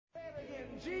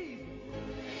Jesus.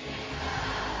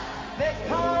 There's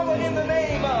power in the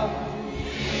name of.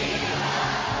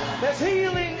 There's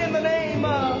healing in the name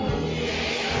of.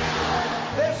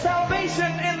 There's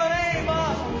salvation in the name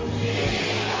of.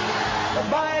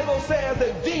 The Bible says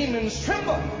that demons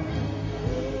tremble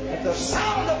at the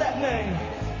sound of that name.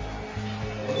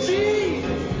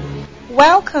 Jesus.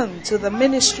 Welcome to the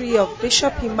ministry of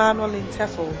Bishop Emmanuel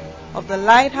Intefo of the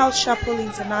Lighthouse Chapel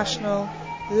International,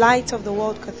 Light of the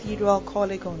World Cathedral,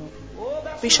 Kolegono.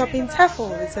 Bishop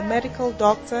Intefo is a medical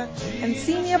doctor and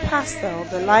senior pastor of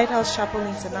the Lighthouse Chapel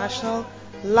International,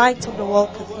 Light of the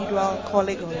World Cathedral,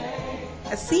 Kolegono.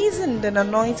 A seasoned and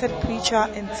anointed preacher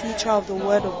and teacher of the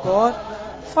Word of God,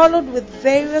 followed with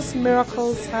various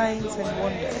miracles, signs, and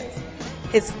wonders.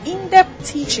 His in-depth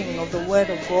teaching of the Word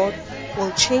of God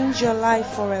will change your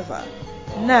life forever.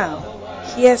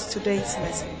 Now, here's today's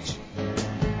message.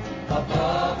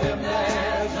 Above him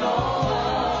there's no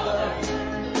other.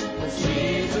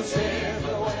 Jesus is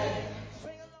the way.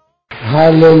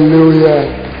 Hallelujah.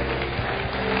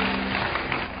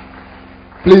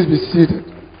 Please be seated.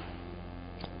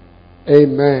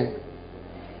 Amen.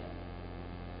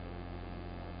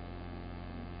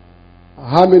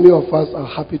 How many of us are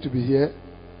happy to be here?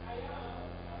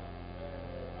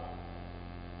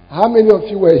 How many of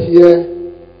you were here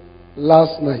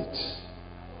last night?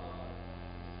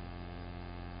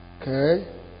 Okay.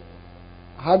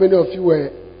 How many of you were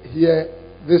here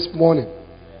this morning?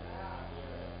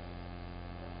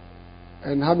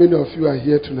 And how many of you are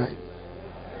here tonight?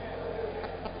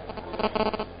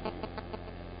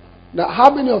 Now,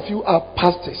 how many of you are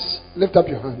pastors? Lift up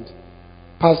your hand.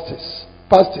 Pastors.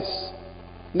 Pastors.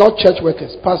 Not church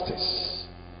workers. Pastors.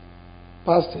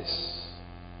 Pastors.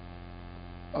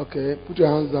 Okay, put your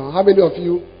hands down. How many of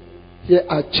you here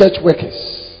are church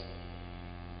workers?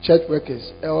 Church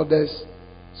workers, elders.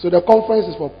 So the conference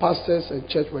is for pastors and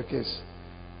church workers.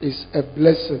 It's a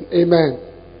blessing. Amen.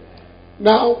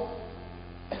 Now,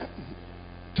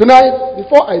 tonight,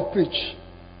 before I preach,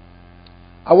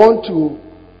 I want to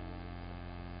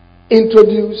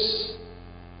introduce,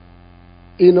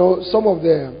 some of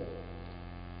the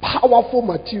powerful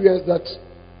materials that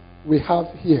we have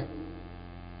here.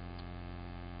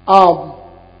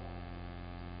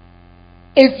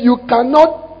 If you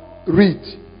cannot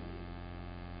read,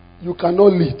 you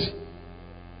cannot lead.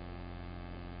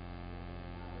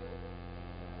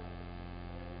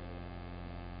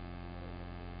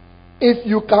 If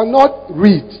you cannot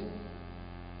read,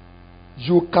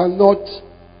 you cannot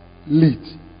lead.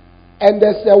 And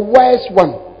there's a worse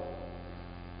one.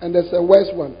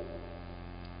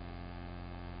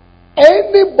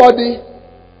 Anybody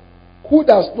who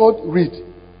does not read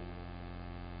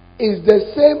is the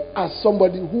same as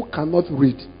somebody who cannot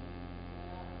read.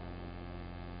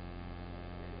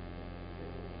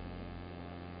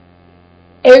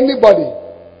 Anybody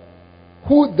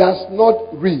who does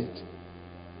not read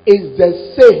is the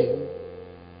same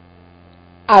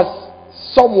as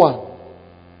someone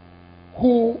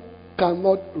who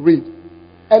cannot read.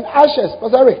 And ashes,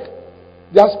 Pastor Rick,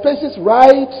 there are spaces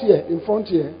right here in front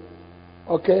here.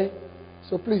 Okay?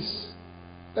 So please,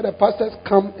 let the pastors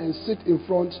come and sit in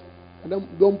front and then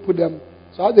don't put them.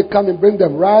 So as they come and bring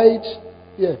them right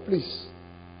here, please.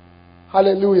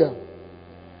 Hallelujah.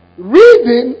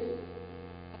 Reading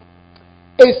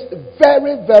is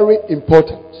very, very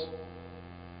important.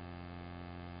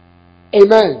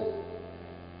 Amen.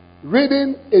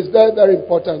 Reading is very, very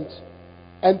important.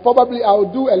 And probably I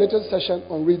will do a little session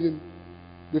on reading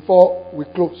before we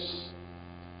close.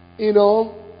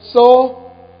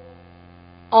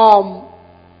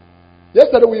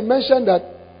 Yesterday we mentioned that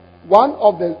one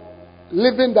of the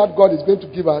living that God is going to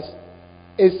give us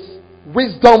is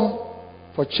wisdom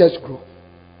for church growth.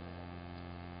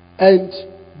 And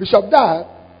Bishop Dad,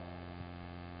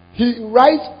 he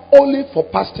writes only for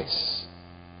pastors.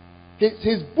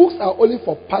 His books are only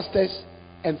for pastors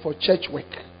and for church work.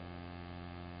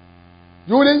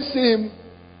 You wouldn't see him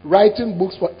writing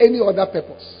books for any other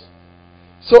purpose.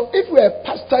 So if you're a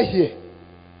pastor here,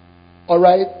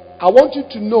 alright, I want you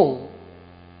to know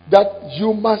that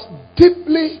you must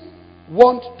deeply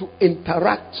want to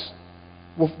interact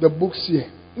with the books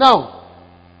here. Now,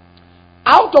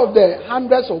 out of the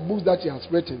hundreds of books that he has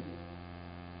written,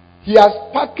 he has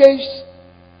packaged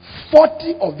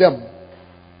 40 of them,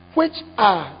 which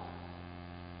are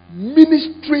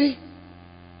ministry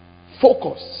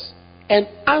focused and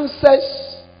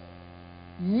answers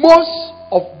most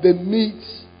of the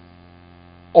needs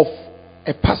of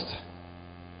a pastor.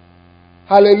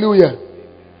 Hallelujah.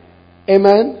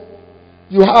 Amen.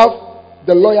 You have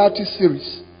the loyalty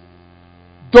series.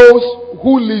 Those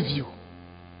who leave you.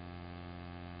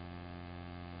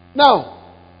 Now,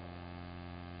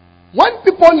 when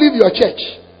people leave your church,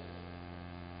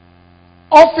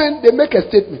 often they make a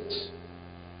statement.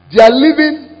 Their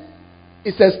leaving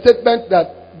is a statement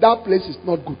that that place is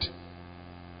not good.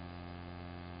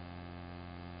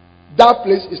 That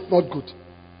place is not good.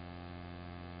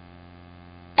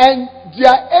 And they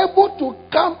are able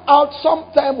to come out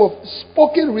sometimes with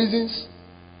spoken reasons,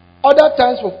 other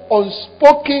times with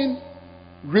unspoken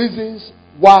reasons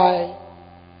why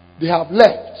they have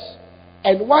left.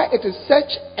 And why it is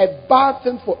such a bad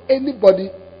thing for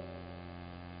anybody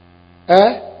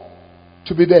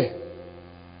to be there.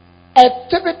 A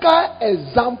typical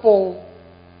example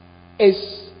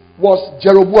was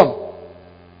Jeroboam.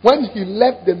 When he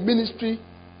left the ministry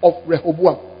of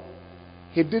Rehoboam,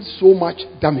 he did so much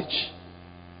damage.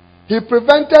 He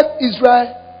prevented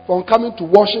Israel from coming to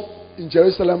worship in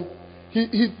Jerusalem.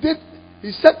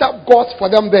 He set up gods for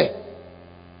them there.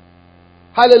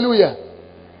 Hallelujah.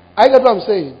 I get what I'm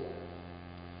saying.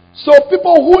 So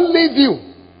people who leave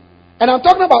you, and I'm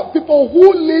talking about people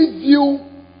who leave you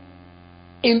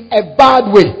in a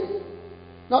bad way.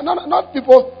 Not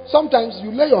people, sometimes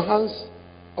you lay your hands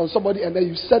on somebody and then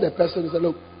you set a person and say,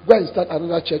 look, go and start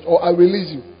another church or I'll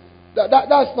release you.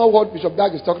 That's not what Bishop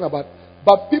Dag is talking about.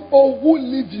 But people who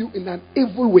leave you in an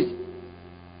evil way,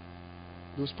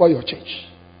 they'll spoil your church.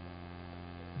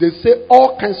 They say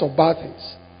all kinds of bad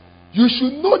things. You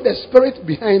should know the spirit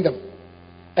behind them.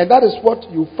 And that is what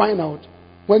you find out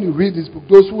when you read this book.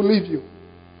 Those who leave you.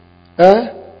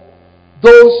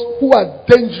 Those who are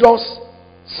dangerous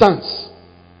sons.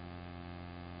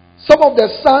 Some of the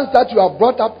sons that you have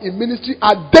brought up in ministry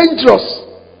are dangerous.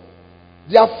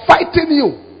 They are fighting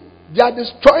you. They are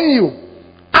destroying you.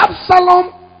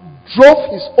 Absalom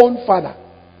drove his own father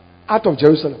out of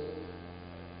Jerusalem.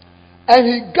 And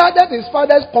he gathered his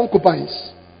father's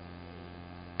concubines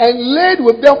and laid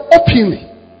with them openly.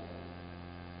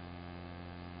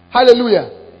 Hallelujah.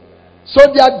 So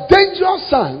they are dangerous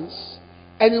sons,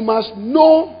 and you must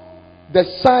know the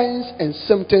signs and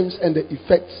symptoms and the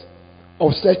effects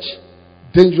of such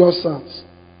dangerous sons.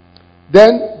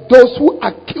 Then those who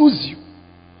accuse you.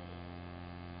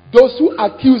 Those who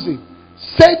accuse him.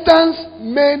 Satan's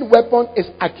main weapon is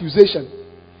accusation.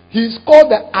 He is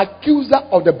called the accuser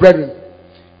of the brethren.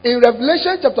 In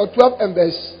Revelation chapter 12 and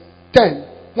verse 10,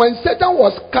 when Satan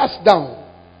was cast down,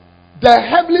 the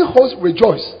heavenly host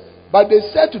rejoiced. But they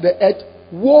said to the earth,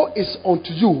 woe is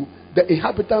unto you, the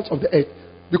inhabitants of the earth,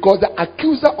 because the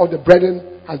accuser of the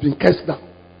brethren has been cast down.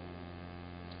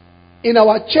 In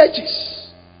our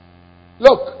churches,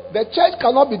 look, the church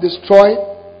cannot be destroyed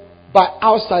by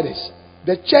outsiders.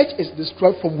 The church is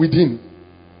destroyed from within.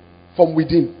 From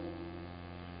within.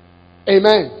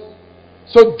 Amen.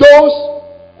 So those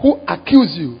who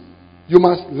accuse you, you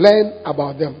must learn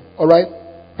about them. Alright?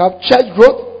 Have church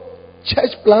growth,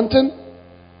 church planting,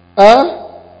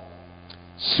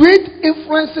 sweet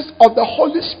influences of the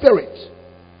Holy Spirit.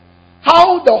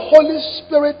 How the Holy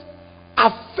Spirit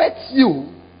affects you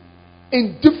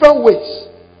in different ways.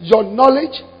 Your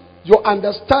knowledge, your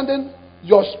understanding,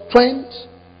 your strength,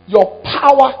 your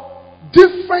power,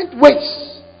 different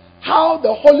ways. How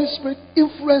the Holy Spirit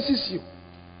influences you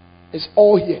is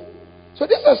all here. So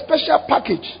this is a special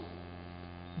package.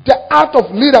 The art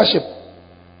of leadership.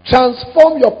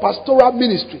 Transform your pastoral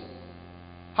ministry.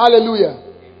 Hallelujah.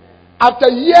 After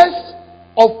years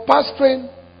of pastoring,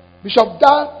 Bishop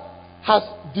Dag has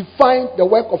defined the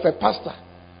work of a pastor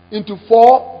into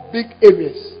 4 big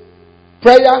areas: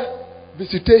 prayer,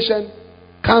 visitation,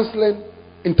 counseling,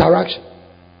 interaction.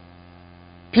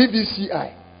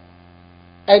 PVCI.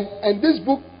 And this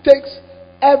book takes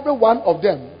every one of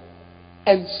them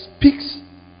and speaks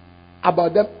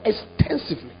about them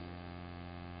extensively.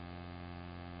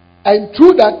 And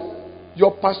through that,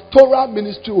 your pastoral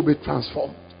ministry will be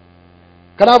transformed.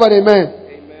 Can I have an amen?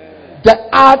 Amen. The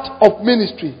art of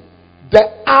ministry.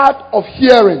 The art of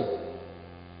hearing.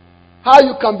 How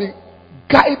you can be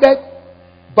guided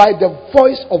by the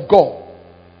voice of God.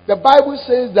 The Bible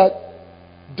says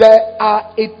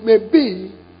that it may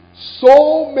be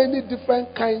so many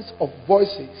different kinds of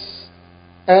voices,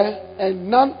 and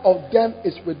none of them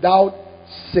is without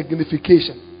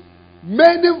signification.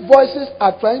 Many voices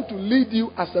are trying to lead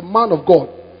you as a man of God,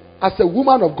 as a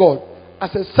woman of God,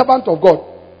 as a servant of God.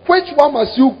 Which one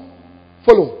must you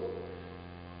follow?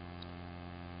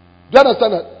 Do you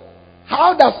understand that?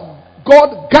 How does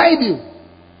God guide you?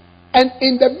 And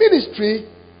in the ministry,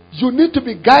 you need to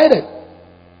be guided.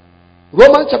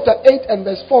 Romans chapter 8 and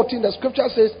verse 14, the scripture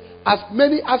says, as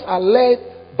many as are led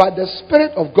by the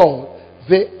Spirit of God,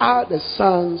 they are the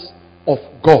sons of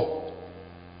God.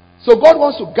 So God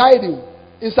wants to guide you.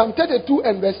 In Psalm 32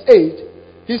 and verse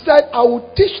 8, He said, I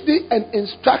will teach thee and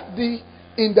instruct thee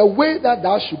in the way that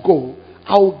thou should go.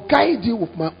 I will guide you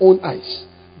with my own eyes.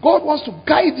 God wants to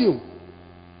guide you.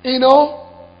 You know,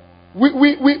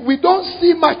 we don't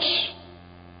see much.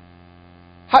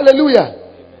 Hallelujah.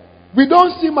 We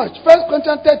don't see much. 1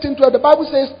 Corinthians 13:12, the Bible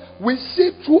says, we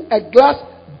see through a glass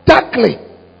darkly.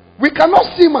 We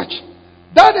cannot see much.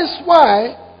 That is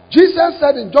why Jesus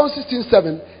said in John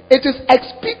 16:7, it is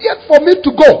expedient for me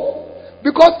to go.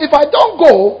 Because if I don't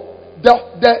go,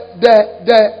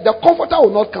 the comforter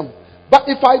will not come. But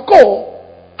if I go,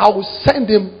 I will send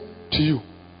him to you.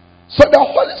 So the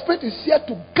Holy Spirit is here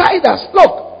to guide us.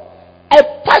 Look, a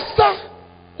pastor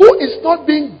who is not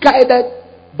being guided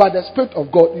by the Spirit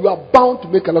of God, you are bound to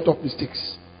make a lot of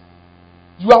mistakes.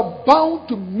 You are bound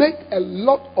to make a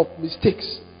lot of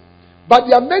mistakes. But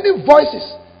there are many voices.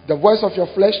 The voice of your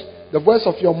flesh, the voice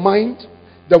of your mind,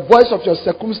 the voice of your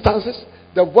circumstances,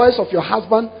 the voice of your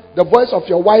husband, the voice of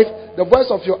your wife, the voice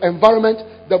of your environment,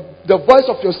 the voice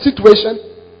of your situation.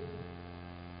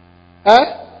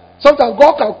 Sometimes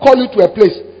God can call you to a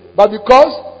place, but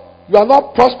because you are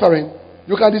not prospering,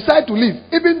 you can decide to leave,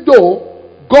 even though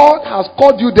God has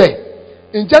called you there.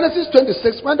 In Genesis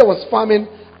 26, when there was famine,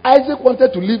 Isaac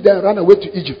wanted to leave there and run away to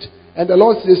Egypt. And the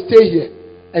Lord said, stay here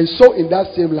and sow in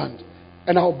that same land,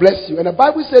 and I'll bless you. And the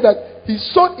Bible said that he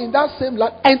sowed in that same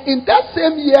land, and in that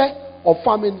same year of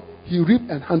famine, he reaped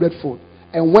 100-fold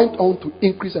and went on to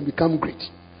increase and become great.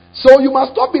 So you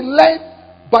must not be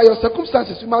led by your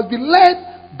circumstances. You must be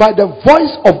led by the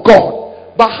voice of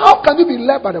God. But how can you be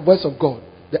led by the voice of God?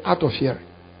 The art of hearing.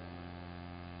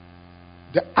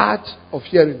 The art of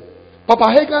hearing.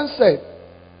 Papa Hagen said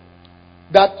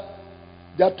that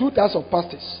there are two types of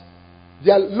pastors.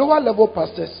 There are lower level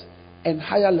pastors and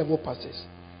higher level pastors.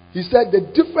 He said the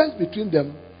difference between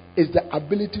them is the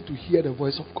ability to hear the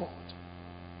voice of God.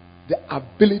 The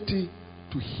ability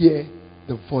to hear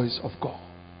the voice of God.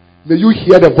 May you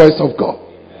hear the voice of God.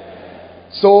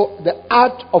 Amen. So the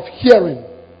art of hearing,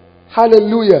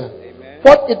 hallelujah, amen,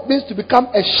 what it means to become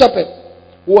a shepherd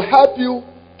will help you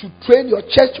to train your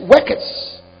church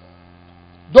workers.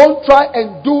 Don't try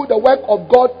and do the work of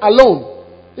God alone.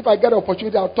 If I get an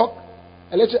opportunity, I'll talk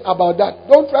a little about that.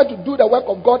 Don't try to do the work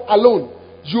of God alone.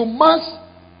 You must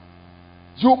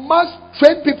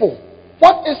train people.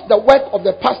 What is the work of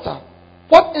the pastor?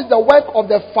 What is the work of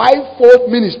the fivefold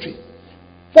ministry?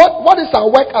 What is our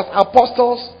work as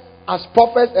apostles, as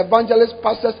prophets, evangelists,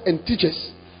 pastors, and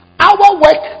teachers? Our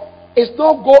work is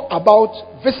not go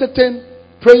about visiting,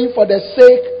 praying for the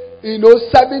sick,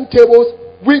 serving tables.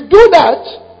 We do that,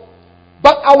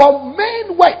 but our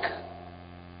main work,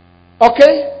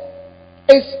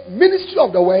 is ministry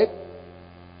of the word,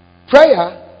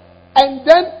 prayer, and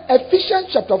then Ephesians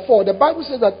chapter 4, the Bible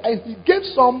says that, and he gave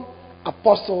some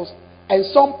apostles, and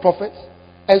some prophets,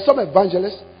 and some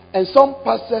evangelists, and some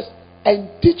pastors, and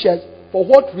teachers. For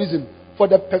what reason? For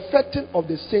the perfecting of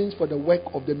the saints, for the work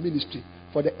of the ministry,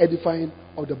 for the edifying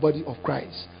of the body of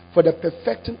Christ, for the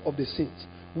perfecting of the saints.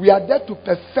 We are there to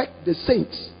perfect the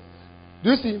saints.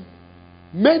 Do you see?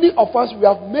 Many of us, we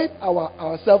have made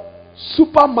ourselves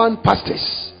Superman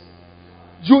pastors.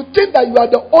 You think that you are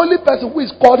the only person who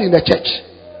is called in the church.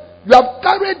 You have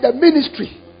carried the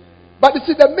ministry. But you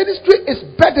see, the ministry is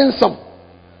burdensome.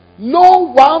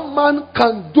 No one man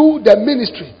can do the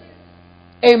ministry.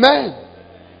 Amen.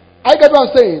 I get what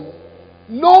I'm saying.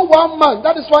 No one man.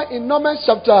 That is why in Numbers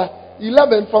chapter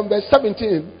 11 from verse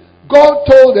 17, God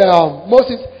told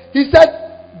Moses, he said,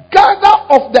 gather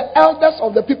of the elders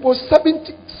of the people,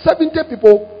 70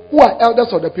 people who are elders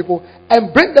of the people,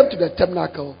 and bring them to the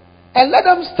tabernacle. And let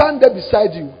them stand there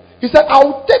beside you. He said, I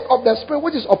will take of the spirit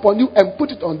which is upon you and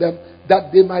put it on them,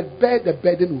 that they might bear the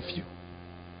burden with you.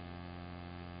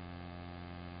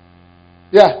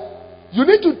 Yeah. You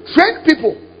need to train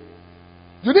people.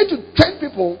 You need to train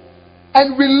people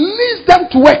and release them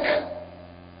to work.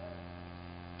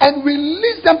 And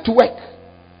release them to work.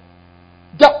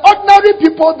 The ordinary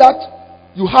people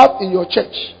that you have in your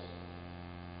church.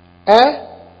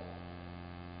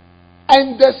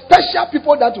 And the special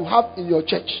people that you have in your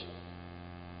church.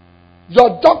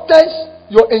 Your doctors,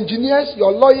 your engineers,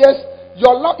 your lawyers.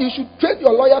 You should train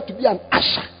your lawyer to be an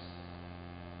usher.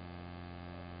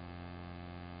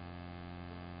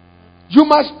 You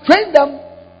must train them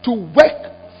to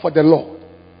work for the Lord.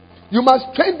 You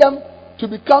must train them to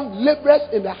become laborers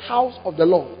in the house of the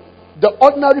Lord. The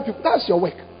ordinary people, that's your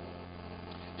work.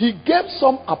 He gave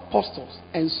some apostles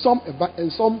and some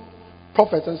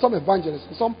prophets and some evangelists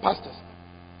and some pastors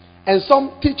and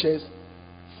some teachers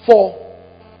for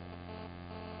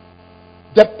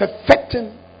the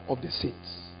perfecting of the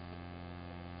saints.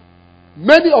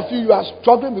 Many of you are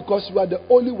struggling because you are the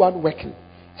only one working.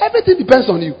 Everything depends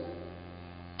on you.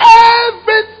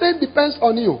 Everything depends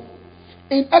on you.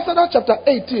 In Exodus chapter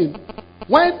 18,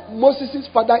 when Moses'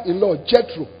 father-in-law,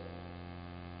 Jethro,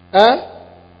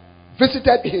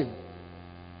 visited him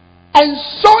and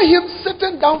saw him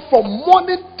sitting down from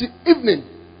morning to evening,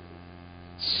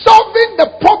 solving the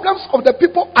problems of the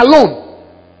people alone.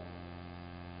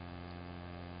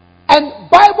 And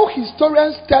Bible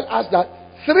historians tell us that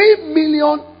 3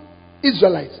 million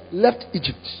Israelites left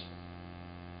Egypt.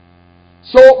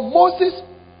 So Moses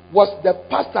was the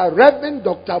pastor. Reverend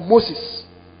Dr. Moses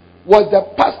was the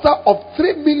pastor of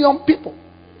 3 million people.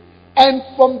 And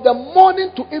from the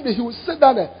morning to evening, he would sit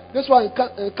down there. This one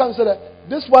comes say that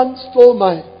this one stole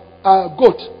my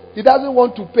goat. He doesn't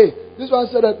want to pay. This one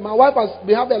said that my wife has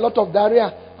been having a lot of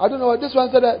diarrhea. I don't know. This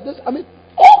one said that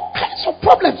all kinds of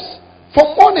problems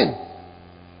from morning.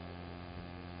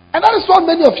 And that is what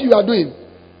many of you are doing.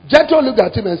 Jethro looked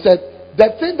at him and said,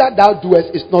 the thing that thou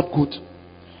doest is not good.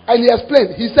 And he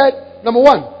explained. He said, number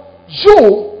one,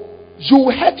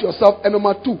 you hurt yourself. And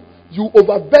number two, you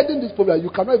overburden this problem. You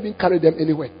cannot even carry them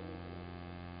anywhere.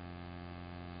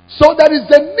 So there is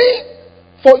a need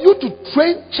for you to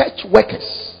train church workers.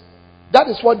 That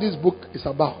is what this book is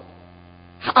about.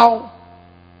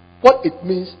 What it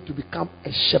means to become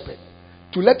a shepherd.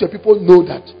 To let your people know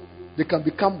that they can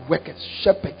become workers,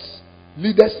 shepherds,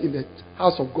 leaders in the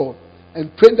house of God,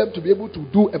 and train them to be able to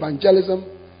do evangelism,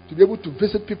 to be able to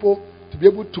visit people, to be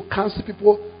able to counsel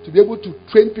people, to be able to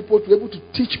train people, to be able to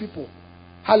teach people.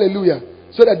 Hallelujah.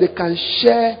 So that they can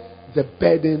share the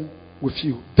burden with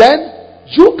you. Then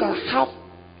you can have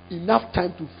enough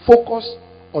time to focus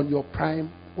on your prime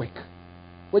work,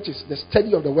 which is the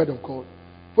study of the Word of God,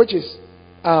 which is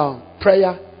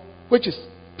prayer, which is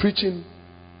preaching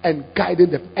and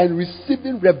guiding them and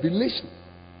receiving revelation.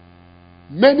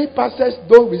 Many pastors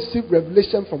don't receive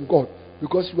revelation from God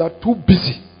because you are too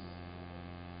busy.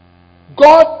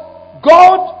 God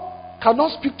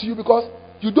cannot speak to you because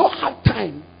you don't have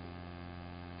time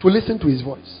to listen to His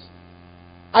voice.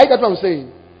 I get what I'm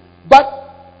saying. But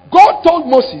God told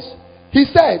Moses, He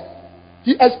explained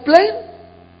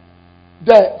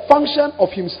the function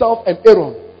of Himself and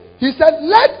Aaron. He said,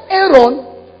 let Aaron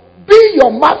be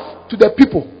your mouth to the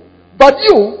people, but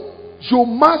you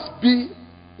must be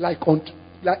like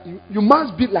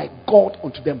God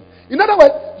unto them. In other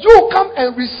words, you come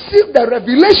and receive the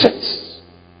revelations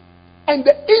and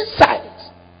the insights.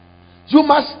 You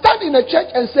must stand in a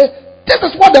church and say, this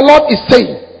is what the Lord is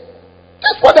saying.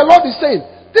 This is what the Lord is saying.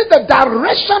 This is the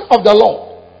direction of the Lord.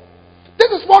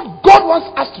 This is what God wants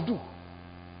us to do.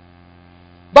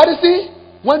 But you see,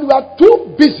 when you are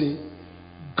too busy,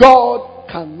 God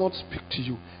cannot speak to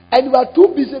you. And you are too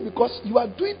busy because you are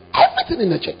doing everything in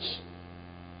the church.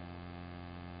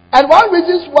 And one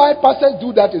reason why pastors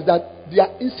do that is that they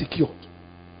are insecure.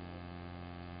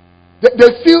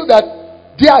 They feel that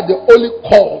they are the only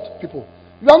called people.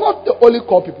 You are not the only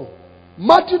called people.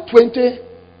 Matthew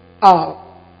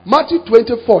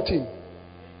 20:14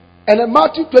 and then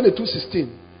Matthew 22:16,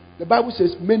 the Bible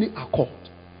says many are called.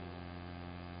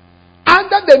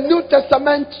 Under the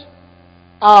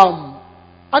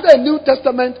New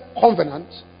Testament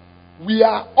covenant, we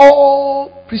are all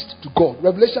priests to God.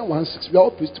 Revelation 1:6, we are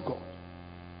all priests to God.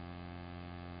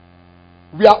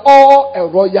 We are all a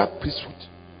royal priesthood.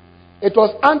 It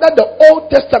was under the Old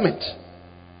Testament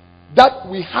that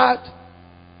we had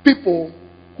people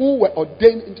who were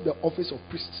ordained into the office of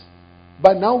priests.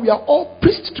 But now we are all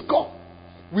priests to God.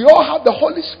 We all have the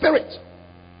Holy Spirit.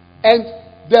 And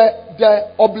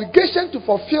the obligation to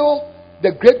fulfill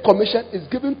the Great Commission is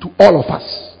given to all of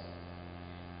us.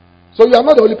 So you are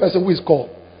not the only person who is called.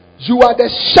 You are the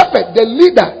shepherd, the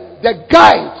leader, the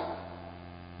guide.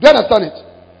 Do you understand it?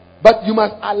 But you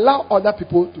must allow other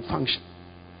people to function.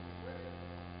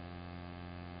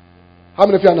 How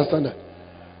many of you understand that?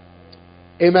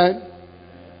 Amen.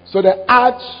 So the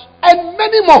arch and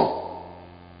many more.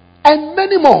 And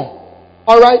many more.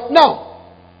 Alright. Now,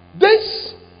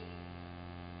 this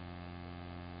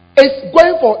is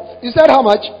going for, you said how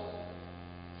much?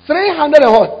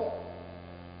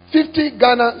 350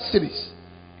 Ghana cedis.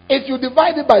 If you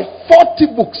divide it by 40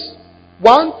 books,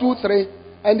 1, 2, 3,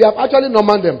 and they have actually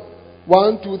numbered them.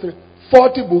 1, 2, 3,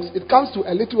 40 books. It comes to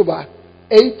a little over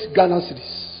 8 Ghana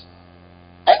cedis.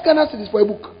 8 Ghana cedis for a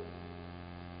book.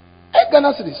 8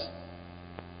 Ghana cedis.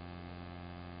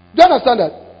 Do you understand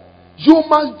that? You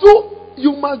must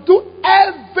do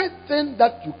everything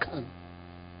that you can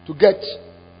to get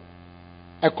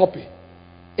a copy.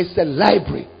 It's a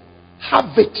library.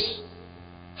 Have it.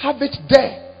 Have it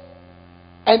there.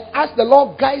 And as the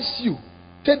Lord guides you,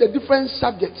 take the different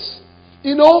subjects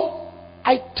You know,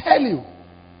 I tell you,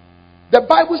 the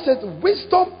Bible says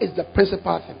wisdom is the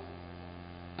principal thing.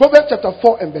 Proverbs chapter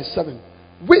 4 and verse 7.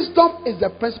 Wisdom is the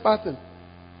principal thing.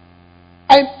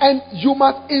 And you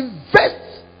must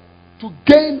invest to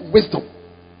gain wisdom.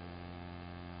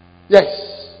 Yes.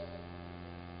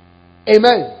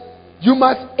 Amen. You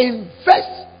must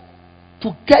invest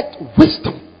to get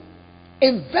wisdom.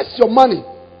 Invest your money.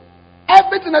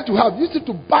 Everything that you have. Use it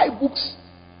to buy books,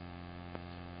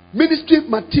 ministry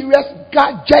materials,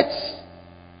 gadgets,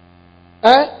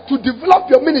 to develop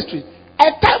your ministry.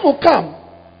 A time will come,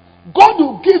 God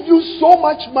will give you so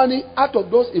much money out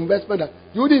of those investments that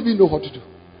you wouldn't even know what to do.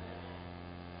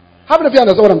 How many of you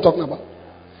understand what I'm talking about?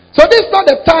 So this is not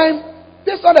the time.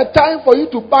 This is not the time for you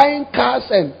to buying cars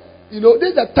and this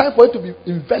is the time for you to be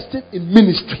investing in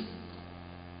ministry.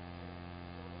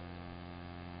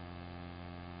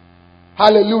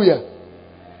 Hallelujah.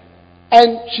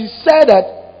 And she said that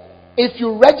if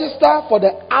you register for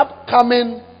the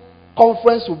upcoming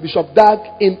conference with Bishop Dag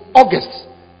in August,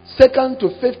 2nd to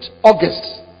 5th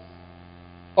August,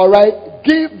 alright,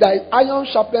 give thy iron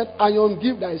sharpened iron,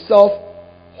 give thyself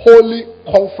holy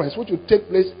conference, which will take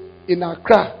place in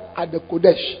Accra at the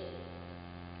Kodesh.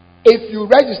 If you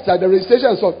register, the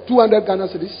registration is of 200 Ghana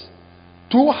cedis.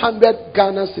 200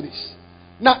 Ghana cedis.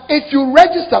 Now, if you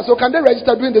register, so can they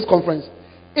register during this conference?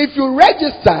 If you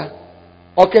register,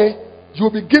 okay,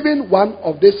 you'll be given one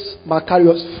of these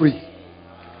Macarius free.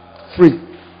 Free.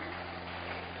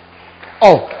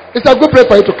 Oh, it's a good place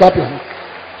for you to clap your hands.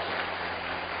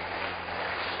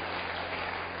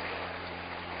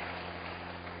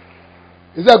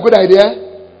 Is that a good idea?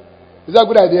 Is that a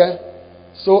good idea?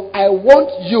 So I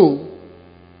want you,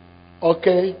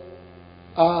 okay,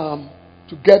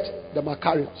 to get the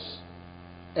Macarius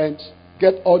and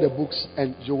get all the books,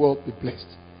 and you will be blessed.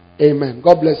 Amen.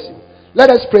 God bless you. Let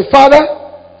us pray. Father,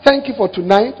 thank you for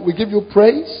tonight. We give you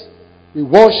praise. We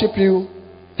worship you.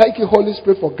 Thank you, Holy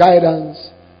Spirit, for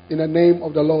guidance in the name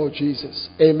of the Lord Jesus.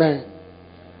 Amen.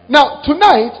 Now,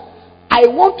 tonight, I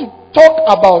want to talk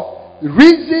about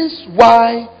reasons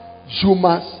why you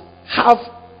must have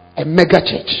a mega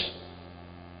church.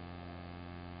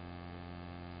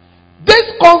 This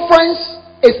conference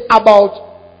is about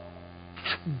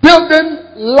building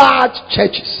large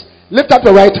churches. Lift up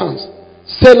your right hands.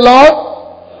 Say,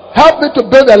 Lord, help me to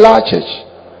build a large church.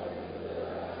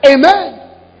 Amen.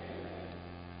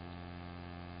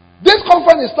 This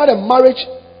conference is not a marriage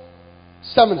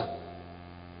seminar.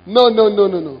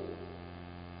 No.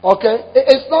 Okay?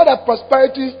 It's not a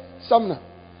prosperity seminar.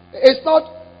 It's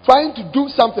not trying to do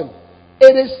something.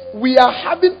 It is, we are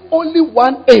having only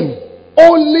one aim.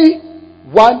 Only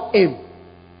one aim.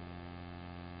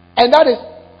 And that is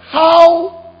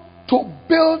how to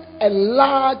build a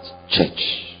large church.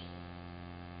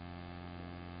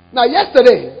 Now,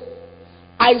 yesterday,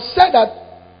 I said that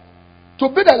to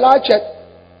build a large church,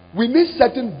 we need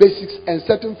certain basics and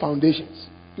certain foundations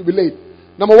to be laid.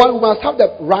 Number one, we must have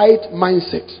the right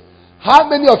mindset. How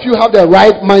many of you have the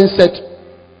right mindset?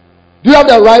 Do you have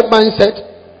the right mindset?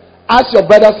 Ask your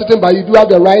brother sitting by you, do you have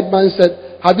the right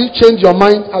mindset? Have you changed your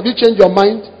mind? Have you changed your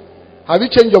mind? Have you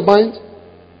changed your mind?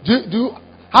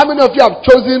 How many of you have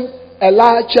chosen a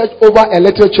large church over a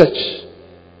little church?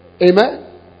 Amen?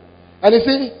 And you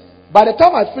see, by the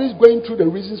time I finish going through the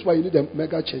reasons why you need a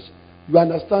mega church, you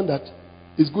understand that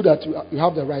it's good that you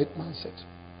have the right mindset.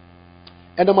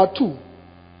 And number two,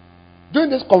 during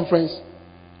this conference,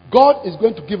 God is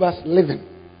going to give us living.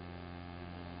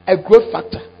 A growth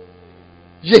factor.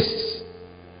 Yes.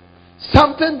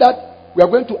 Something that we are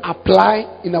going to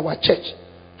apply in our church,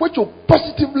 which will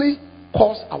positively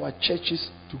cause our churches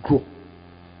to grow.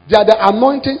 They are the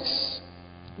anointings,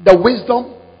 the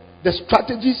wisdom, the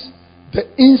strategies, the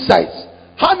insights.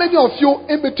 How many of you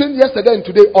in between yesterday and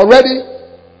today already,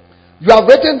 you have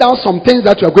written down some things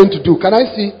that you are going to do? Can I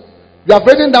see? You have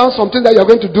written down something that you are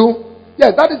going to do?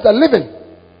 Yes, that is the living.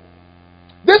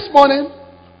 This morning,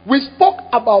 we spoke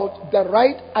about the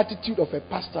right attitude of a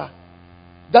pastor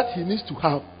that he needs to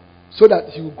have so that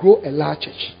he will grow a large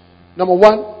church. Number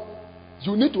one,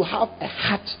 you need to have a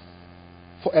heart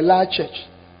for a large church,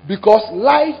 because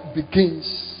life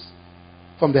begins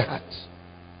from the heart.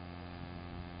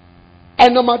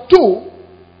 And number two,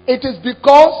 it is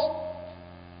because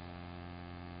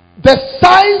the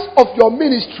size of your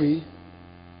ministry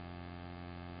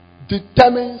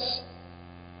determines,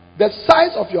 the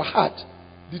size of your heart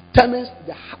determines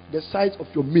the size of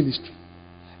your ministry.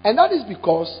 And that is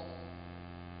because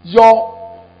your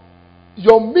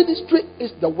ministry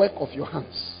is the work of your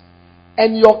hands.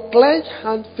 And your clenched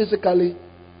hand physically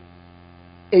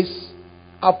is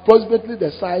approximately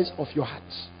the size of your heart.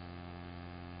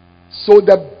 So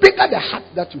the bigger the heart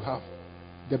that you have,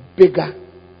 the bigger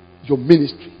your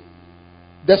ministry.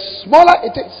 The smaller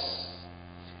it is,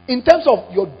 in terms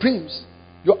of your dreams,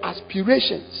 your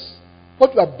aspirations,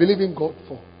 what you are believing God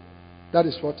for, that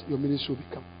is what your ministry will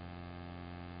become.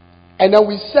 And then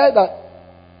we said that,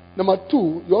 number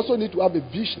 2, you also need to have a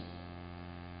vision.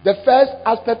 The first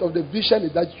aspect of the vision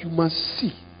is that you must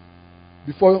see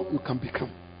before you can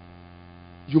become.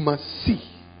 You must see.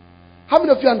 How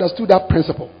many of you understood that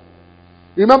principle?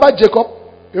 Remember Jacob?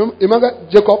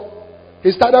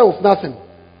 He started with nothing.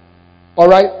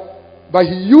 Alright? But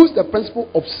he used the principle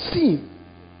of seeing.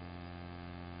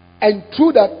 And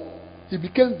through that, he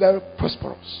became very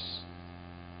prosperous.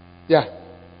 Yeah.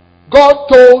 God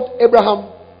told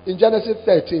Abraham in Genesis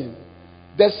 13,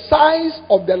 the size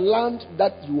of the land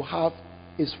that you have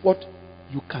is what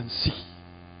you can see.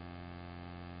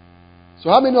 So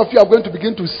how many of you are going to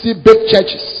begin to see big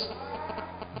churches?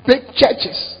 Big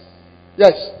churches.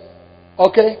 Yes.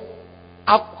 Okay.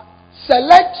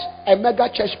 Select a mega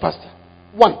church pastor.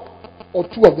 1 or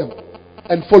 2 of them.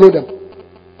 And follow them.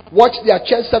 Watch their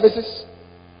church services.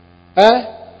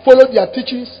 Follow their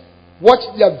teachings. Watch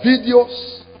their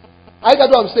videos. I get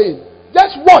what I'm saying.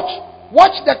 Just watch.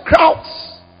 Watch the crowds.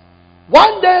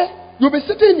 One day, you'll be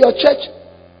sitting in your church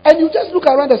and you just look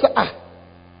around and say,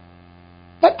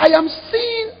 but I am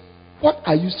seeing what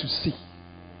I used to see.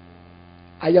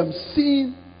 I am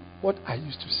seeing what I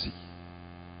used to see.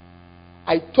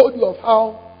 I told you of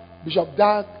how Bishop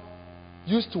Dag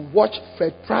used to watch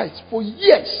Fred Price for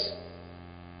years.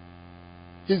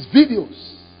 His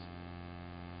videos.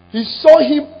 He saw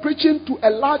him preaching to a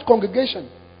large congregation.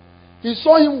 He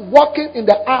saw him walking in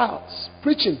the aisles,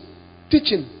 preaching,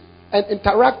 teaching, and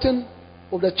interacting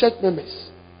with the church members.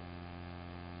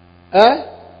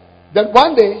 Then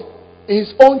one day, in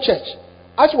his own church,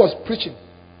 as he was preaching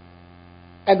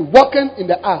and walking in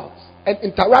the aisles and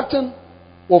interacting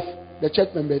with the church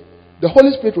members, the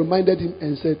Holy Spirit reminded him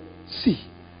and said, see,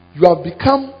 you have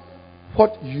become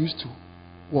what you used to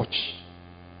watch.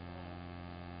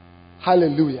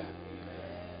 Hallelujah.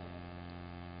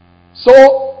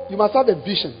 So, you must have a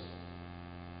vision.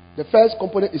 The first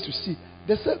component is to see.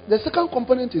 The second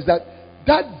component is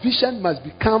that vision must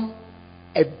become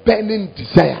a burning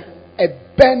desire. A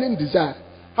burning desire.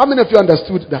 How many of you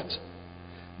understood that?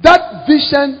 That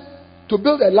vision to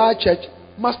build a large church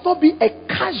must not be a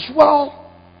casual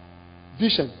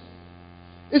vision.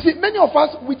 You see, many of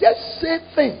us, we just say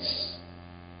things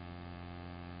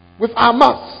with our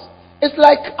mouths. It's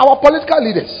like our political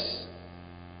leaders.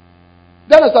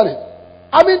 Do you understand it?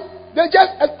 I mean, they just,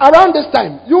 around this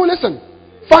time, you will listen.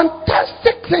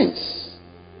 Fantastic things.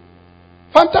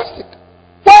 Fantastic.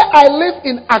 Where I live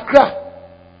in Accra,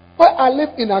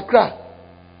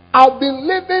 I've been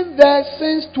living there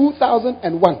since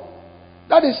 2001.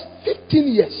 That is 15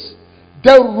 years.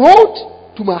 The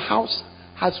road to my house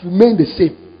has remained the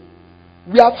same.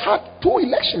 We have had 2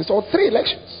 elections or 3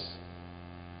 elections.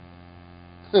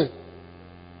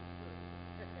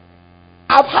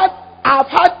 I've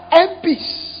had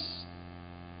MPs.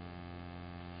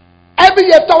 Every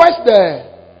year towards the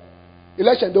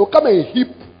election, they will come and heap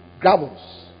gravels.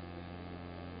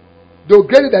 They will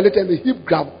grade it a little and they heap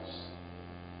gravels.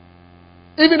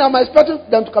 Even I'm expecting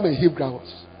them to come and heap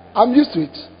gravels. I'm used to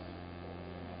it.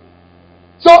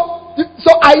 So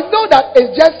I know that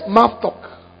it's just mouth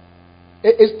talk.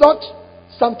 It's not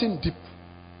something deep.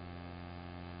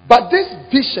 But this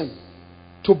vision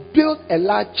to build a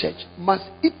large church must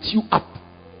eat you up.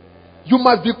 You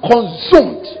must be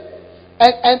consumed.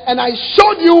 And I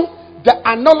showed you the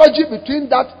analogy between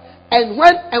that and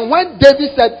when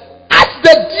David said, as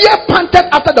the deer panted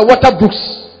after the water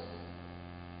brooks.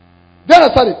 Do you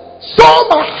understand it? So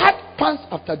my heart pants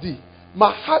after thee.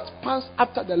 My heart pants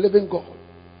after the living God.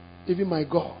 Even my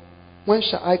God. When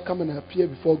shall I come and appear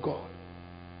before God?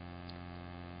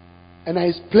 And I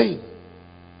explained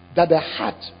that the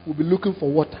heart will be looking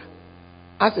for water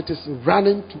as it is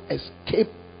running to escape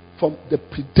from the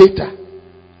predator.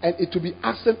 And it will be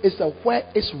asking itself, where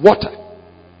is water?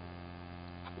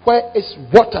 Where is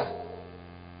water?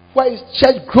 Where is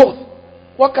church growth?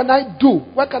 What can I do?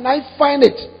 Where can I find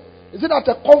it? Is it at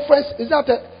a conference? Is it at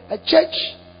a church?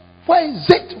 Where is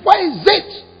it? Where is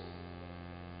it?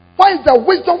 Where is the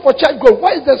wisdom for church growth?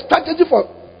 Where is the strategy for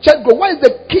church growth? Where is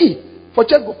the key for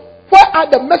church growth? Where are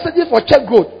the messages for church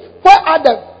growth? Where are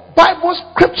the Bible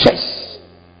scriptures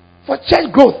for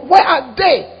church growth? Where are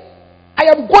they? I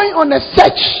am going on a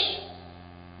search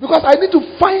because I need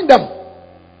to find them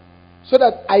so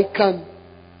that I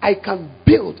can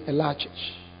build a large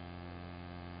church.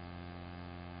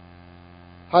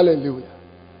 Hallelujah.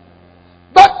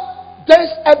 But There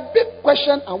is a big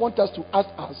question I want us to ask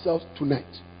ourselves tonight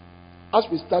as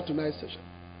we start tonight's session.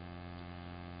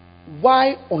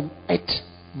 Why on earth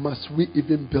must we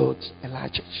even build a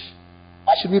large church?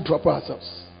 Why should we drop ourselves?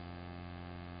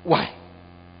 Why?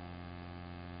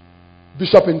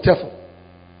 Bishop in Tefo,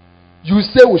 you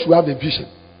say we should have a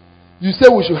vision. You say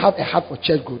we should have a heart for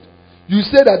church growth. You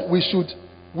say that we should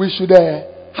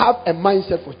have a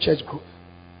mindset for church growth.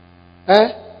 Do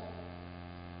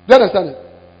you understand it?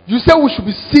 You say we should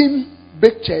be seeing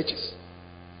big churches.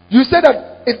 You say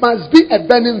that it must be a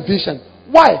burning vision.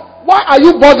 Why? Why are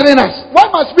you bothering us? Why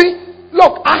must we?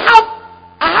 Look, I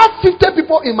have 50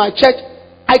 people in my church.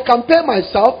 I can pay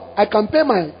myself. I can pay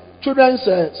my children's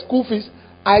school fees.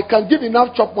 I can give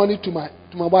enough chop money to my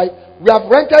wife. We have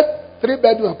rented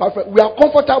 3-bedroom apartment. We are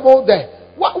comfortable there.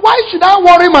 Why should I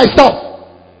worry myself?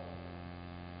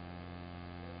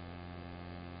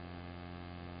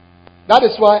 That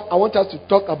is why I want us to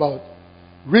talk about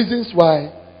reasons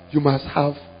why you must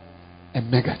have a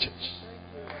mega church.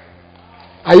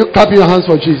 Are you clapping your hands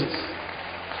for Jesus?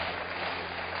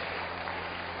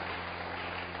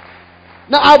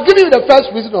 Now, I've given you the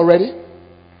first reason already,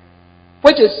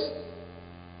 which is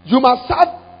you must have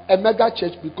a mega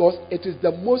church because it is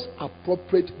the most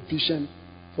appropriate vision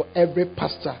for every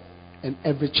pastor and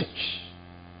every church.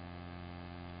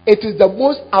 It is the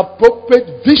most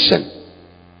appropriate vision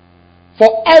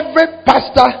for every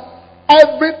pastor,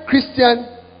 every Christian,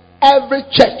 every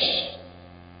church.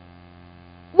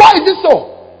 Why is it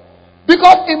so?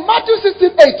 Because in Matthew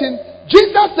 16:18,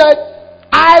 Jesus said,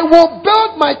 I will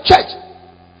build my church.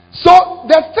 So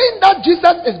the thing that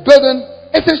Jesus is building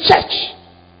is his church.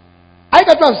 I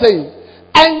get what I'm saying.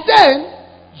 And then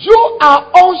you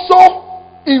are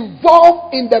also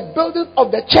involved in the building of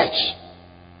the church.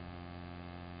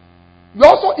 You're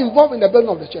also involved in the building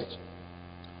of the church.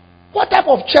 What type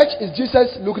of church is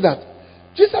Jesus looking at?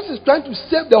 Jesus is trying to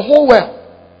save the whole world.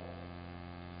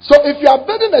 So if you are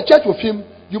building a church with him,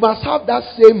 you must have that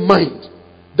same mind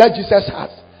that Jesus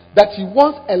has. That he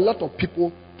wants a lot of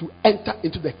people to enter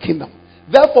into the kingdom.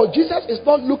 Therefore, Jesus is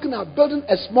not looking at building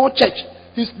a small church.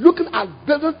 He's looking at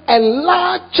building a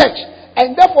large church.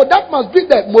 And therefore, that must be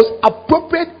the most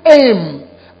appropriate aim,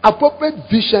 appropriate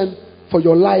vision for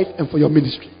your life and for your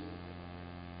ministry.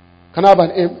 Can I have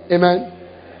an amen?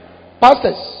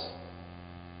 Pastors,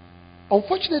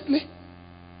 unfortunately,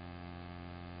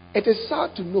 it is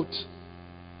sad to note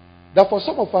that for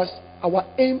some of us, our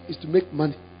aim is to make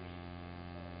money.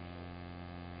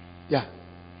 Yeah.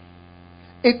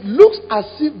 It looks as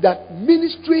if that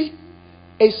ministry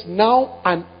is now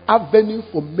an avenue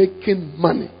for making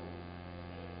money.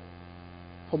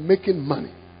 For making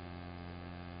money.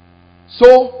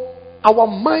 So, our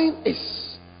mind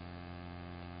is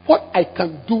what I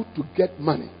can do to get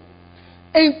money.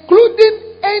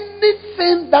 Including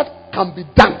anything that can be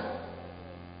done.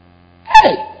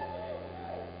 Hey!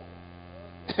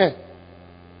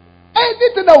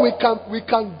 Anything that we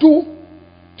can do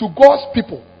to God's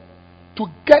people to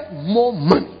get more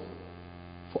money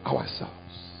for ourselves.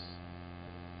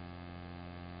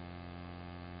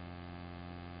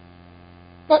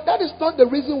 But that is not the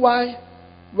reason why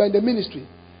we're in the ministry.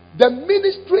 The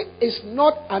ministry is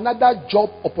not another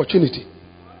job opportunity.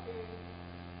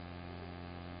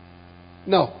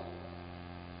 No.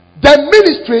 The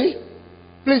ministry,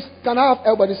 please, can I have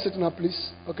everybody sitting up,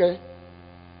 please? Okay.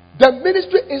 The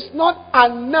ministry is not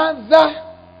another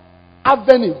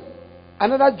avenue,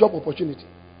 another job opportunity.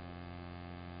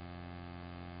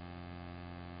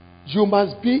 You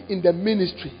must be in the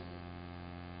ministry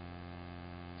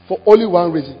for only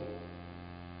one reason: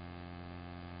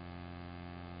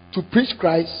 to preach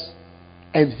Christ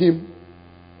and him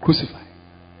crucified.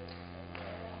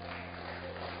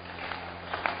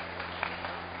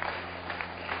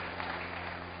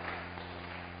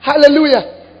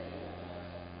 Hallelujah.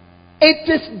 It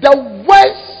is the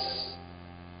worst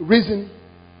reason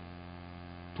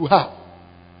to have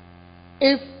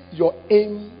if your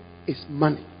aim is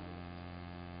money.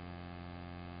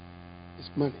 It's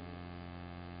money.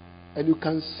 And you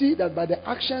can see that by the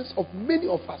actions of many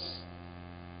of us,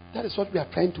 that is what we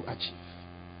are trying to achieve.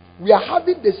 We are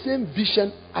having the same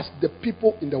vision as the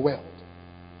people in the world.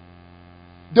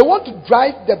 They want to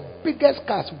drive the biggest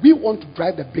cars. We want to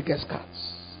drive the biggest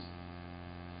cars.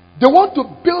 They want to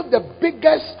build the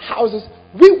biggest houses.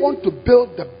 We want to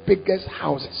build the biggest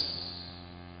houses.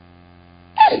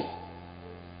 Hey!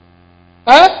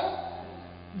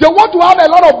 They want to have a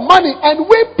lot of money, and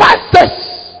we pastors.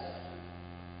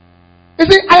 You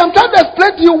see, I am trying to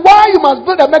explain to you why you must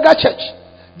build a mega church.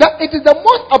 That it is the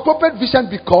most appropriate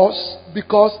vision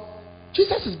because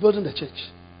Jesus is building the church.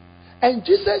 And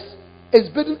Jesus is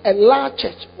building a large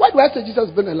church. Why do I say Jesus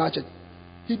is building a large church?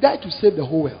 He died to save the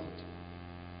whole world.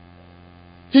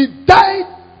 He died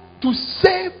to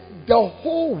save the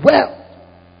whole world.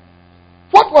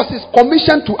 What was his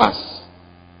commission to us?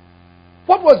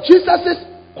 What was Jesus'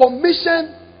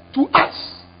 commission to us?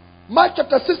 Mark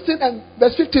chapter 16 and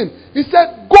verse 15. He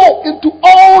said, go into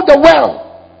all the world,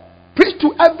 preach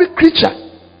to every creature.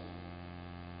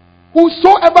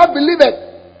 Whosoever believeth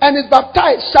and is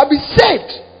baptized shall be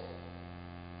saved.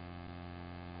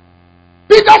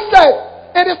 Peter said,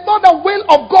 it is not the will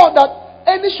of God that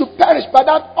any should perish, but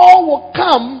that all will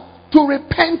come to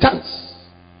repentance.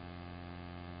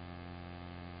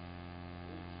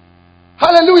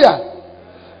 Hallelujah.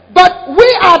 But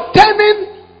we are turning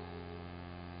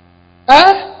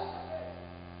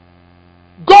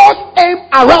God's aim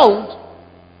around,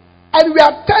 and we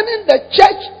are turning the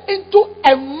church into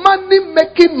a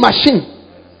money-making machine.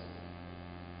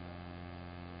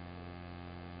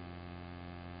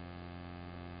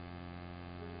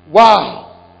 Wow.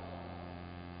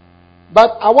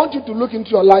 But I want you to look into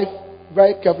your life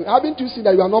very carefully. Haven't you seen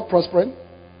that you are not prospering?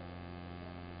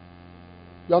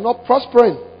 You are not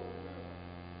prospering.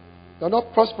 You are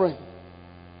not prospering.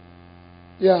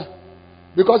 Yeah.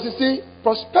 Because you see,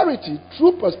 prosperity,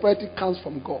 true prosperity comes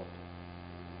from God.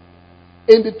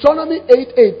 In Deuteronomy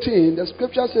 8:18, the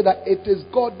scripture says that it is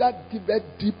God that giveth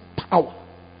thee power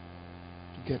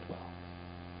to get well.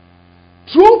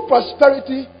 True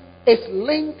prosperity is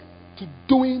linked to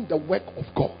doing the work of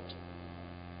God.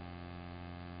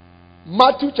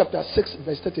 Matthew chapter 6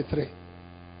 verse 33.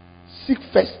 Seek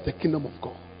first the kingdom of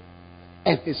God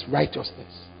and his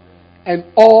righteousness, and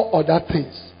all other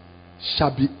things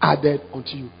shall be added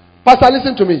unto you. Pastor,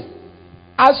 listen to me.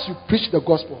 As you preach the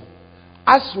gospel,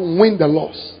 as you win the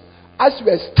lost, as you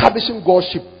are establishing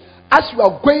Godship, as you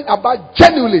are going about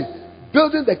genuinely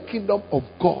building the kingdom of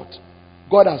God,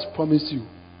 God has promised you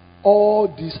all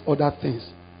these other things: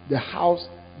 the house,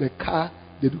 the car,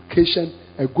 the education,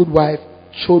 a good wife,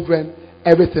 children,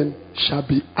 everything shall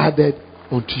be added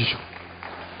unto you.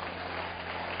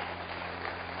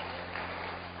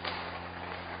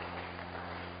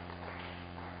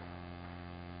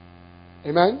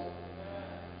 Amen.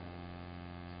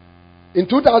 In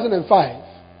 2005,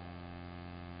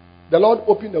 the Lord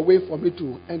opened a way for me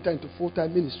to enter into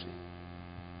full-time ministry.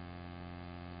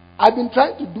 I've been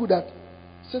trying to do that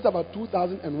since about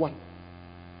 2001,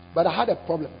 but I had a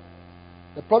problem.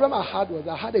 The problem I had was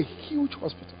I had a huge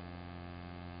hospital.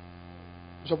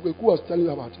 Bishop Kweku was telling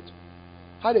you about it.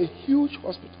 Had a huge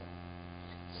hospital,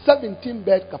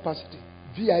 17-bed capacity,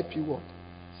 VIP ward,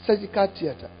 surgical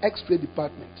theater, X-ray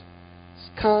department,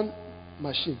 scan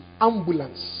machine,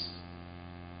 ambulance.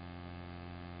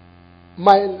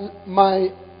 My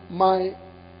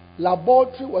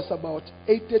laboratory was about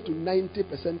 80 to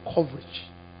 90% coverage.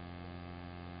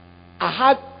 I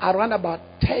had around about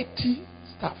 30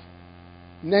 staff,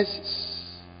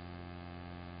 nurses,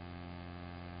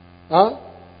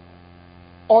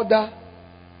 other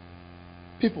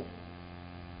people.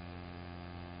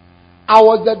 I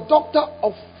was the doctor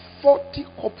of 40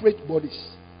 corporate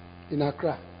bodies in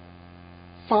Accra.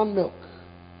 Farm Milk,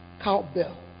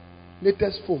 Cowbell,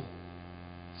 Latest Foam,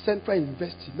 Central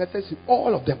University, Methodist,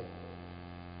 all of them.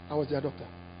 I was their doctor.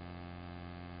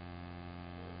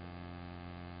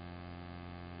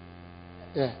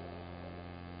 Yeah.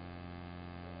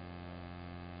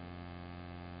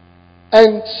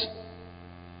 And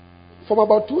from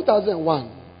about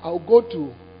 2001, I'll go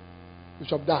to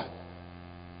Bishop Dad.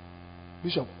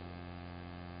 Bishop,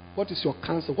 what is your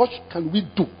counsel? What can we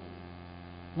do?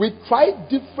 We tried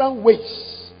different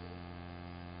ways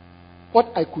what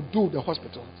I could do in the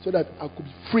hospital so that I could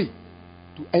be free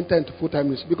to enter into full-time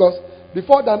ministry. Because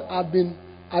before that, I've been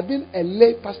a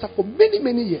lay pastor for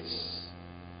many years.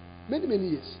 Many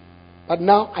years. But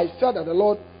now I felt that the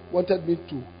Lord wanted me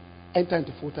to enter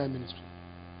into full-time ministry.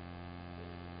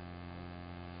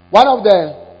 One of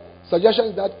the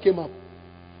suggestions that came up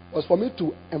was for me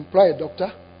to employ a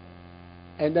doctor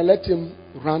and then let him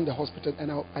run the hospital,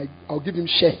 and I'll give him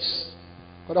shares.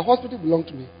 But the hospital belonged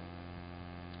to me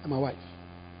and my wife.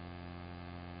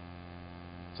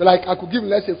 So like I could give him,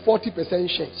 let's say, 40%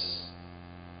 shares.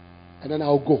 And then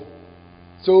I'll go.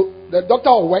 So the doctor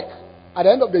will work. At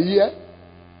the end of the year,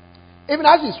 even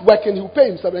as he's working, he will pay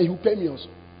himself and he will pay me also.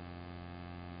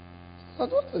 So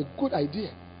that's a good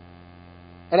idea.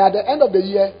 And at the end of the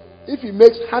year, if he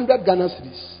makes 100 Ghana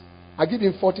cedis, I give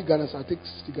him 40 Ghana cedis, I take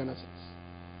 60 Ghana cedis.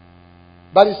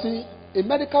 But you see, in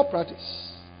medical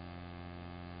practice,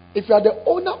 if you are the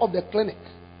owner of the clinic,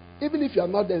 even if you are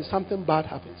not there, something bad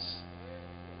happens,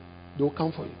 they will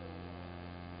come for you.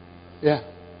 Yeah.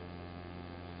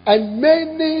 And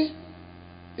many,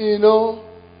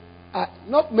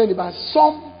 not many, but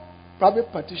some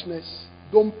private practitioners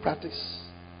don't practice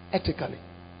ethically.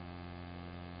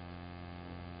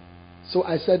 So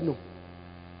I said no.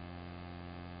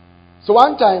 So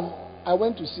one time, I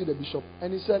went to see the bishop,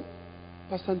 and he said,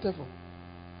 Pastor Ntefo,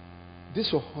 this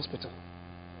is your hospital.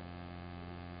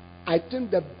 I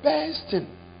think the best thing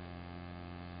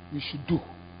you should do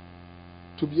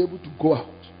to be able to go out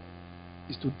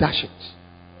is to dash it.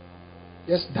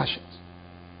 Yes, dash it.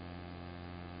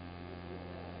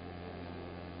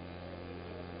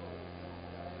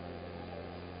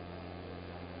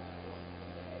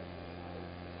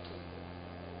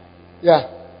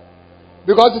 Yeah.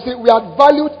 Because you see, we have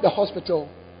valued the hospital.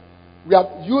 We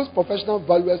have used professional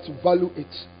valuers to value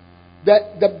it.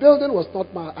 The building was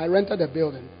not mine. I rented the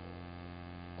building.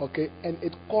 Okay. And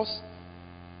it cost,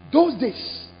 those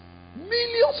days,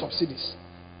 millions of cedis.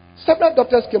 Several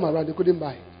doctors came around. They couldn't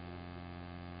buy it.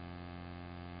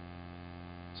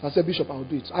 So I said, Bishop, I'll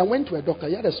do it. So I went to a doctor.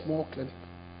 He had a small clinic.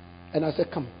 And I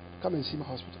said, come and see my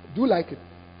hospital. Do you like it?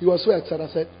 He was so excited.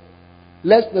 I said,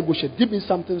 let's negotiate. Give me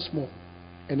something small.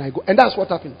 And I go. And that's what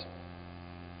happened.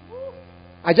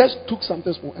 I just took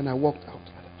something small and I walked out.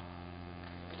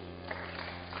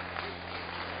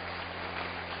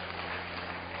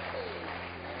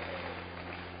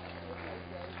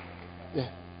 Yeah.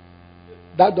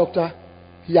 That doctor,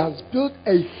 he has built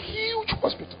a huge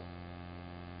hospital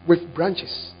with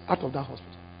branches out of that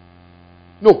hospital.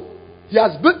 No, he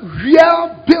has built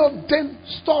real building,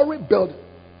 story building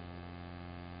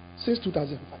since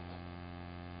 2005.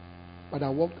 But I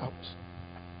walked out.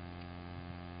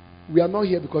 We are not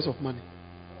here because of money.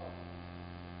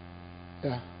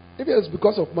 Yeah. If it was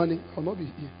because of money, I'll not be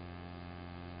here.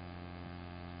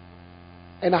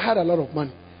 And I had a lot of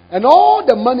money. And all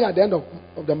the money at the end of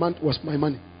the month was my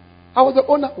money. I was the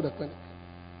owner of the clinic.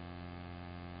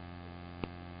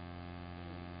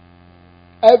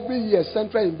 Every year,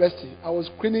 Central University, I was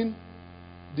screening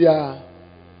their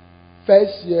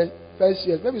first year.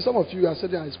 Maybe some of you are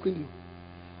sitting and screening you.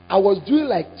 I was doing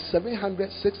like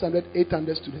 700, 600,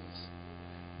 800 students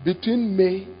between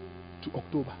May to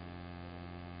October.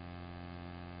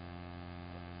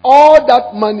 All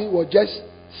that money was just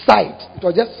side. It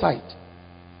was just side.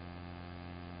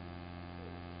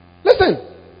 Listen,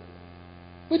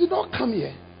 we did not come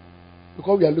here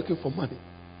because we are looking for money.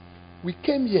 We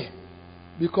came here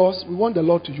because we want the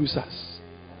Lord to use us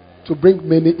to bring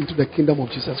many into the kingdom of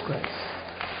Jesus Christ.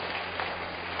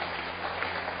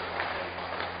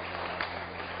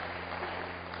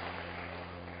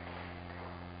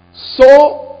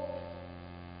 So,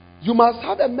 you must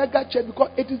have a mega church because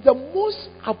it is the most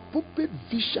appropriate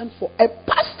vision for a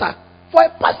pastor. For a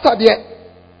pastor there.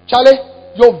 Charlie,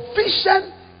 your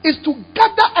vision is to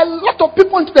gather a lot of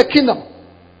people into the kingdom.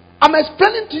 I'm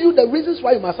explaining to you the reasons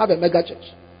why you must have a mega church.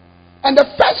 And the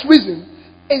first reason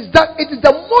is that it is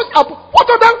the most what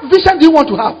other vision do you want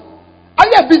to have? Are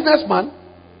you a businessman?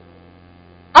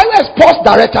 Are you a sports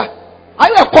director? Are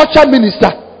you a culture minister?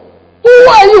 Who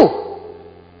are you?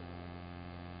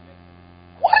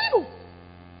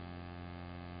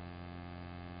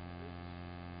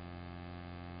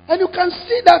 And you can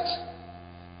see that,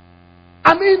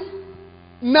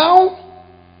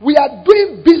 now we are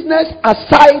doing business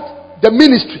aside the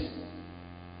ministry.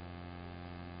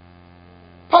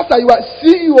 Pastor, you are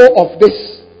CEO of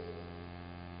this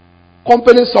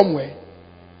company somewhere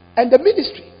and the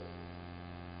ministry.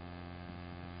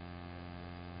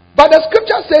 But the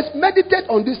scripture says, meditate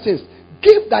on these things.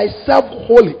 Give thyself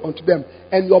wholly unto them,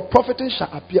 and your profiting shall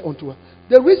appear unto us.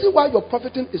 The reason why your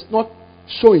profiting is not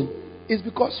showing is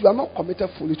because you are not committed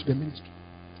fully to the ministry.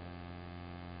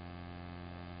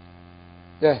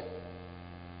 Yeah.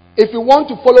 If you want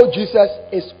to follow Jesus,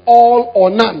 it's all or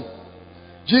none.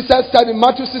 Jesus said in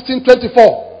Matthew 16:24,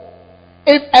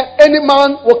 if any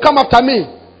man will come after me,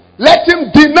 let him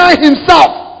deny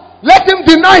himself. Let him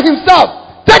deny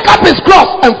himself. Take up his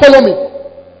cross and follow me.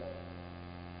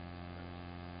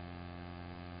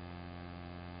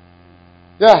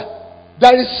 Yeah.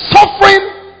 There is suffering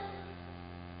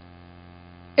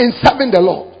in serving the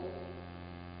Lord.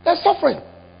 There's suffering.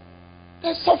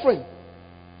 There's suffering.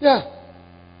 Yeah.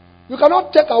 You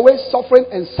cannot take away suffering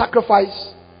and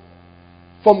sacrifice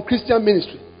from Christian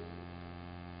ministry.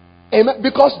 Amen.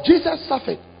 Because Jesus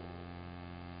suffered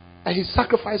and he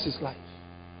sacrificed his life.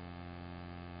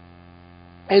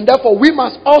 And therefore we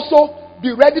must also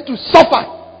be ready to suffer.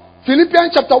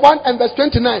 Philippians chapter 1 and verse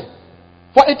 29.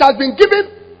 For it has been given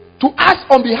to us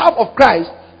on behalf of Christ,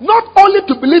 not only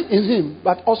to believe in him,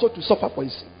 but also to suffer for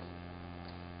his sake.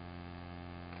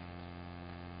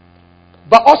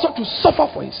 But also to suffer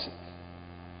for his sake.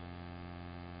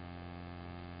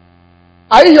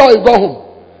 Are you here or you go home?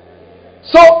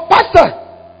 So, pastor,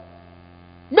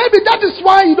 maybe that is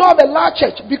why you don't have a large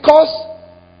church, because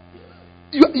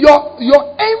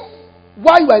your aim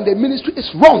while you are in the ministry is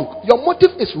wrong. Your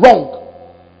motive is wrong.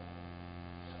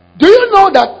 Do you know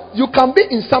that you can be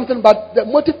in something but the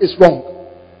motive is wrong?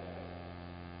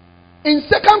 In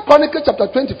 2 Chronicles chapter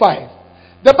 25,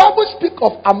 the Bible speaks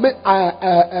of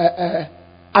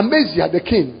Amaziah the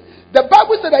king. The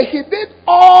Bible said that he did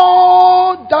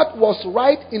all that was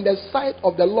right in the sight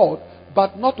of the Lord,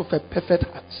 but not of a perfect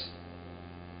heart.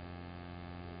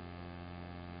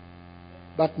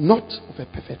 But not of a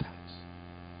perfect heart.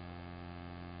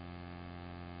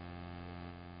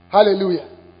 Hallelujah.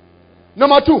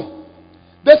 Number 2,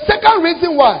 the second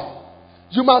reason why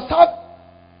you must have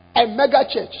a mega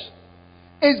church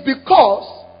is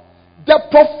because the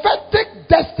prophetic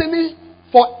destiny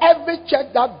for every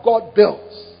church that God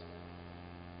builds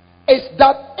is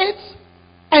that its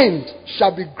end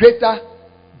shall be greater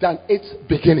than its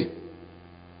beginning.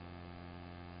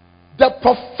 The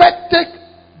prophetic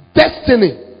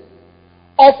destiny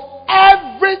of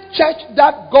every church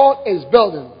that God is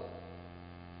building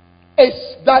is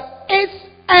that its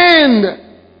end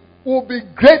will be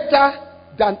greater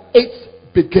than its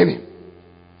beginning.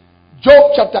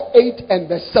 Job chapter 8 and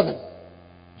verse 7.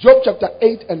 Job chapter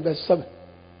 8 and verse 7.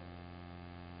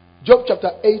 Job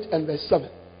chapter 8 and verse 7.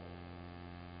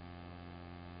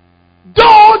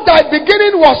 Though thy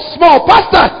beginning was small,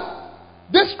 pastor,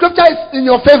 this scripture is in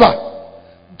your favor.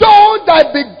 Though thy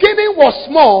beginning was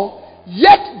small,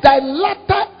 yet thy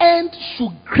latter end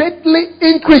should greatly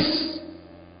increase.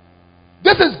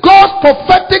 This is God's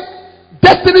prophetic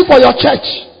destiny for your church.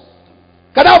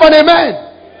 Can I have an amen?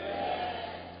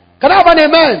 Can I have an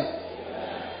amen?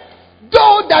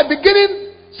 Though thy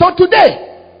beginning, so today,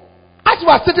 as we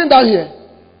are sitting down here,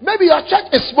 maybe your church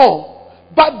is small,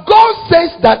 but God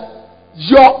says that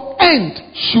your end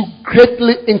should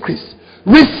greatly increase.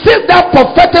 Receive that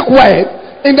prophetic word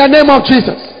in the name of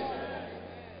Jesus.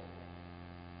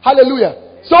 Hallelujah.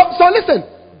 So listen,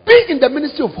 be in the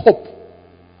ministry of hope.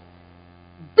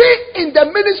 Be in the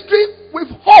ministry with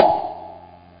hope,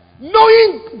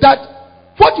 knowing that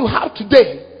what you have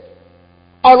today,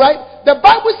 all right, the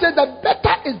Bible says that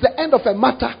better is the end of a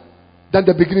matter than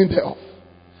the beginning thereof.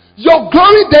 Your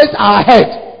glory days are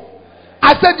ahead.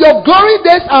 I said your glory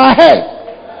days are ahead.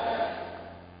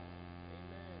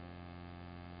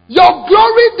 Your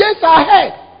glory days are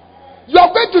ahead. You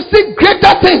are going to see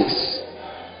greater things.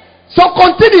 So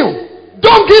continue.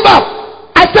 Don't give up.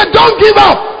 I said don't give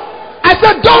up. I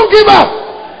said don't give up.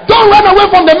 Don't run away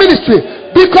from the ministry,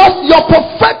 because your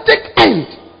prophetic end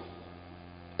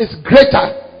is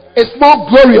greater, it's more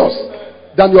glorious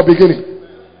than your beginning.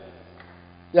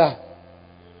 Yeah.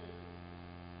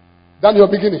 Than your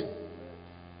beginning.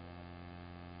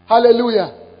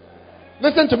 Hallelujah.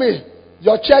 Listen to me.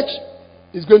 Your church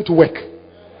is going to work.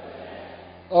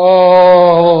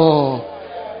 Oh,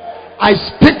 I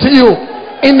speak to you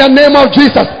in the name of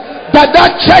Jesus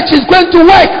that church is going to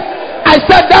work. I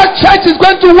said that church is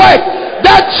going to work.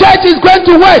 That church is going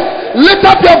to work. Lift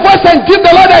up your voice and give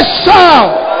the Lord a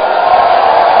shout.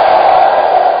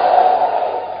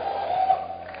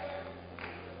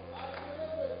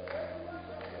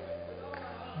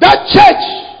 That church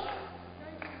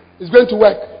is going to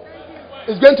work.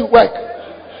 It's going to work.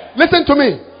 Listen to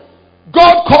me.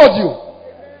 God called you,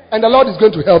 and the Lord is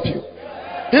going to help you.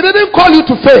 He didn't call you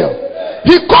to fail.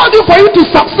 He called you for you to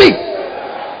succeed.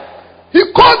 He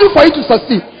called you for you to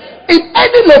succeed. In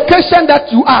any location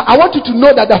that you are, I want you to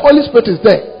know that the Holy Spirit is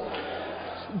there.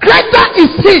 Greater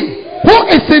is He who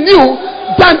is in you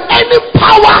than any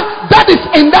power that is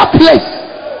in that place.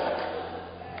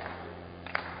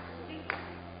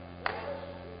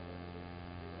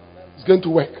 It's going to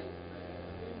work.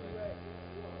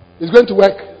 It's going to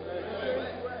work.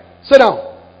 Sit down.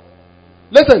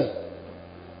 Listen.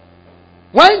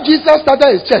 When Jesus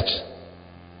started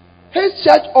his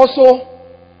church also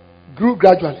grew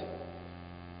gradually.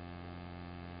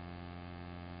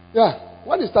 Yeah.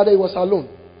 When he started, he was alone.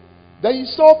 Then he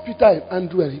saw Peter and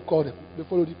Andrew and he called them. They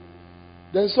followed him.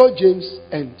 Then he saw James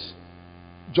and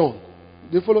John.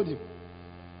 They followed him.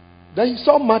 Then he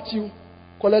saw Matthew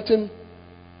collecting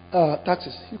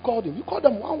taxes. He called him. He called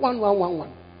them 1-1-1-1-1.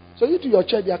 So you to your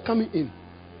church, they are coming in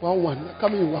 1-1. They are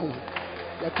coming in 1-1.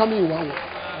 They are coming in 1-1.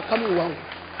 They are coming in 1-1.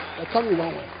 They are coming in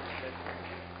 1-1.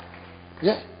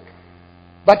 Yeah.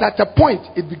 But at a point,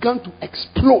 it began to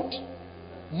explode.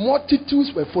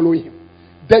 Multitudes were following him.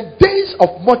 The days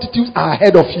of multitudes are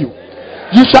ahead of you.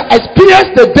 You shall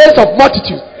experience the days of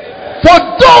multitude. For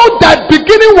though that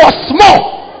beginning was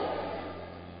small,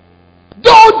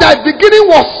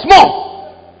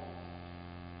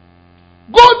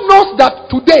 God knows that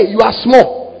today you are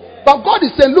small. But God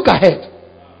is saying, look ahead.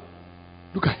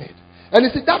 Look ahead. And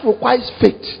he said that requires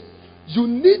faith. You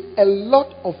need a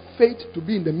lot of faith to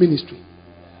be in the ministry.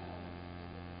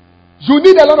 You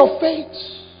need a lot of faith.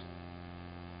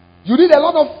 You need a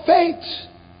lot of faith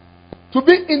to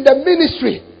be in the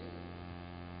ministry.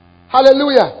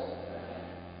 Hallelujah.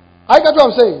 I get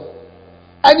what I'm saying.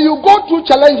 And you go through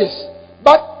challenges.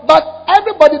 But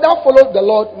everybody that followed the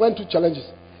Lord went through challenges.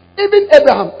 Even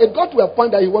Abraham, it got to a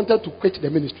point that he wanted to quit the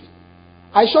ministry.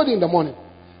 I showed you in the morning.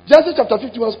 Genesis chapter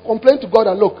 50 was complaining to God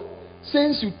and look,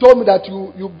 since you told me that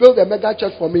you build a mega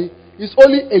church for me, it's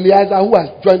only Eliezer who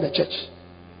has joined the church.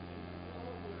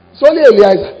 It's only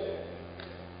Eliezer.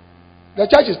 The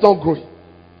church is not growing.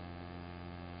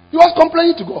 He was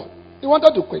complaining to God. He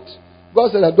wanted to quit.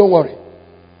 God said, don't worry.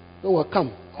 Don't worry,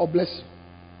 come. I'll bless you.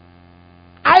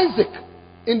 Isaac,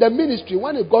 in the ministry,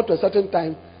 when it got to a certain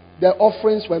time, the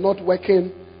offerings were not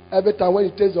working. Every time when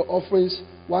he takes the offerings,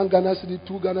 1 Ghana cedi,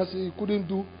 2 Ghana cedi, he couldn't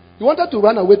do. He wanted to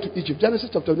run away to Egypt. Genesis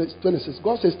chapter 26.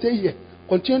 God says, stay here.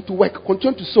 Continue to work.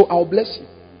 Continue to sow. I'll bless you.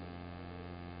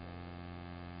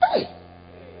 Hey.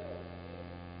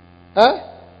 Huh?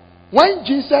 When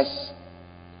Jesus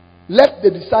left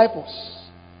the disciples,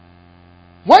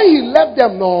 when he left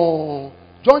them, no,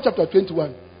 John chapter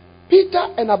 21,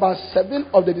 Peter and about 7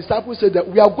 of the disciples said that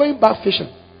we are going back fishing.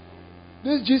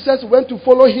 This Jesus went to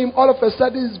follow him. All of a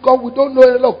sudden he's gone. We don't know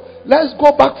it. Look, let's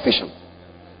go back fishing.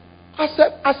 As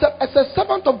a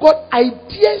servant of God,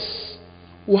 ideas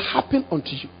will happen unto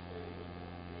you.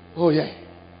 Oh yeah.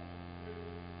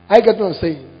 I get what I'm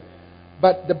saying.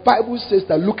 But the Bible says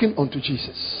that looking unto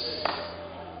Jesus.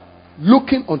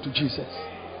 Looking unto Jesus.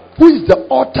 Who is the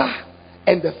author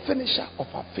and the finisher of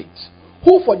our faith.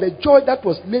 Who for the joy that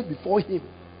was laid before him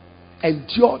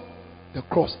endured the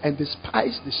cross and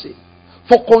despised the shame.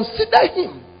 For consider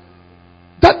him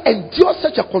that endures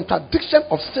such a contradiction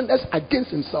of sinners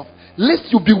against himself, lest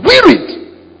you be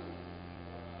wearied.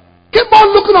 Keep on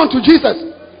looking unto Jesus.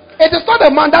 It is not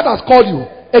a man that has called you.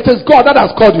 It is God that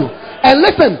has called you. And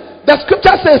listen, the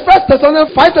scripture says, 1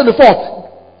 Thessalonians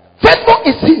 5:24, faithful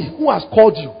is he who has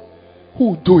called you,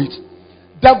 who will do it.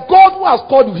 The God who has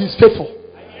called you, he is faithful.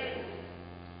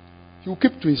 He will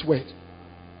keep to his word.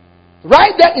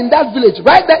 Right there in that village,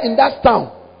 right there in that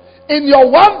town, in your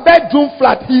 1-bedroom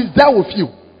flat, he is there with you.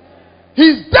 He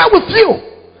is there with you.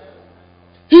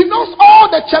 He knows all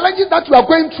the challenges that you are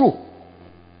going through.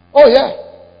 Oh yeah.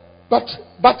 But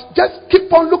just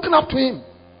keep on looking up to him.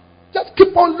 Just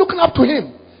keep on looking up to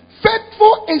him.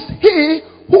 Faithful is he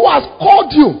who has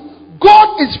called you.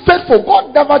 God is faithful.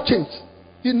 God never changes.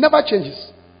 He never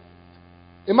changes.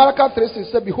 In Malachi 3:6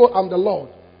 he said, behold, I'm the Lord,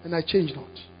 and I change not.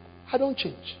 I don't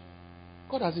change.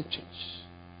 God hasn't changed.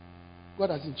 God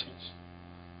hasn't changed.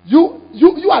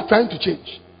 You are trying to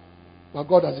change, but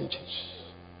God hasn't changed.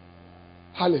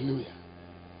 Hallelujah.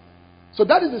 So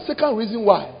that is the second reason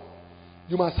why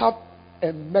you must have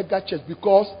a mega church,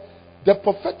 because the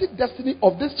prophetic destiny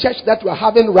of this church that we are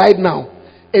having right now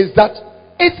is that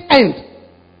its end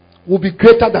will be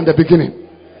greater than the beginning.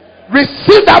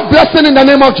 Receive that blessing in the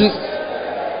name of Jesus.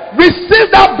 Receive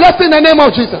that blessing in the name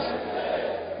of Jesus.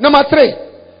 Number 3,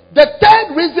 the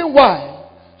third reason why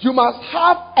you must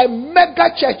have a mega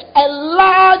church, a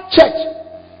large church,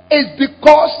 is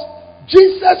because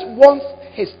Jesus wants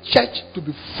his church to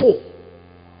be full.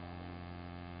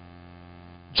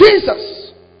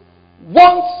 Jesus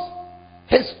wants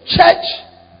his church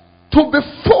to be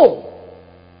full.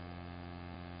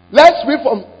 Let's read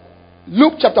from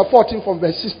Luke chapter 14 from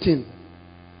verse 16.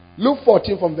 Luke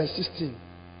 14 from verse 16.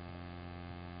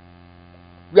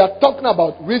 We are talking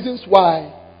about reasons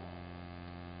why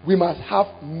we must have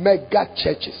mega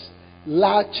churches,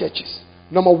 large churches.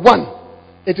 Number 1,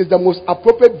 it is the most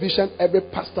appropriate vision every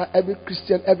pastor, every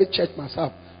Christian, every church must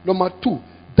have. Number 2,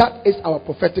 that is our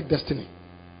prophetic destiny.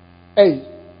 Hey,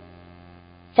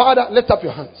 Father, lift up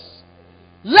your hands.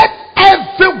 Let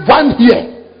everyone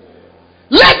here,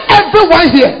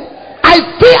 I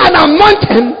see an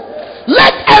anointing.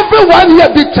 Let everyone here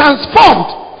be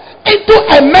transformed into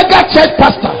a mega church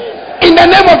pastor in the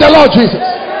name of the Lord Jesus.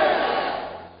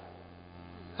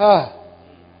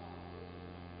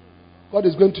 God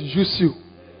is going to use you.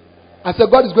 I said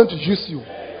God is going to use you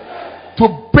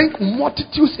to bring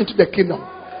multitudes into the kingdom.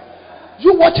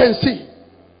 You watch and see.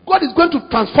 God is going to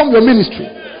transform your ministry.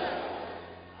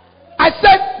 I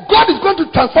said God is going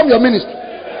to transform your ministry.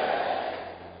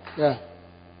 Yeah.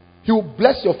 He will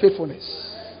bless your faithfulness.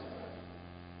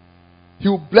 He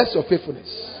will bless your faithfulness.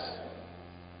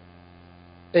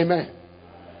 Amen.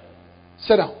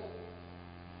 Sit down.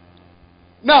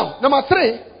 Now, number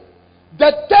 3,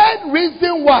 the third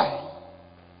reason why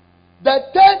The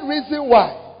third reason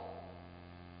why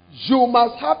you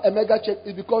must have a mega church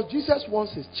is because Jesus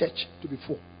wants his church to be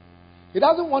full. He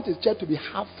doesn't want his church to be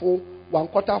half full,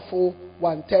 1/4 full,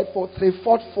 1/3 full,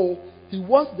 3/4 full. He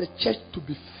wants the church to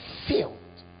be filled.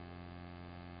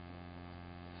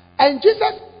 And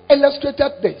Jesus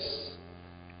illustrated this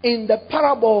in the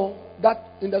parable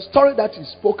in the story that he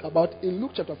spoke about in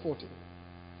Luke chapter 14.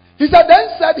 He said, then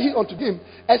said he unto him,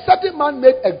 a certain man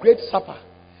made a great supper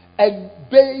and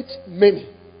bade many.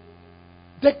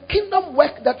 The kingdom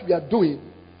work that we are doing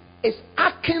is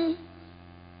akin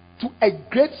to a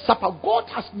great supper. God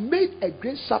has made a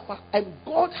great supper and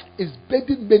God is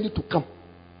bidding many to come.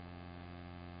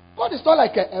 God is not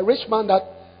like a rich man that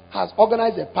has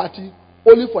organized a party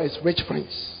only for his rich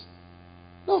friends.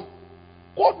 No.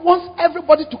 God wants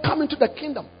everybody to come into the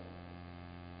kingdom.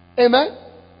 Amen.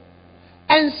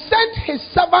 And sent his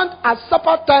servant at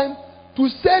supper time to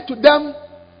say to them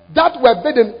that were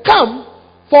bidden, come,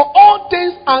 for all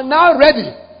things are now ready.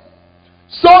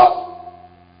 So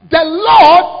the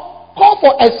Lord called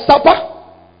for a supper,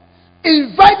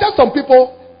 invited some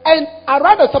people, and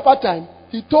around the supper time,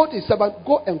 he told his servant,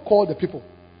 go and call the people.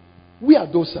 We are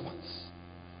those servants.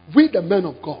 We the men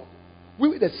of God.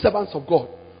 We the servants of God.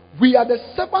 We are the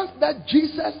servants that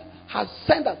Jesus has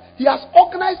sent us. He has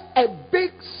organized a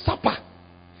big supper.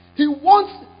 He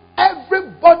wants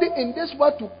everybody in this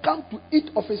world to come to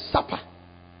eat of his supper.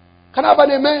 Can I have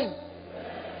an amen?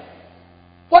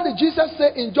 What did Jesus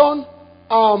say in John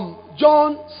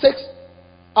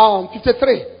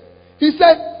 6:53? He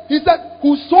said,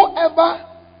 whosoever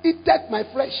eateth my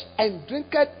flesh and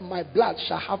drinketh my blood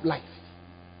shall have life.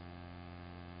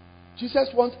 Jesus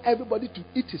wants everybody to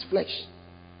eat his flesh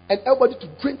and everybody to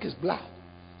drink his blood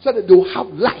so that they will have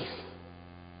life.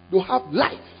 They will have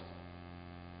life.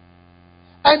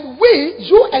 And we,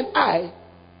 you and I,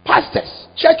 pastors,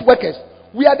 church workers,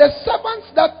 we are the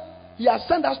servants that he has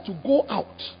sent us to go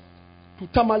out to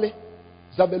Tamale,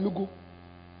 Zabelugu,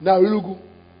 Naulugu,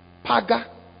 Paga,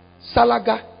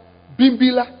 Salaga,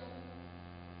 Bimbila,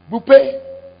 Bupe,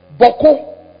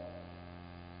 Boko,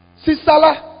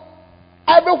 Sisala,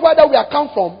 everywhere that we are come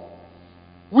from.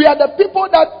 We are the people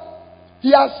that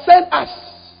he has sent us.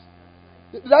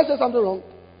 Did I say something wrong?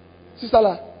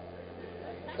 Sisala?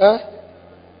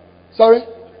 Sorry?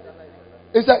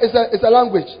 It's a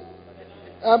language.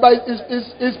 But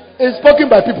it's spoken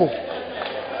by people.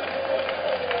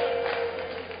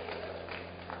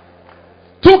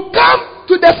 To come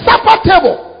to the supper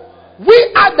table,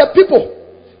 we are the people.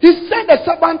 He sent the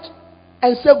servant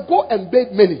and said, go and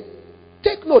bid many.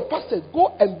 Take note, pastors,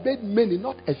 go and bid many,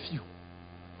 not a few.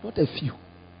 Not a few.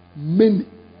 Many.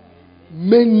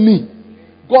 Many.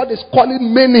 God is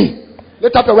calling many.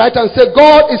 Lift up your right hand and say,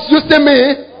 God is using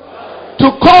me to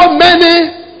call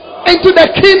many into the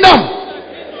kingdom.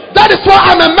 That is why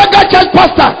I'm a mega church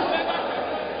pastor.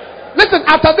 Listen,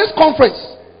 after this conference,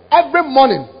 every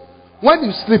morning when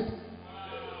you sleep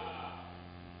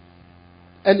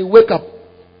and you wake up,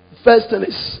 first thing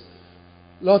is,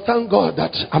 Lord, thank God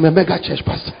that I'm a mega church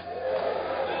pastor.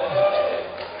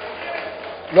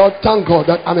 Lord, thank God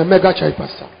that I'm a mega church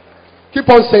pastor. Keep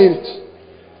on saying it.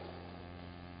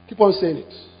 Keep on saying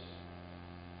it.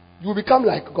 You will become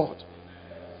like God.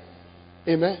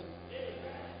 Amen.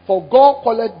 For God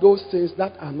calleth those things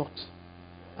that are not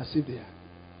as if they are.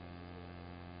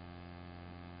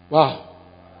 Wow.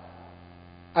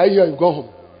 I hear you. Go home.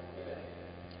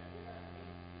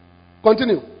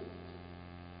 Continue.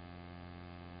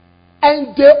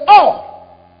 And they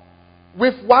all,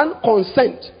 with one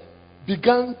consent,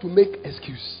 began to make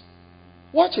excuse.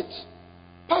 Watch it.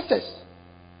 Pastors,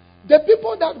 the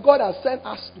people that God has sent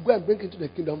us to go and bring into the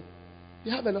kingdom,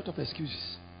 they have a lot of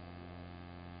excuses.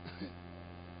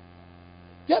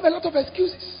 They have a lot of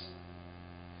excuses.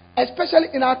 Especially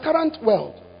in our current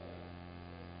world.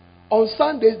 On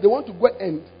Sundays, they want to go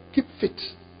and keep fit.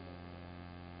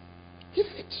 Keep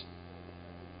fit.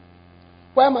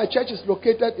 Where my church is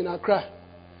located in Accra,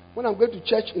 when I'm going to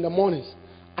church in the mornings,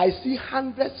 I see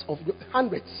hundreds,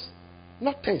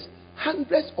 not tens,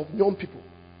 hundreds of young people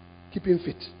keeping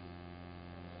fit.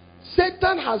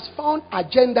 Satan has found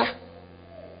agenda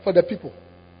for the people.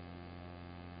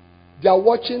 They are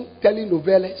watching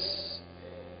telenovelas.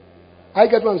 I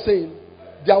get what I'm saying.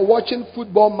 They are watching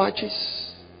football matches.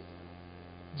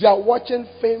 They are watching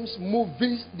films,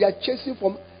 movies. They are chasing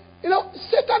from.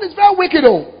 Satan is very wicked.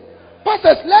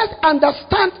 Pastors, let's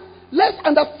understand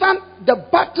the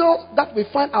battle that we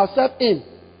find ourselves in.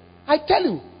 I tell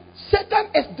you,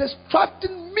 Satan is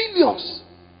distracting millions.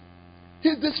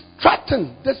 He's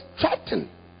distracting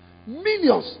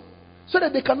millions so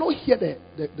that they cannot hear the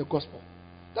gospel.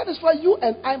 That is why you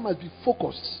and I must be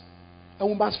focused. And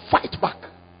we must fight back.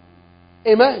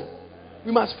 Amen.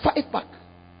 We must fight back.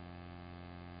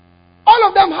 All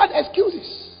of them had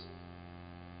excuses.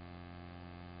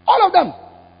 All of them.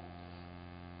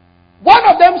 One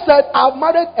of them said, I've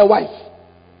married a wife,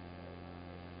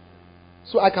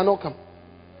 so I cannot come.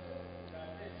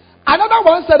 Another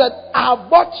one said that I have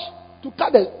bought, to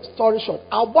cut the story short,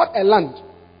 I bought a land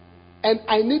and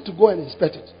I need to go and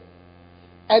inspect it.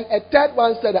 And a third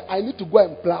one said that I need to go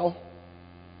and plow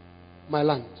my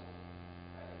land.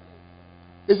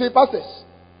 You see, pastors,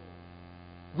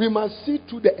 we must see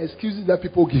through the excuses that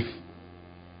people give.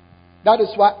 That is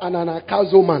why an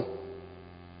anakazo man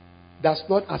does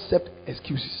not accept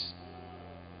excuses.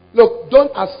 Look,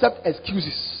 don't accept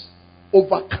excuses.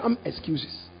 Overcome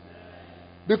excuses.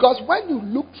 Because when you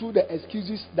look through the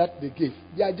excuses that they give,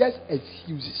 they are just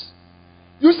excuses.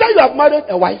 You say you have married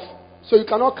a wife, so you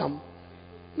cannot come.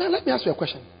 Now let me ask you a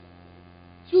question.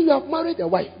 You have married a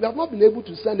wife. You have not been able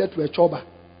to send her to a choba.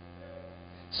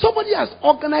 Somebody has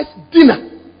organized dinner,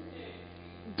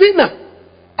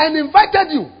 and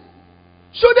invited you.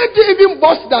 Shouldn't you even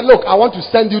boast that, look, I want to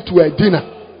send you to a dinner?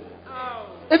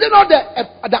 Is it not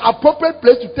the appropriate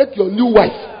place to take your new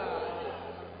wife?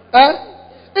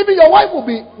 Even your wife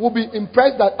will be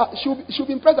impressed that she'll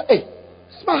be impressed that, hey,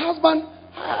 this is my husband.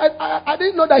 I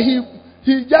didn't know that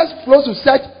he just flows to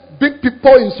such big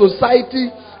people in society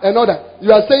and all that.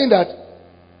 You are saying that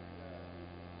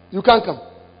you can't come.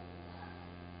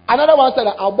 Another one said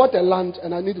that I bought a land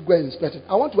and I need to go and inspect it.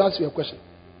 I want to ask you a question.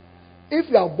 If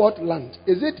you have bought land,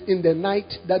 is it in the night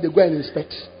that they go and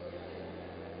inspect?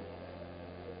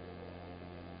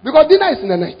 Because dinner is in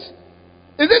the night.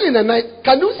 Is it in the night?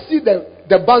 Can you see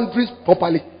the boundaries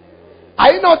properly?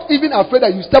 Are you not even afraid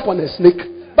that you step on a snake?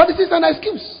 But this is an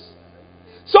excuse.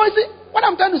 So you see, what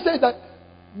I'm trying to say is that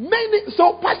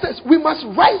so pastors, we must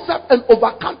rise up and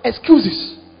overcome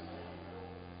excuses.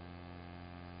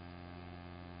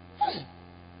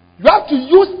 You have to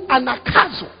use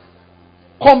anakazo,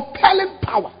 compelling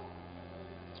power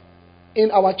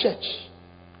in our church.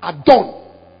 Adon.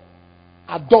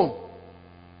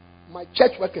 My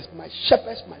church workers, my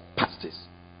shepherds, my pastors.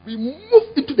 We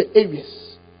move into the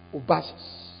areas of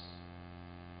buses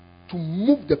to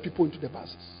move the people into the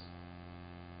buses.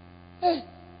 Hey,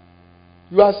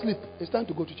 you are asleep. It's time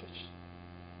to go to church.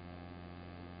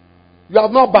 You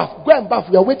have not bathed. Go and bath.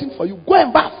 We are waiting for you. Go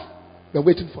and bath. We are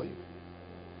waiting for you.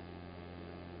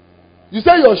 You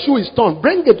say your shoe is torn.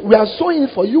 Bring it. We are sewing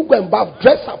it for you. Go and bath.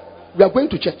 Dress up. We are going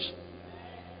to church.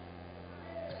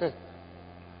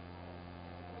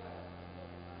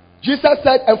 Jesus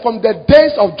said, and from the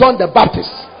days of John the Baptist,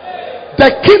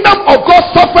 the kingdom of God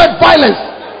suffered violence,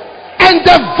 and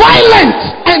the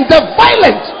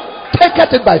violent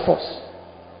taketh it by force.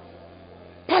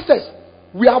 Pastors,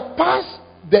 we are past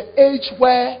the age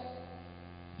where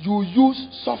you use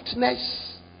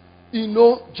softness,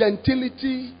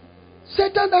 gentility.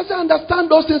 Satan doesn't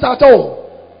understand those things at all.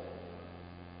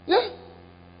 Yeah.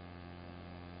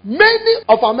 Many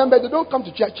of our members, they don't come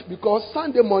to church because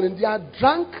Sunday morning they are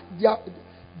drunk. They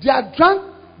are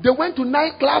drunk. They went to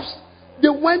nightclubs. They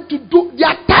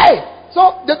are tired.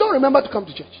 So they don't remember to come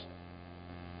to church.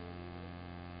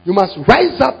 You must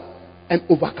rise up and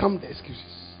overcome the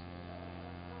excuses.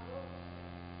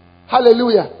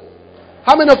 Hallelujah.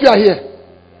 How many of you are here?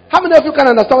 How many of you can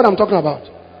understand what I'm talking about?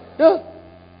 Yeah.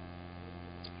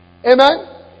 Amen.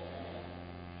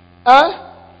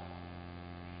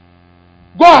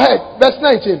 Go ahead. Verse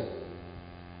 19.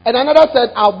 And another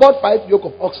said, I bought 5 yoke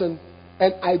of oxen,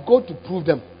 and I go to prove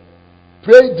them.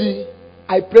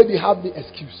 I pray thee, have me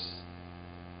excuse.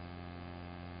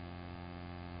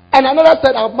 And another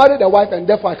said, I've married a wife, and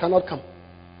therefore I cannot come.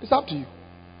 It's up to you.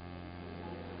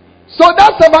 So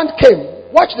that servant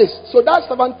came. Watch this. So that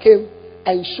servant came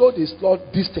and showed his Lord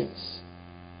these things.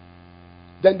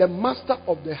 Then the master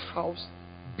of the house,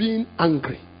 being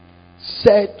angry,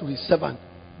 said to his servant,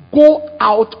 go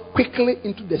out quickly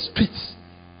into the streets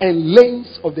and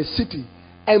lanes of the city,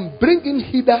 and bring in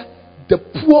hither the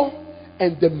poor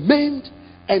and the maimed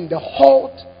and the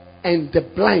halt and the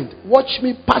blind. Watch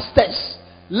me, pastors.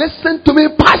 Listen to me,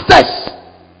 pastors.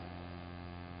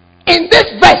 In this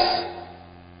verse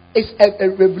is a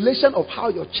revelation of how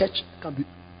your church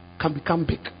can become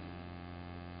big.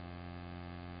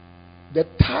 The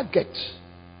target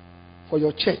for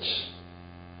your church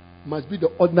must be the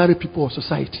ordinary people of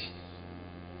society.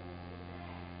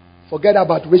 Forget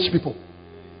about rich people.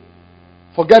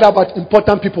 Forget about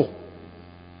important people.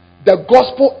 The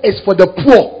gospel is for the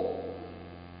poor.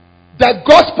 The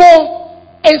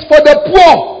gospel is for the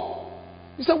poor.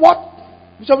 You say, what?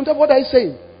 What are you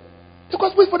saying? The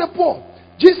gospel is for the poor.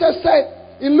 Jesus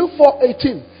said in Luke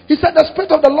 4:18, He said, the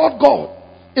Spirit of the Lord God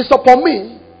is upon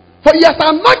me, for he has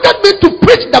anointed me to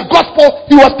preach the gospel.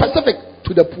 He was specific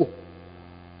to the poor.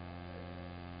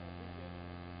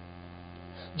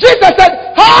 Jesus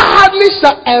said, how hardly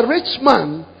shall a rich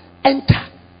man enter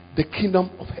the kingdom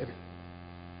of heaven.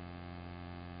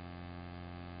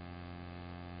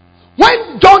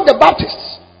 When John the Baptist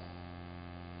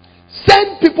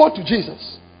sent people to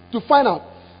Jesus to find out,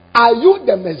 are you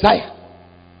the Messiah?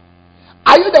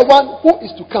 Are you the one who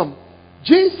is to come?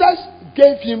 Jesus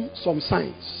gave him some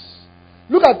signs.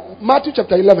 Look at Matthew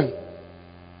chapter 11.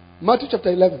 Matthew chapter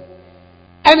 11.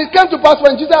 And it came to pass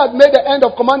when Jesus had made the end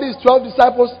of commanding his 12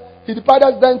 disciples, he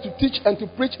departed them to teach and to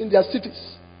preach in their cities.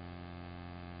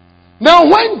 Now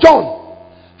when John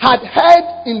had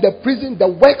heard in the prison the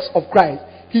works of Christ,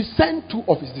 he sent 2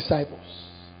 of his disciples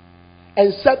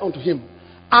and said unto him,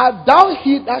 art thou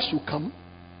he that should come,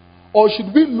 or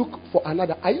should we look for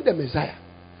another? Are you the Messiah?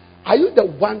 Are you the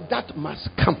one that must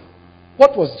come?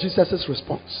 What was Jesus'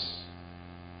 response?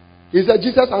 He said,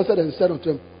 Jesus answered and said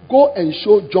unto him, go and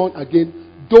show John again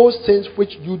those things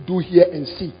which you do hear and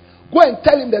see. Go and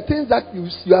tell him the things that you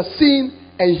are seeing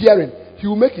and hearing. He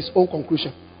will make his own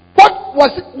conclusion. What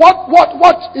was it?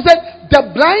 What? He said,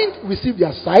 the blind receive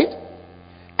their sight,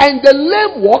 and the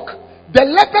lame walk, the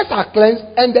lepers are cleansed,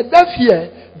 and the deaf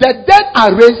hear, the dead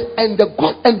are raised, and the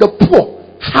poor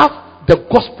have the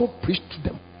gospel preached to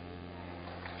them.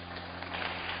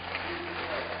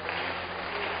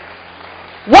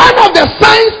 One of the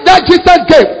signs that Jesus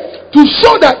gave to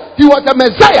show that he was the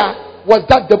Messiah was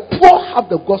that the poor have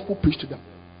the gospel preached to them.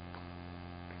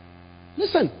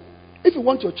 Listen, if you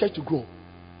want your church to grow,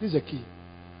 this is the key.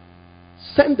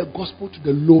 Send the gospel to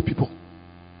the low people,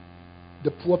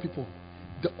 the poor people,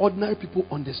 the ordinary people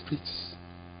on the streets,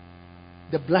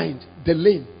 the blind, the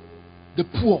lame, the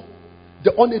poor,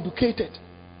 the uneducated.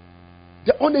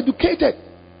 The uneducated.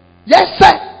 Yes,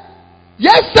 sir.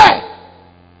 Yes, sir.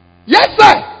 Yes,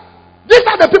 sir. These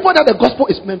are the people that the gospel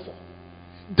is meant for.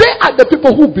 They are the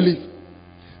people who believe.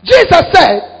 Jesus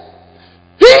said,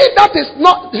 he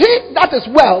that is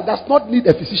well does not need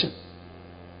a physician.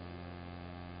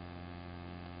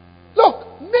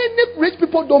 Look, many rich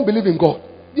people don't believe in God.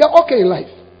 They are okay in life.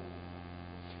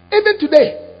 Even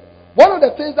today, one of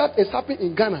the things that is happening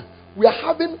in Ghana, we are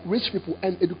having rich people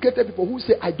and educated people who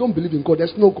say, I don't believe in God.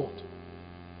 There's no God.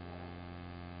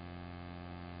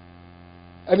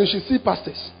 And you should see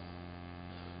pastors.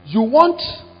 You want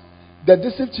the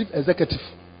district chief executive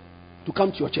to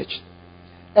come to your church.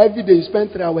 Every day you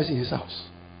spend 3 hours in his house.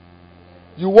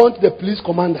 You want the police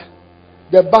commander,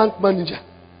 the bank manager.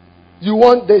 You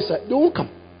want this. They won't come.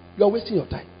 You are wasting your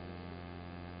time.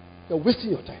 You are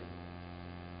wasting your time.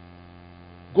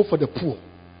 Go for the poor.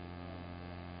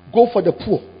 Go for the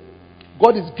poor.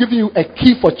 God is giving you a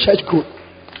key for church growth.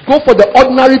 Go for the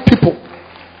ordinary people.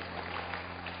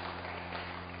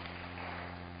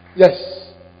 Yes.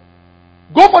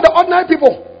 Go for the ordinary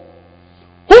people.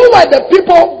 Who were the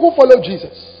people who followed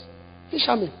Jesus?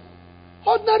 Fishermen.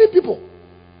 Ordinary people.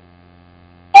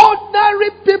 Ordinary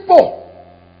people.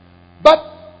 But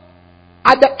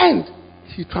at the end,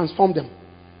 he transformed them.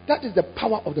 That is the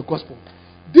power of the gospel.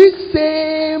 These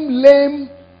same lame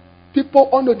people,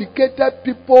 uneducated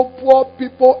people, poor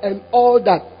people, and all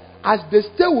that, as they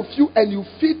stay with you and you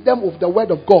feed them with the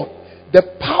word of God, the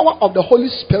power of the Holy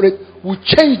Spirit will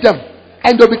change them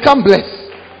and they'll become blessed.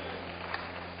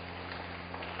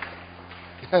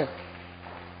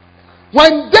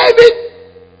 When David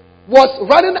was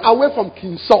running away from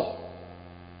King Saul,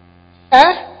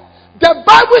 the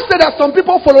Bible said that some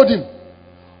people followed him.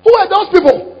 Who were those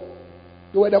people?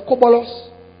 They were the Kobolos.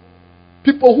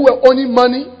 People who were owning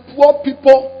money, poor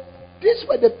people. These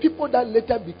were the people that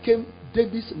later became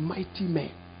David's mighty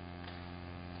men.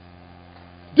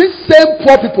 These same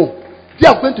poor people, they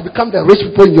are going to become the rich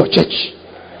people in your church.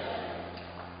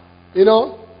 You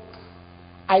know,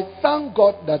 I thank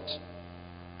God that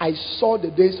I saw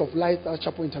the days of Lighthouse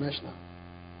Chapel International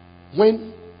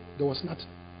when there was nothing.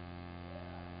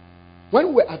 When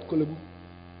we were at Kolebu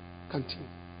Canteen,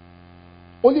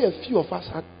 only a few of us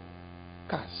had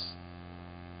cars.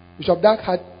 Bishop Dark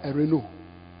had a Renault,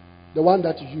 the one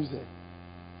that you use there.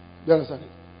 Do you understand it?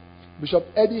 Bishop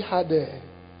Eddie had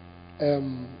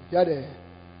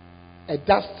a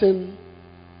Dustin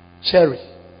Cherry,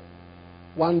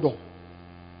 one door.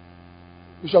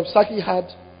 Bishop Saki had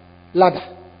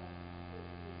Ladder.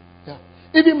 Yeah.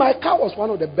 Even my car was one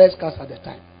of the best cars at the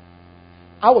time.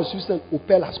 I was using an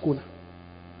Opel Ascona.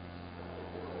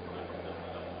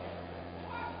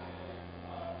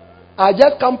 I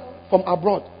just come from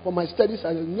abroad for my studies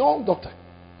as a young doctor.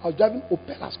 I was driving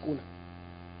Opel Ascona.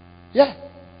 Yeah.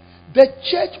 The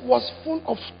church was full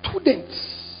of students.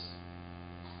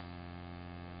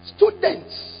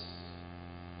 Students.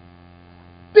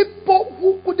 People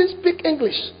who couldn't speak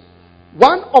English.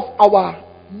 One of our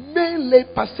main lay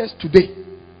pastors today,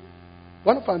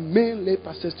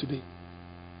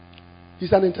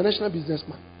 he's an international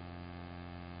businessman.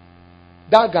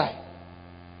 That guy,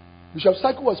 Bishop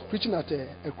Saki was preaching at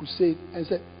a crusade and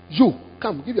said, "You,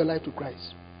 come, give your life to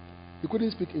Christ." He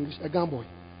couldn't speak English, a Ghana boy.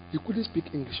 He couldn't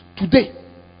speak English. Today,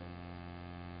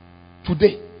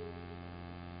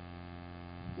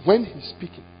 when he's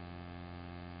speaking,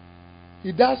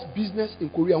 he does business in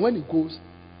Korea. When he goes,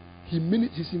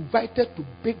 he's invited to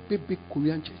big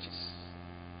Korean churches.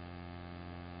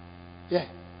 Yeah.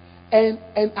 And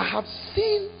I have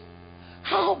seen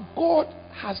how God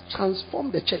has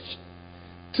transformed the church.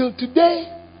 Till today,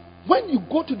 when you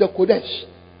go to the Kodesh,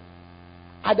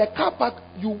 at the car park,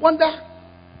 you wonder,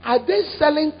 are they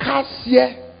selling cars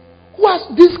here? Who has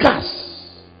these cars?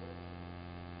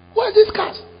 Who has these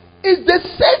cars? It's the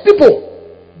same people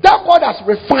that God has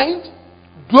refined,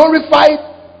 glorified,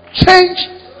 changed,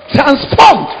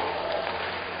 transformed.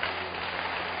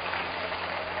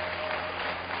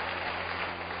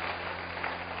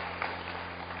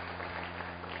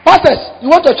 Pastors, you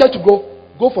want your church to grow?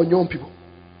 Go for young people.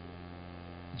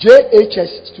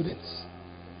 JHS students,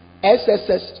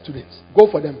 SSS students, go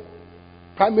for them.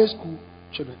 Primary school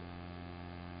children,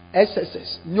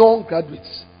 SSS, young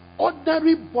graduates,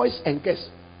 ordinary boys and girls,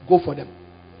 go for them.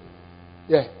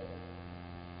 Yeah.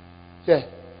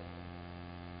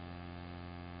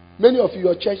 Many of you,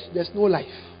 your church, there's no life.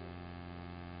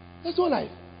 There's no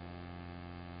life.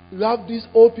 You have these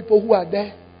old people who are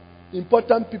there,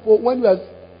 important people. When you are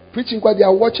preaching, while they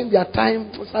are watching their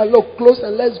time, say, look, close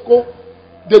and let's go.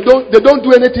 They don't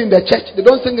do anything in the church. They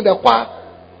don't sing in the choir.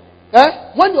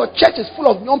 When your church is full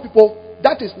of young people,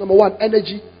 that is number one,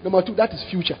 energy. Number two, that is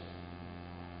future.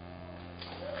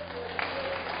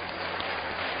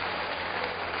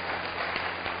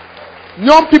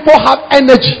 Young people have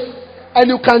energy, and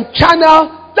you can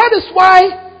channel. That is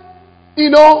why,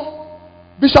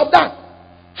 Bishop Dan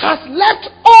has left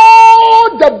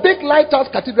all the big lighthouse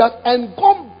cathedrals and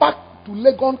gone back to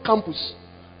Legon campus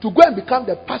to go and become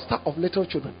the pastor of little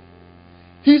children.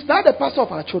 He is now the pastor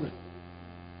of our children.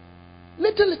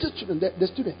 Little children, the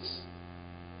students.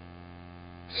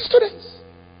 Students.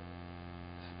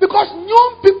 Because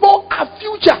young people are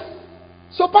future.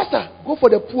 So, pastor, go for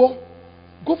the poor.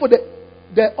 Go for the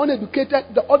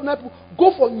uneducated, the ordinary people.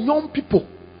 Go for young people.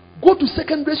 Go to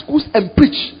secondary schools and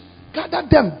preach. Gather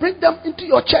them. Bring them into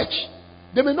your church.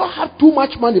 They may not have too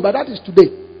much money, but that is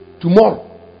today. Tomorrow,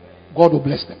 God will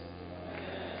bless them.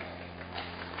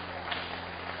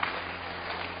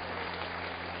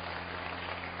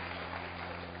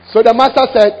 So the master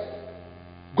said,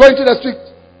 go into the street.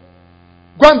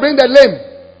 Go and bring the lame.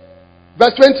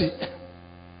 Verse 20.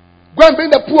 Go and bring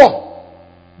the poor.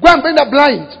 Go and bring the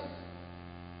blind.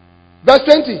 Verse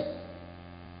 20.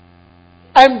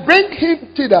 And bring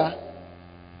him thither.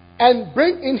 And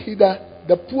bring in hither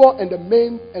the poor and the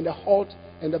maimed and the halt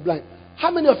and the blind.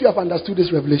 How many of you have understood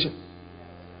this revelation?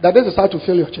 That this is how to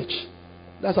fill your church.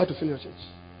 That's how to fill your church.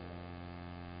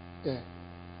 Yeah.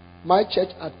 My church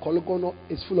at Kologono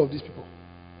is full of these people.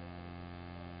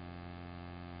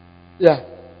 Yeah.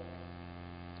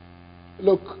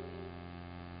 Look.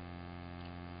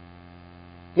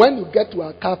 When you get to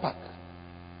our car park,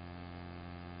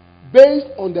 based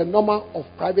on the number of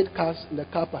private cars in the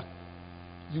car park,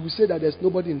 you will say that there's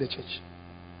nobody in the church.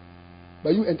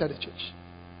 But you enter the church.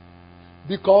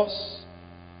 Because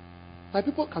my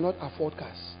people cannot afford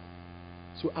cars.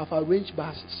 So I've arranged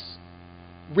buses.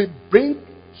 We bring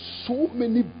so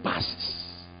many buses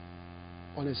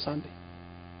on a Sunday.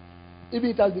 Even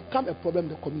it has become a problem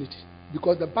in the community.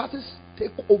 Because the buses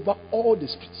take over all the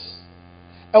streets.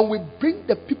 And we bring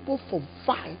the people from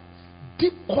far,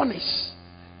 deep corners.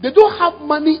 They don't have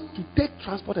money to take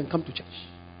transport and come to church.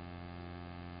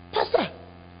 Pastor,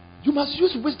 you must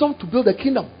use wisdom to build a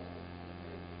kingdom.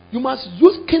 You must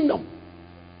use kingdom.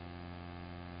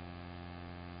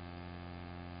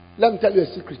 Let me tell you a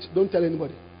secret. Don't tell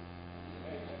anybody.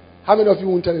 How many of you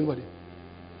won't tell anybody?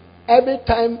 Every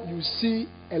time you see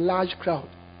a large crowd,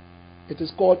 it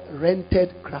is called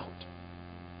rented crowd.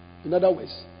 In other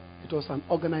words, it was an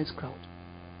organized crowd.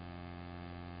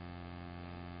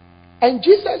 And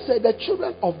Jesus said the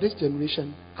children of this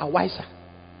generation are wiser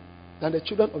than the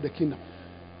children of the kingdom.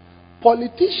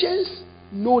 Politicians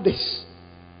know this.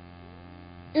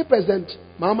 If President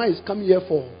Mama is coming here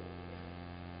for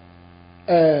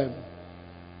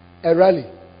a rally,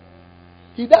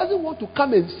 he doesn't want to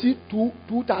come and see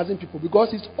 2,000 people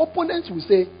because his opponents will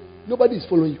say, nobody is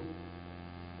following you.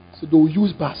 So they will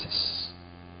use buses.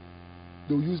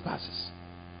 They will use buses.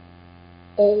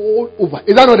 All over.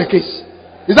 Is that not the case?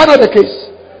 Is that not the case?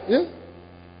 Yeah?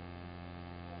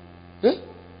 Yeah?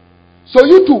 So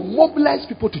you to mobilize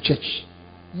people to church.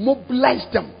 Mobilize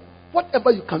them.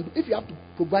 Whatever you can do. If you have to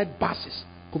provide buses,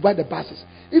 provide the buses.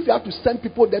 If you have to send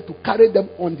people there to carry them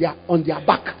on their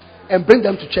back and bring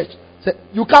them to church. Say,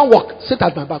 you can't walk. Sit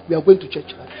at my back. We are going to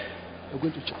church. We are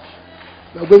going to church.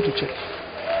 We are going to church.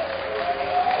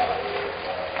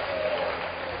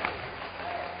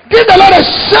 Give the Lord a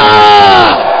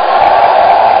shout.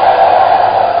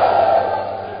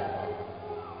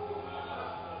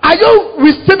 Are you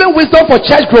receiving wisdom for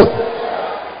church growth?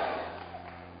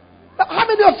 How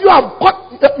many of you have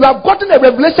gotten a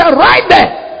revelation right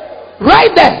there?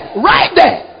 Right there. Right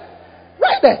there.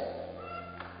 Right there.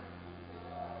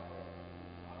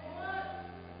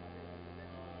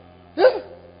 Yeah.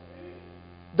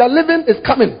 The living is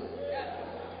coming.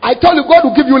 I told you God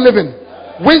will give you living.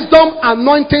 Wisdom,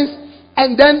 anointings,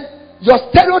 and then your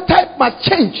stereotype must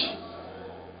change.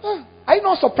 Are you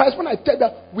not surprised when I tell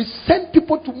that we send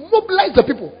people to mobilize the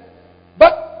people?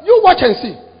 But you watch and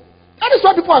see. That is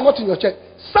why people are not in your church.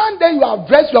 Sunday you are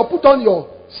dressed, you have put on your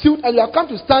suit, and you have come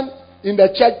to stand in the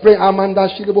church pray. Amanda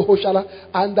Shiribo Hoshala,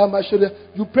 Andama Shira.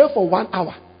 You pray for 1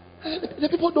 hour. The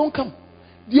people don't come.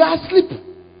 They are asleep.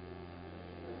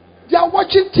 They are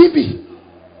watching TV.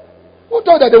 Who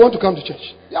told that they want to come to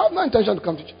church? They have no intention to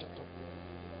come to church.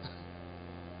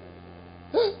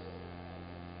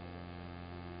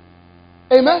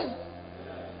 Amen.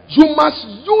 You must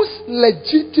use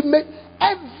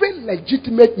every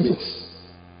legitimate means.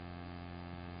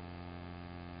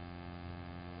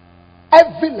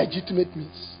 Every legitimate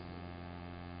means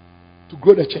to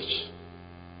grow the church.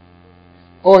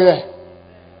 Oh yeah.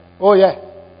 Oh yeah.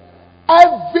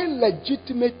 Every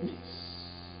legitimate means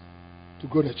to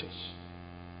grow the church.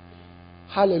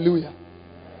 Hallelujah.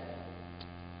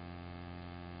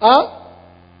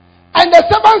 And the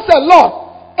servant said, Lord,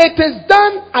 it is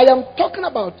done. I am talking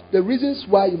about the reasons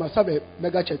why you must have a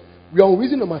mega church. We are on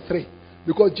reason number 3.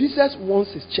 Because Jesus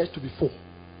wants his church to be full.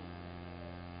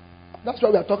 That's why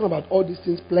we are talking about all these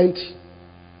things plenty.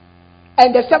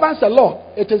 And the servant said, Lord,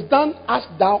 it is done as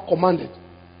thou commanded.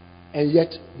 And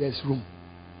yet there is room.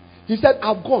 He said,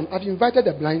 I've gone. I've invited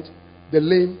the blind, the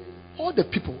lame, all the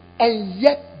people. And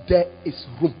yet there is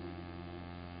room.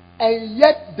 And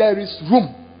yet there is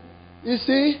room. You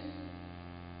see,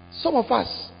 some of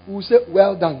us will say,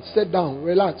 well done, sit down,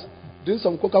 relax, drink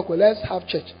some Coca-Cola, let's have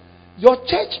church. Your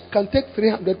church can take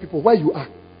 300 people where you are.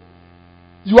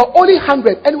 You are only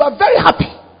 100 and you are very happy.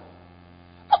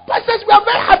 Pastors, we are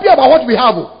very happy about what we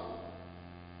have.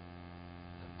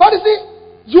 But you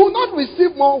see, you will not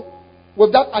receive more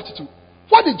with that attitude.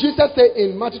 What did Jesus say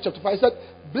in Matthew chapter 5? He said,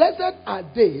 blessed are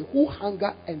they who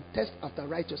hunger and thirst after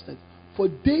righteousness, for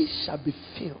they shall be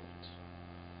filled.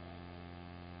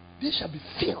 They shall be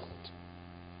filled.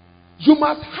 You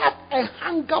must have a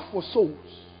hunger for souls.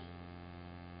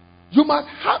 You must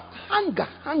have hunger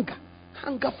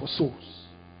for souls.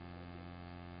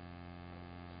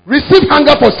 Receive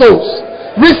hunger for souls.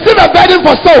 Receive a burden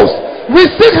for souls.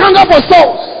 Receive hunger for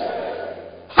souls.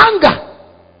 Hunger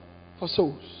for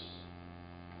souls.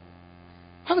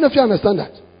 How many of you understand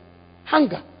that?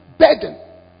 Hunger, burden.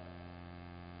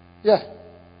 Yeah.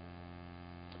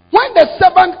 When the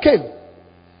servant came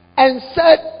and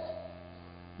said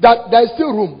that there is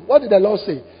still room, what did the Lord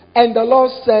say? And the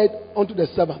Lord said unto the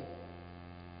servant,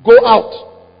 go out.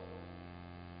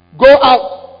 Go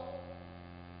out.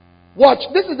 Watch.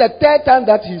 This is the 3rd time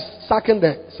that he's sacking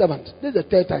the servant. This is the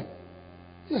 3rd time.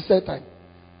 This is the 3rd time.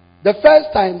 The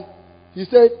first time, he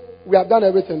said, we have done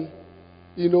everything.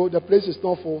 You know, the place is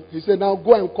not full. He said, now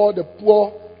go and call the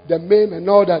poor, the maimed, and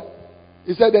all that.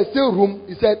 He said, there's still room.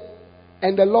 He said,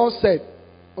 and the Lord said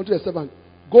unto the servant,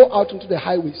 go out into the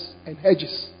highways and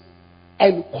hedges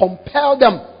and compel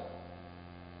them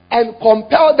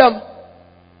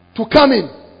to come in,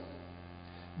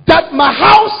 that my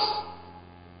house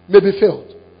may be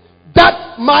filled.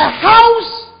 That my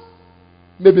house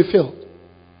may be filled.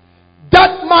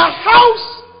 That my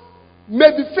house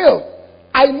may be filled.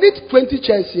 I need 20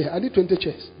 chairs here. I need 20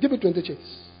 chairs. Give me 20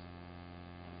 chairs.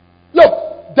 Look,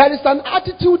 there is an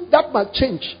attitude that must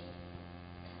change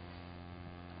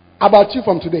about you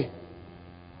from today.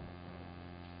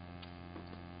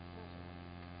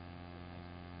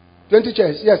 $20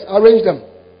 chairs. Yes, arrange them.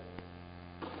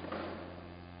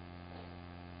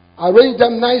 Arrange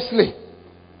them nicely.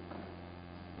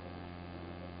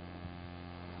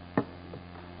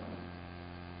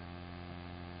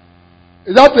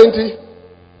 Is that 20?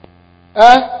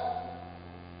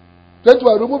 20,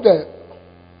 I'll remove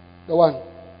the one.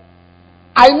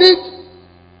 I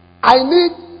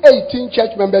need 18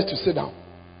 church members to sit down.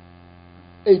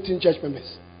 18 church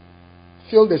members.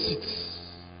 Fill the seats.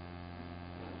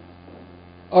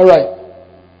 All right.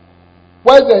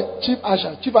 Where's the chief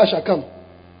usher? Chief usher, come.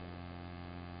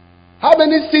 How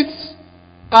many seats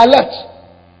are left?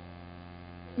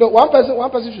 No, one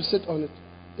person should sit on it.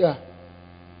 Yeah.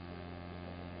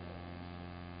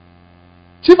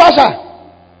 Chief usher.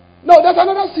 No, there's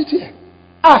another seat here.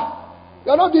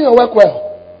 You're not doing your work well.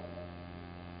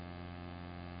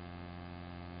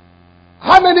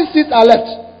 How many seats are left?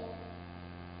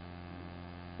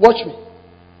 Watch me.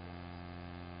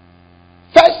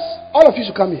 First, all of you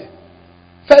should come here.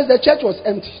 First, the church was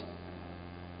empty.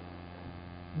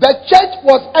 The church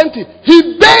was empty.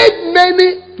 He bade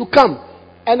many to come.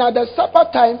 And at the supper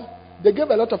time, they gave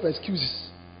a lot of excuses.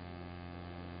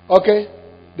 Okay?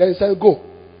 Then he said, go.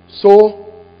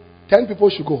 So, 10 people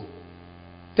should go.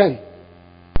 10.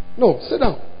 No, sit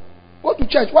down. Go to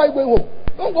church. Why are you going home?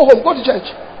 Don't go home. Go to church.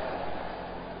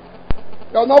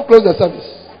 You will now close the service.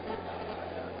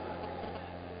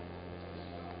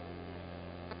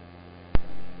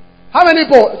 How many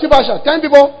people? Chief Usher, 10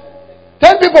 people?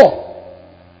 10 people.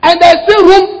 And there's still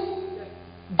room.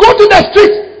 Go to the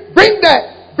street. Bring the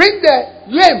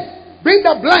lame. Bring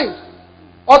the blind.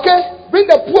 Okay? Bring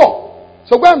the poor.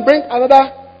 So go and bring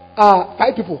another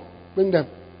 5 people. Bring them.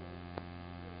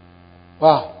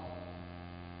 Wow.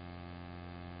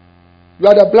 You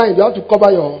are the blind. You have to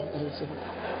cover your...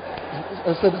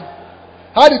 sit down.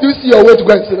 How did you see your way to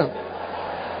go and sit down?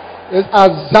 It's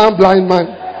a Zam blind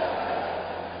man.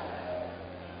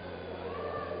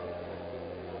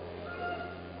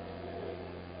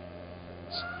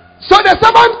 So the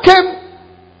servant came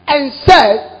and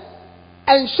said,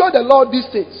 and showed the Lord these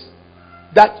things,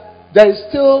 that there is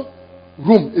still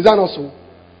room. Is that not so?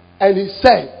 And he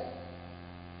said,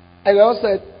 and the Lord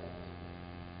said,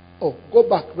 oh, go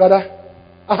back, brother.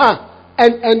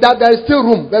 And that there is still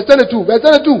room. Verse 22. Verse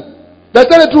 22. Verse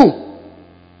 22.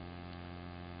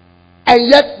 And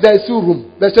yet there is still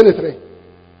room. Verse 23.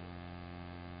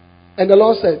 And the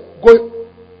Lord said, go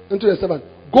into the servant.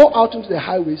 Go out into the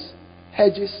highways,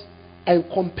 hedges, and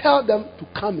compel them to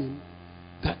come in,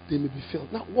 that they may be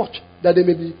filled. Now watch. That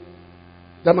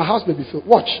my house may be filled.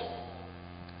 Watch.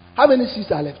 How many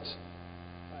seats are left?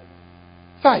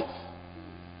 5.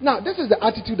 Now this is the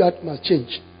attitude that must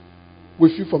change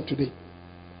with you from today.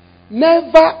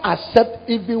 Never accept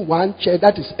even one chair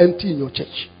that is empty in your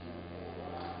church.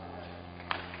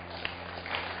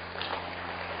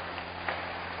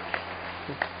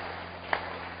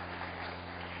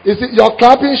 You see, your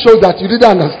clapping shows that you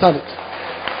didn't understand it.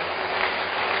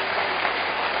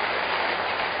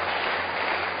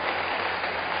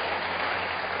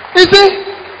 You see,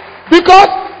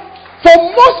 because for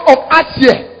most of us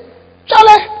here,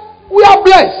 Charlie, we are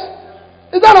blessed.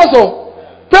 Is that also?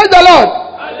 Praise the Lord.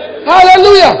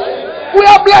 Hallelujah. We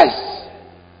are blessed.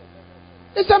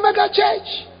 It's a mega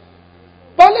church.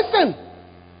 But listen,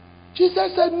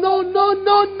 Jesus said, no.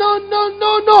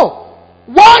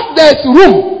 Once there's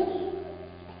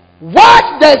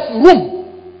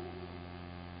room,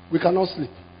 we cannot sleep.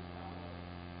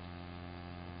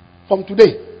 From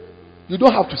today, you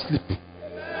don't have to sleep.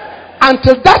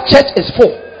 Until that church is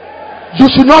full, you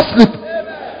should not sleep.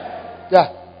 Yeah,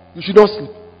 you should not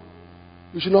sleep.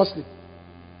 You should not sleep.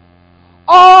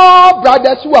 All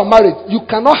brothers who are married, you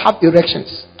cannot have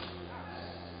erections.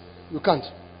 You can't.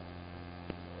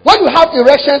 When you have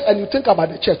erections and you think about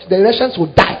the church, the erections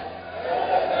will die.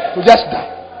 To just die.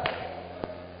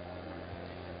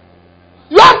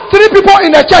 You have 3 people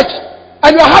in the church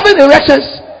and you are having erections,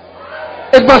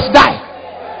 it must die.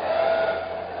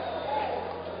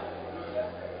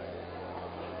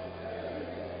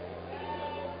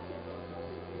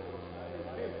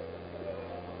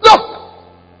 Look,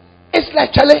 it's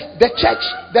like Charlie, the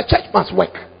church must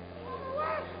work.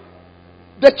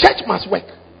 The church must work.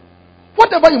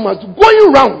 Whatever you must do,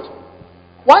 going round.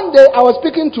 One day I was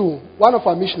speaking to one of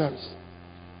our missionaries,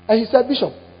 and he said,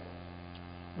 Bishop,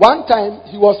 one time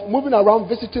he was moving around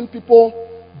visiting people,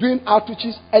 doing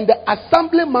outreaches, and the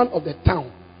assemblyman of the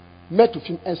town met with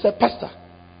him and said, Pastor,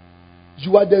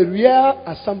 you are the real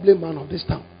assemblyman of this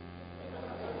town.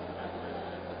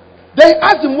 They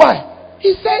asked him why.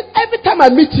 He said, every time I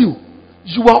meet you,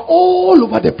 you are all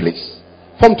over the place.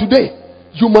 From today,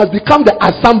 you must become the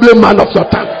assemblyman of your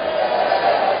town.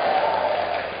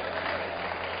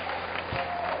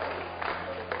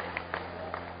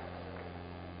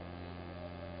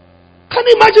 Can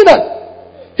you imagine that?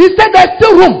 He said there's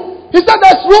still room. He said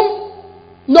there's room.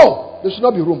 No, there should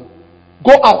not be room.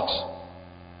 Go out.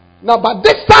 Now, but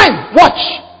this time,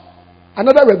 watch.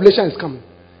 Another revelation is coming.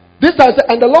 This time,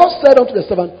 and the Lord said unto the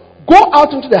servant, go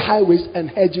out into the highways and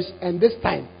hedges, and this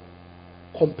time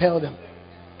compel them.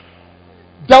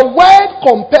 The word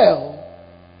compel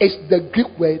is the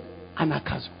Greek word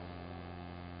anakazo.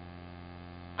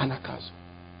 Anakazo.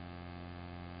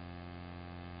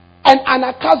 And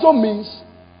anakazo means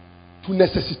to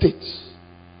necessitate.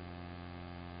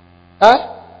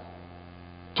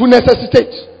 To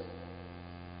necessitate.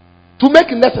 To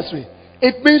make it necessary.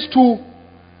 It means to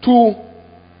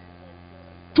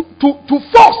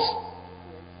force.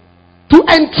 To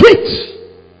entreat.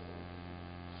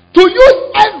 To use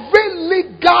every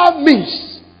legal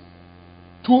means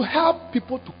to help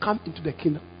people to come into the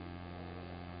kingdom.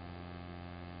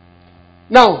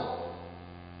 Now,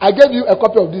 I gave you a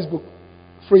copy of this book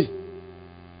free.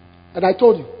 And I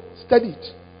told you, study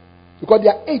it. Because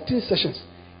there are 18 sessions.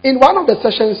 In one of the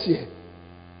sessions here,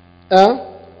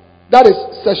 that is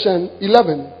session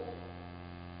 11,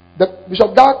 the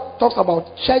Bishop Dark talks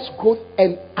about church growth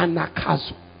and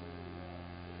anakazo.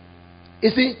 You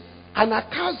see,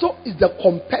 anakazo is the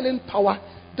compelling power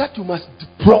that you must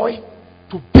deploy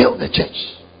to build the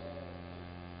church.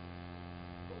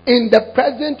 In the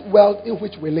present world in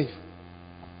which we live,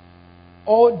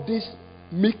 all this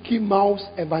Mickey Mouse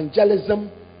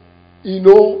evangelism,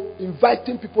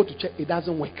 inviting people to church, it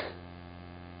doesn't work.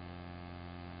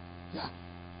 Yeah.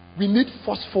 We need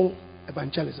forceful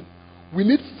evangelism. We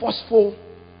need forceful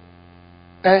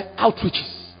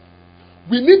outreaches.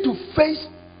 We need to face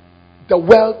the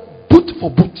world boot for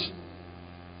boot.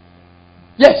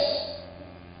 Yes.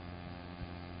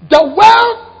 The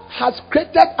world has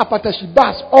created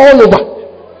apatashibas all over.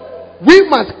 We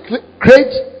must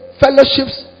create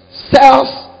fellowships, cells,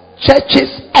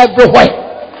 churches everywhere.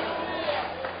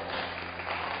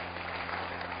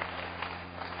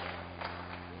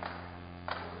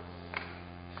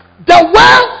 The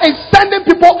world is sending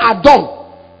people Adon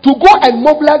to go and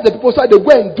mobilize the people so they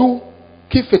go and do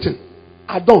key fitting.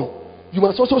 Adon. You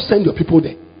must also send your people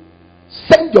there.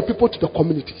 Send your people to the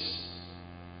communities.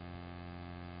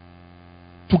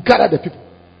 To gather the people.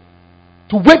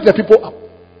 To wake the people up.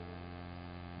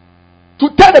 To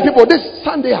tell the people this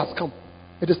Sunday has come.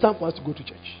 It is time for us to go to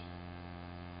church.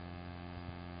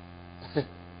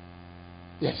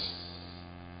 Yes.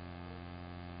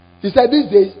 He said these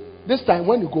days, this time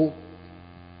when you go,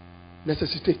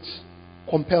 necessitate,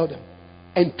 compel them,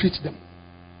 entreat them.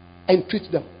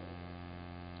 Entreat them.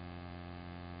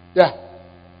 Yeah.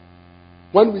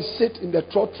 When we sit in the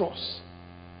trotros,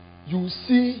 you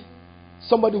see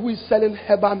somebody who is selling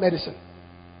herbal medicine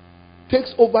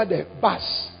takes over the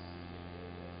bus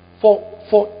for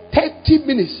 30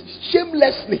 minutes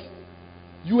shamelessly.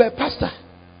 You are a pastor.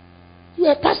 You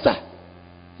are a pastor.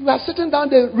 You are sitting down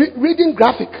there reading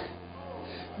graphic.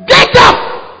 Get up!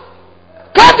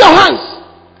 Clap your hands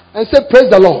and say, praise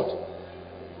the Lord.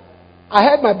 I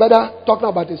heard my brother talking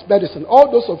about his medicine. All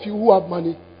those of you who have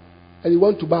money and you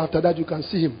want to buy after that, you can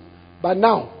see him. But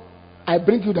now, I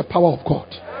bring you the power of God.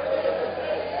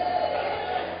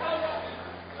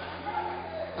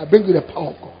 I bring you the power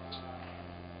of God.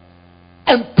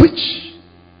 And preach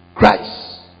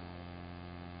Christ.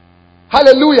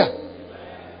 Hallelujah.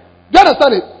 Do you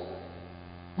understand it?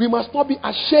 We must not be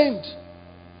ashamed.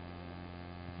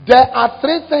 There are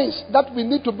 3 things that we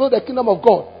need to build the kingdom of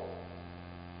God.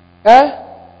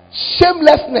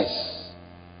 Shamelessness,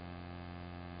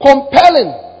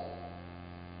 compelling,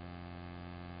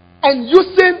 and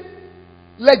using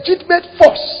legitimate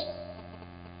force.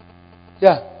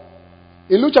 Yeah.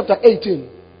 In Luke chapter 18,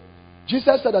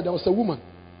 Jesus said that there was a woman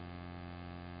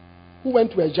who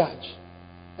went to a judge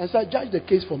and said, judge the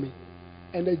case for me.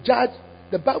 And the judge,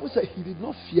 the Bible said he did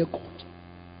not fear God.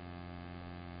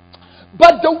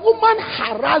 But the woman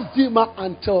harassed him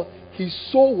until his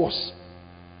soul was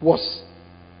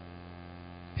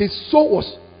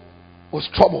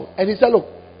troubled. And he said, look,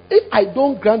 if I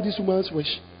don't grant this woman's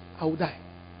wish, I will die.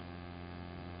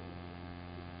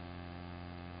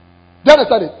 Do you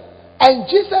understand it? And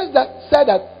Jesus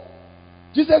said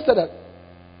that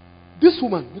this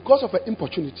woman, because of her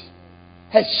importunity,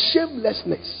 her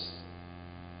shamelessness,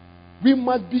 we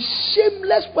must be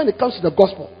shameless when it comes to the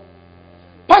gospel.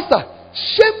 Pastor,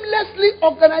 shamelessly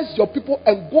organize your people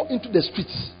and go into the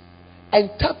streets and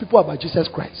tell people about Jesus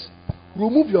Christ.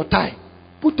 Remove your tie,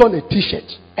 put on a t-shirt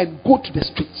and go to the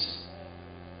streets.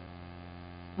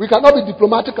 We cannot be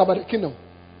diplomatic about the kingdom.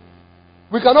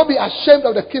 We cannot be ashamed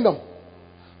of the kingdom.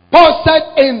 Paul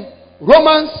said in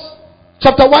Romans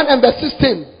chapter 1 and verse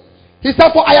 16, he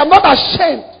said, for I am not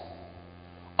ashamed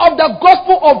of the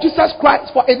gospel of Jesus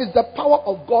Christ, for it is the power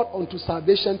of God unto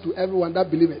salvation to everyone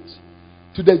that believeth,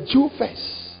 to the Jew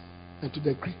first and to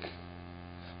the Greek.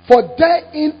 For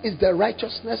therein is the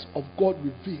righteousness of God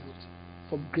revealed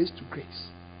from grace to grace.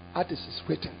 As it is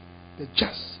written, the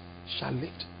just shall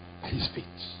live by his faith.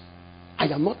 I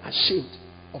am not ashamed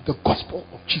of the gospel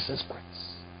of Jesus Christ.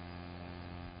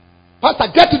 Pastor,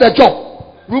 get to the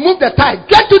job. Remove the tie.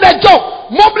 Get to the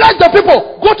job. Mobilize the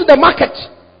people. Go to the market.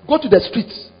 Go to the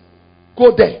streets.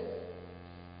 Go there.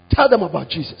 Tell them about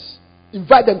Jesus.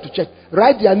 Invite them to church.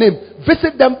 Write their name.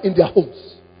 Visit them in their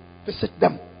homes. Visit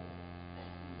them.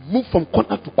 Move from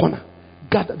corner to corner.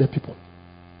 Gather the people.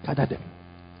 Gather them.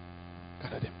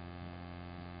 Gather them.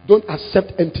 Don't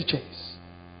accept empty chairs.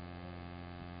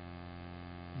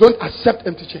 Don't accept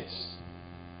empty chairs.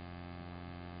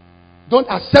 Don't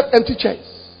accept empty chairs.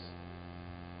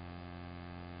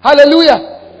 Hallelujah.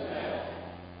 Amen.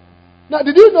 Now,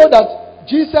 did you know that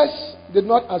Jesus did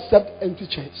not accept empty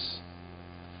chairs?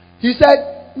 He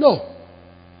said, no.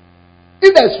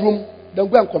 If there's room, then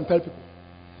go and compel people.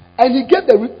 And he gave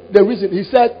the reason. He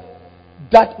said,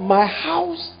 that my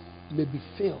house may be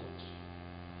filled.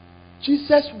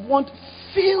 Jesus wants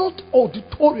filled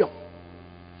auditorium.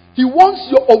 He wants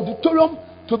your auditorium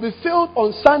to be filled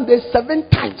on Sunday 7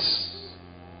 times.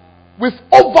 With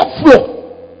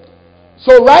overflow.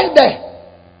 So right there,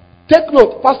 take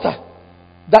note, Pastor,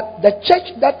 that the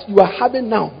church that you are having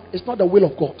now is not the will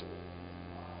of God.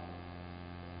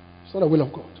 It's not the will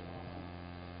of God.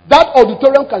 That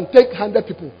auditorium can take 100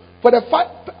 people. For the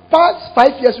past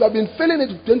 5 years, you have been filling it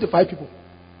with 25 people.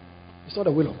 It's not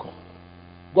the will of God.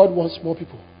 God wants more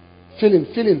people. Filling.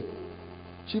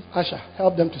 Chief Usher,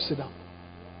 help them to sit down.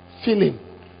 Filling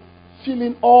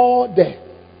all there.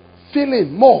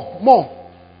 Filling, more.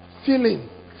 Filling,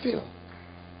 fill.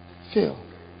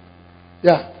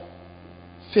 Yeah.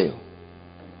 Fill.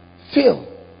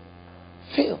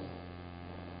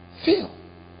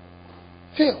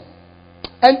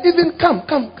 And even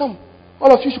come.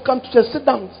 All of you should come to church. Sit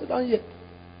down here. Yeah,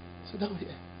 sit down.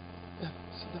 Yeah,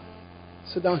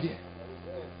 sit down.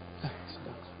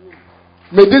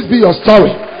 May this be your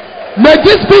story. May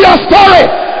this be your story.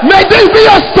 May this be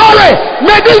your story.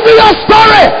 May this be your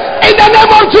story. In the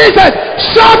name of Jesus.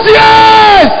 Shout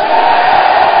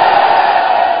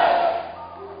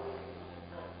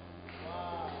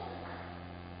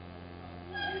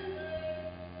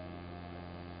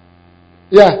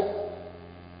yes.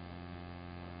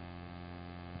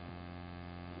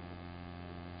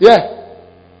 Yeah.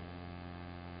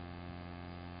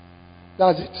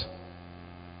 That's it.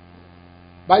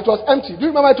 But it was empty. Do you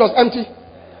remember it was empty?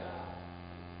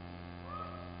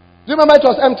 Do you remember it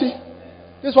was empty?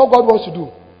 This is what God wants to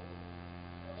do.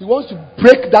 He wants to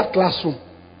break that classroom.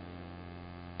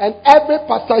 And every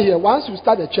pastor here, once you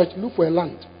start a church, look for a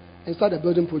land and start a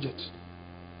building project.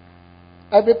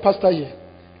 Every pastor here,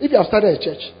 if you have started a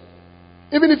church,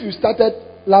 even if you started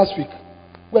last week,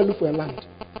 go and look for a land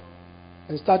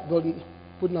and start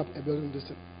putting up a building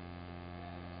system.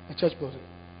 A church building.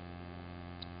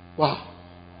 Wow.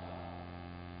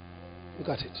 Look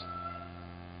at it.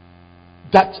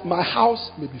 That my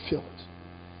house may be filled.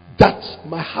 That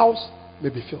my house may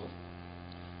be filled.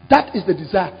 That is the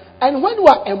desire. And when you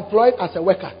are employed as a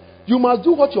worker, you must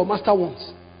do what your master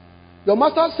wants. Your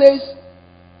master says,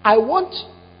 I want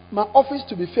my office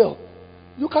to be filled.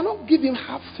 You cannot give him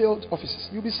half-filled offices.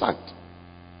 You'll be sacked.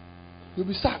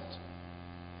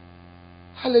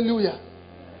 Hallelujah.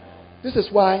 This is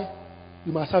why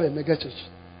you must have a mega church.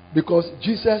 Because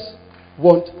Jesus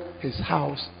wants his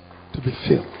house to be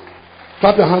filled.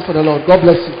 Clap your hands for the Lord. God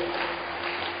bless you.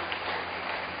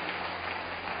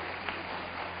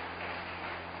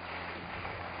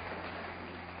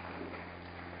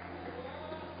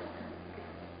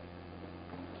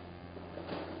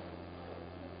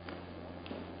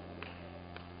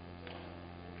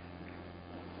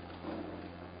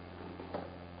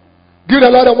 Give the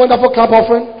Lord a wonderful clap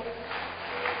offering.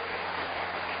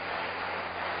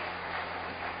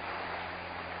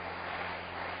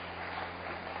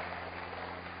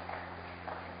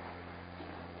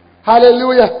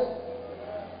 Hallelujah.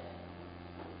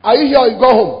 Are you here or you go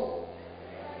home?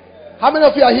 How many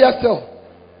of you are here still?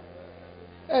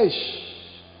 Hey,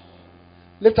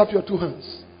 lift up your 2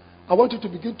 hands. I want you to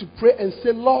begin to pray and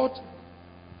say, Lord,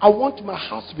 I want my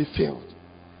house to be filled.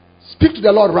 Speak to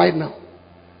the Lord right now.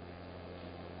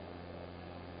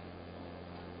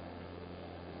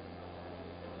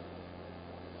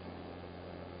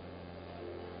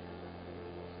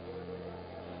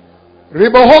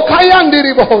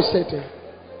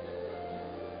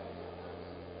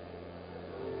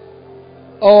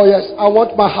 Oh yes, I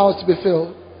want my house to be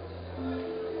filled.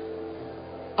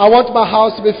 I want my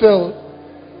house to be filled.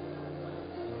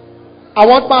 I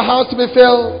want my house to be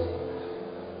filled.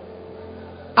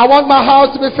 I want my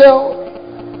house to be filled.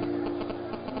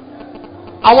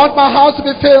 I want my house to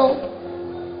be filled.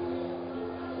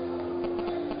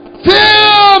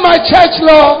 Fill my church,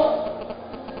 Lord.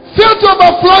 Fill to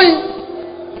overflowing.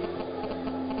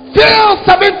 Fill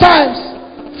 7 times.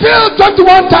 Fill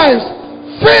 21 times.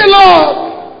 Fill, Lord.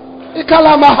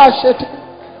 Ikalamahashete.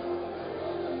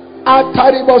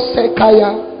 Ataribo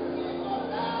sekaya.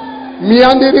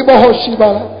 Miandiribo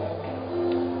hoshibara.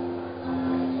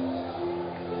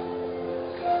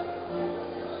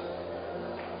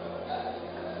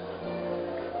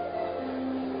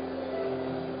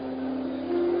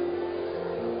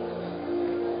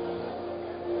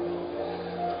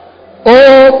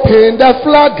 Open the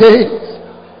floodgates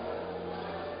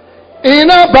in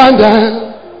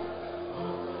abundance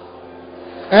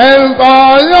and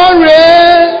for your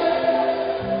rain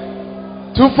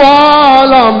to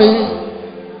fall on me.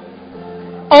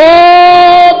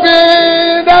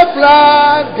 Open the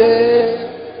floodgates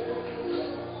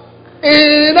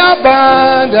in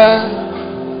abundance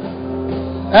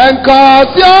and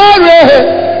cause your rain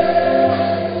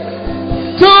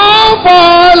to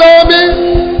follow me.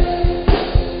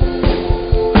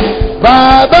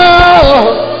 Baba,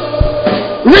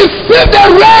 receive the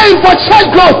rain for church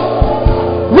growth.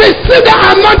 Receive the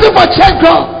anointing for church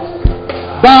growth.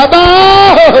 Baba,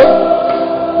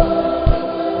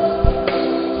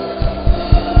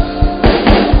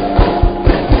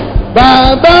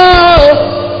 Baba,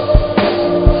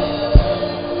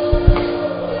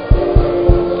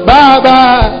 Baba,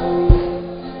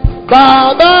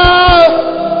 Baba.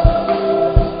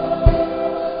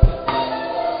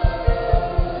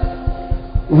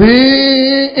 We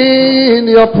in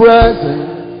your presence,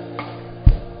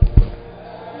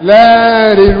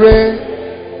 let it rain.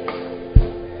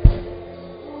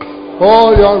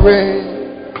 Oh, your rain,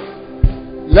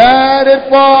 let it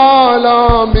fall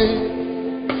on me.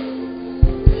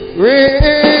 We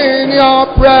in your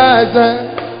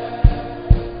presence,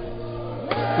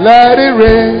 let it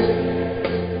rain.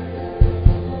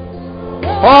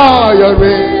 Oh, your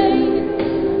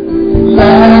rain,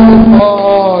 let it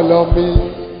fall on me.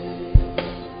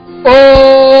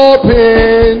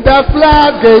 Open the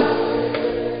floodgates.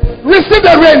 Receive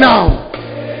the rain now.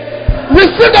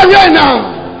 Receive the rain now.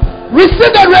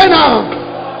 Receive the rain now.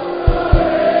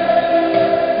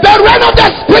 The rain of the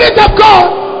Spirit of God.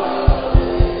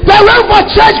 The rain for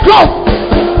church growth.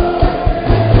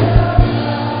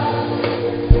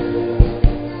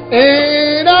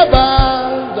 In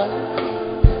abundance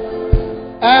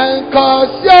and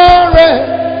cause your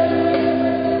rain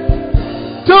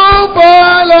to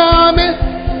follow me.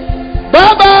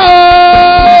 Baba,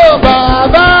 oh,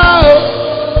 Baba, oh.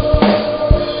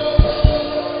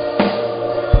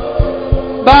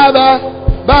 Baba,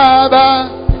 Baba,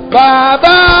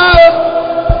 Baba, oh.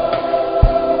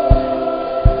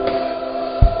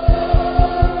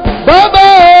 Baba,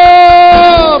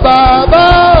 oh, Baba,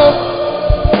 oh.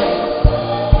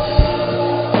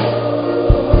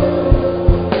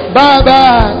 Baba,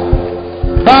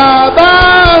 Baba,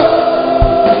 oh.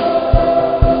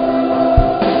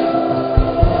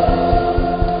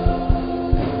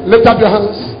 Lift up your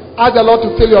hands. Ask the Lord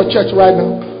to fill your church right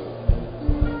now.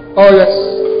 Oh yes.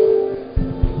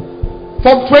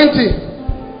 From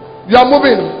 20, you are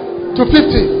moving to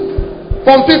 50.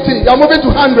 From 50, you are moving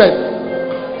to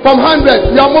 100. From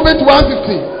 100, you are moving to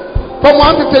 150. From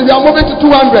 150, you are moving to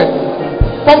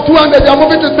 200. From 200, you are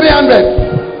moving to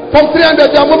 300. From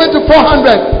 300, you are moving to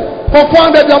 400. From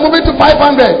 400, you are moving to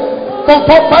 500. From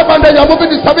 500, you are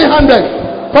moving to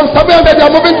 700. From 700, you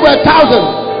are moving to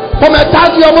 1,000. From 1,000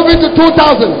 you are moving to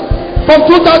 2,000. From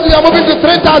 2,000 you are moving to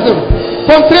 3,000.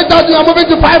 From 3,000 you are moving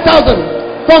to 5,000.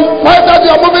 From 5,000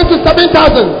 you are moving to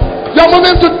 7,000. You are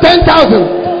moving to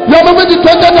 10,000. You are moving to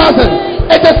 20,000.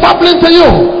 It is happening to you.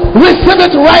 Receive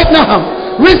it right now.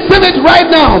 Receive it right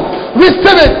now.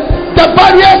 Receive it. The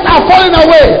barriers are falling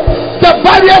away. The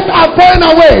barriers are falling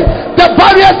away. The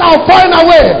barriers are falling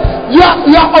away. You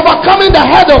are overcoming the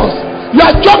hurdles. You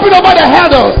are jumping over the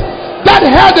hurdles. That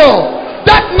hurdle,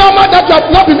 that number that you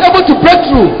have not been able to break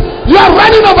through, you are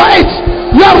running over it.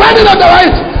 You are running over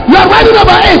it. You are running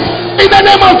over it. In the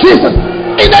name of Jesus.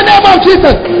 In the name of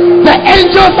Jesus. The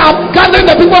angels are gathering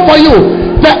the people for you.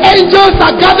 The angels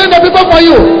are gathering the people for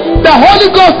you. The Holy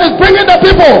Ghost is bringing the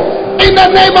people. In the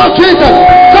name of Jesus.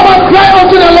 Come on, cry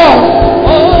unto the Lord.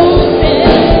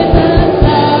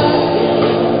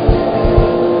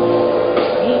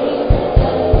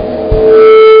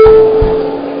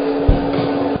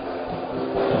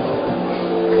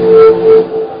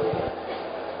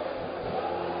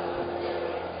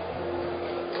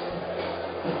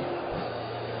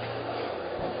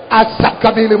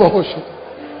 Asakabili Mohosha.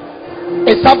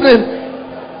 It's happening.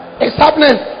 It's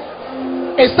happening.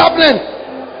 It's happening.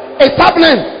 It's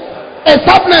happening. It's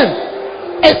happening.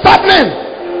 It's happening.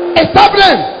 It's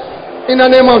happening. In the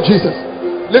name of Jesus.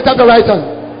 Lift up the right hand.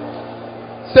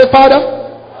 Say, Father,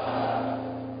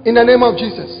 in the name of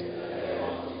Jesus,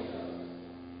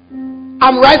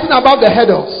 I'm rising above the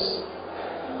hurdles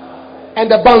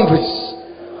and the boundaries.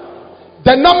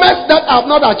 The numbers that I have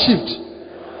not achieved,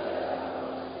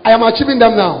 I am achieving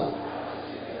them now.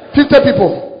 50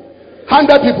 people,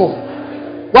 100 people,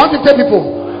 150 people,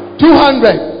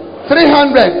 200,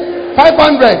 300,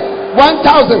 500,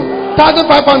 1,000,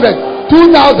 1,500,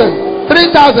 2,000,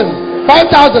 3,000,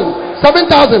 5,000,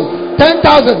 7,000,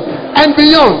 10,000, and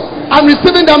beyond. I'm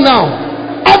receiving them now.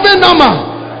 Every number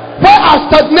where I've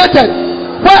stagnated,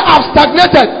 I've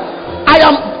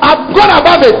gone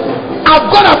above it.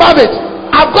 I've gone above it.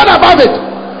 I've gone above it.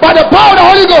 By the power of the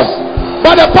Holy Ghost.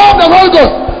 By the power of the Holy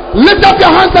Ghost. Lift up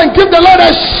your hands and give the Lord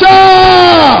a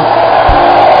shout.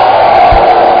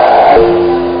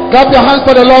 Clap your hands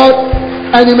for the Lord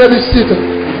and you may be seated.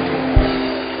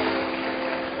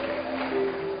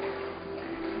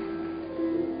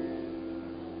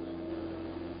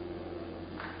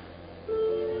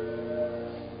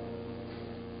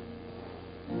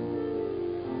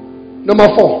 Number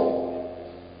 4.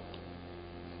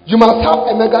 You must have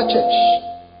a mega church,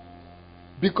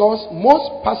 because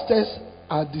most pastors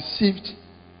are deceived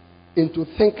into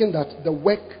thinking that the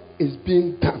work is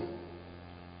being done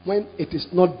when it is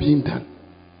not being done.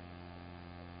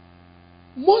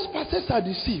 Most pastors are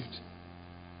deceived.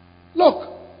 Look,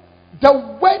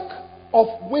 the work of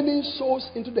winning souls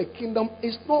into the kingdom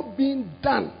is not being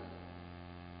done.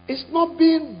 It's not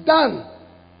being done.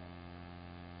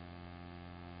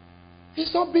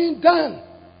 It's not being done.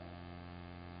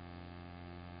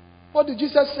 What did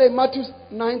Jesus say in Matthew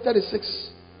 9:36?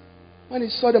 When he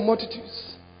saw the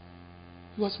multitudes,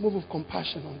 he was moved with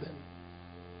compassion on them.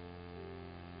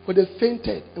 For they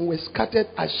fainted and were scattered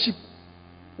as sheep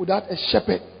without a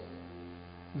shepherd.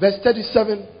 Verse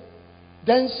 37.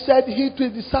 Then said he to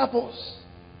his disciples,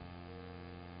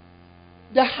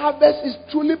 the harvest is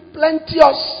truly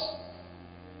plenteous.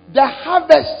 The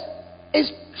harvest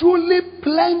is truly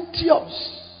plenteous.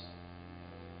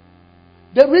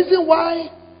 The reason why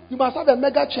you must have a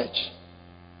mega church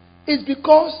is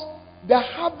because the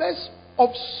harvest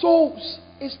of souls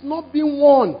is not being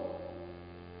won.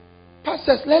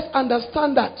 Pastors, let's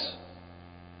understand that.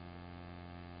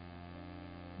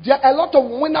 There are a lot of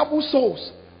winnable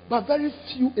souls, but very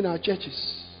few in our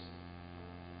churches.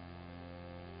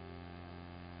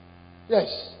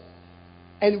 Yes.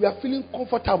 And we are feeling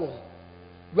comfortable.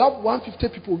 We have 150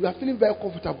 people. We are feeling very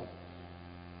comfortable.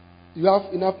 You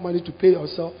have enough money to pay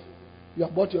yourself. You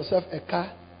have bought yourself a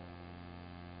car.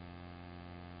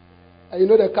 And you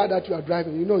know the car that you are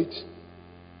driving. You know it.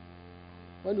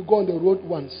 When you go on the road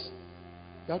once,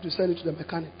 you have to send it to the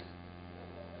mechanic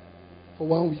for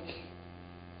 1 week.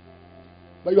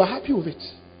 But you are happy with it.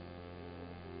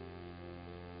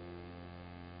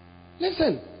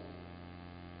 Listen.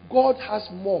 God has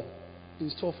more in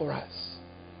store for us.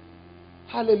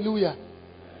 Hallelujah.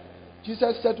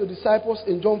 Jesus said to the disciples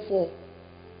in John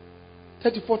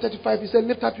 4:34-35, he said,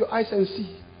 lift up your eyes and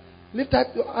see. Lift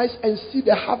up your eyes and see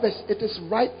the harvest. It is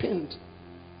ripened.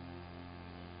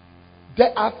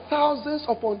 There are thousands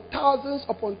upon thousands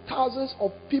upon thousands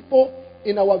of people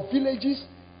in our villages,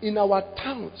 in our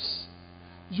towns.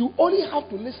 You only have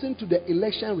to listen to the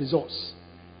election results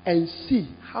and see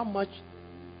how much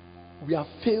we have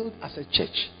failed as a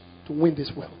church to win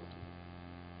this world.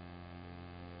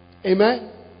 Amen.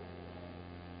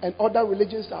 And other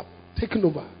religions have taken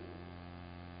over.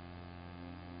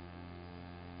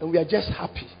 And we are just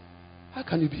happy. How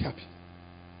can you be happy?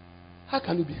 How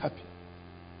can you be happy?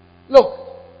 Look,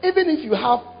 even if you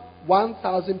have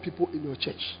 1,000 people in your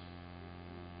church,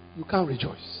 you can't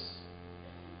rejoice.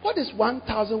 What is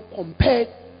 1,000 compared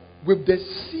with the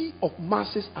sea of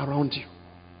masses around you?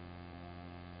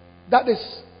 That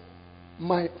is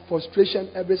my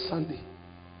frustration every Sunday.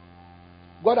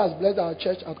 God has blessed our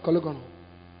church at Kologono.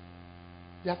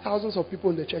 There are thousands of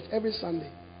people in the church every Sunday.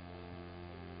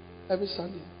 Every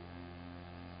Sunday.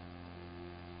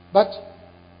 But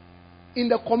in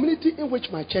the community in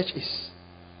which my church is,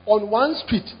 on one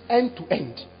street, end to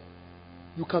end,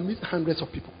 you can meet hundreds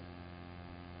of people.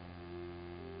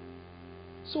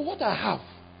 So what I have,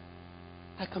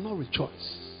 I cannot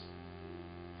rejoice.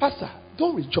 Pastor,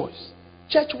 don't rejoice.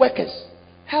 Church workers,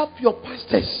 help your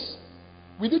pastors.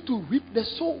 We need to reap the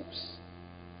souls.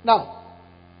 Now,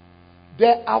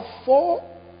 there are 4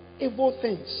 evil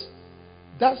things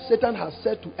that Satan has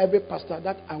said to every pastor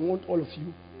that I want all of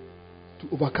you to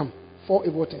overcome. 4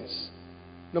 evil things.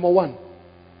 Number one,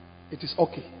 it is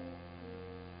okay.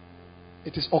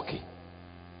 It is okay.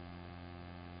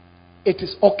 It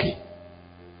is okay.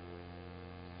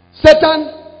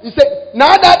 Satan, he said,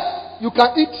 now that you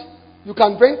can eat, you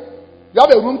can drink, you have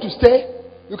a room to stay,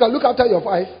 you can look after your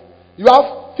wife, you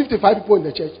have 55 people in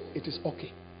the church, it is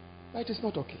okay. But it is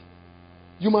not okay.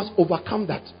 You must overcome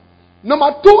that.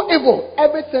 Number two, evil.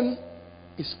 Everything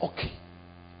is okay.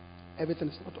 Everything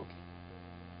is not okay.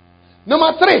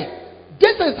 Number three,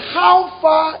 this is how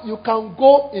far you can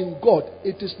go in God.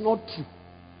 It is not true.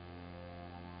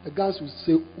 The guys will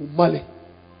say, Umale.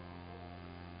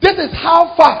 This is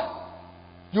how far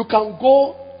you can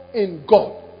go in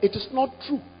God. It is not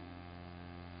true.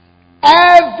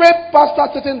 Every pastor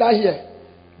sitting down here,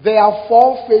 there are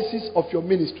 4 phases of your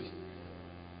ministry.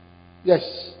 Yes.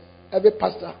 Every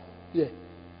pastor here,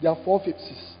 there are 4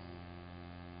 phases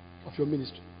of your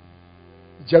ministry.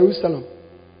 Jerusalem,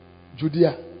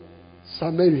 Judea,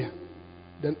 Samaria,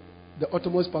 then the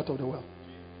uttermost part of the world.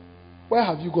 Where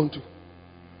have you gone to?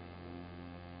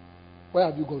 Where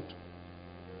have you gone to?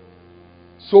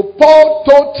 So Paul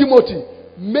told Timothy,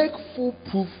 make full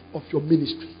proof of your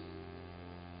ministry.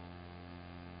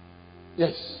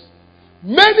 Yes.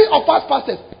 Many of us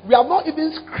pastors, we have not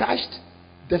even scratched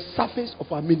the surface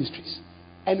of our ministries.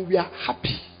 And we are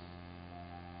happy.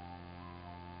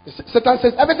 Satan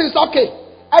says, everything is okay.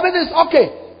 Everything is okay.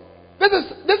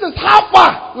 This is how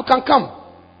far you can come.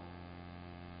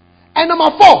 And number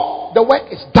 4, the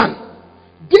work is done.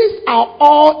 These are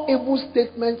all evil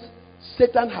statements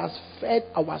Satan has fed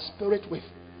our spirit with.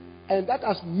 And that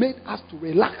has made us to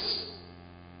relax.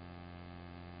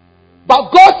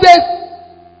 But God says,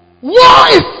 woe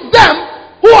is them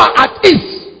who are at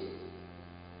ease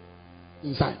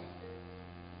in Zion.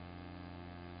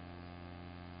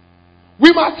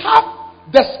 We must have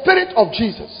the spirit of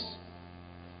Jesus,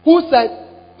 who said,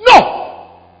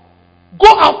 no, go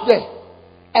out there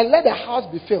and let the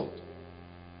house be filled.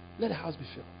 Let the house be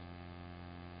filled.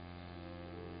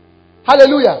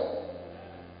 Hallelujah.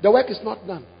 The work is not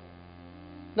done.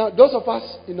 Now, those of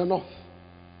us in the north,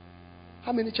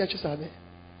 how many churches are there?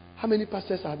 How many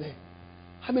pastors are there?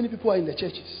 How many people are in the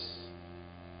churches?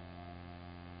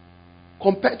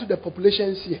 Compared to the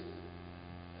populations here.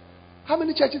 How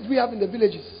many churches do we have in the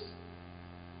villages?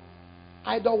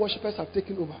 Idol worshippers have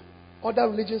taken over. Other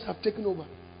religions have taken over.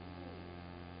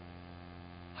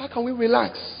 How can we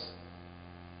relax?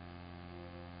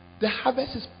 The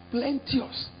harvest is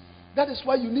plenteous. That is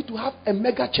why you need to have a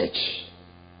mega church.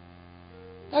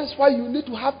 That is why you need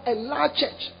to have a large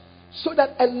church. So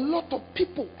that a lot of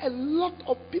people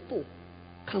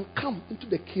can come into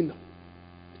the kingdom.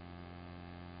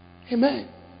 Amen.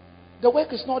 The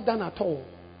work is not done at all.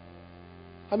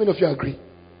 How many of you agree?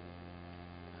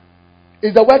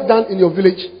 Is the work done in your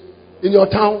village? In your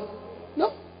town?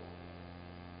 No.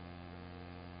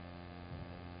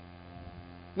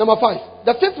 Number 5.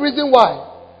 The 5th reason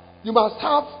why you must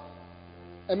have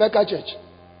a mega church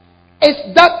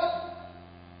is that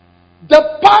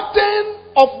the pattern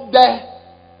of the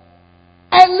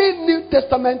early New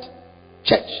Testament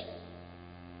church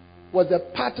was the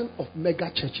pattern of mega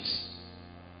churches.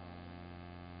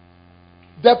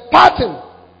 The pattern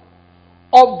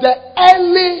of the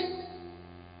early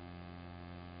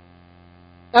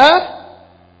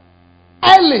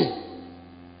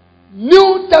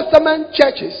New Testament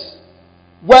churches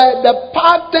were the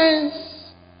patterns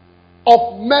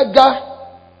of mega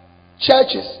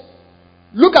churches.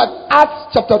 Look at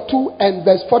Acts chapter 2 and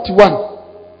verse 41.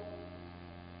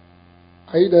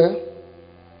 Are you there?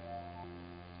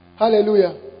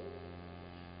 Hallelujah.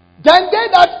 Then they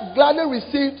that gladly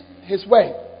received his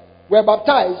word were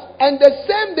baptized, and the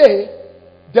same day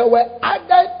there were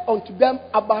added unto them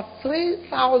about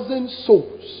 3,000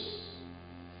 souls.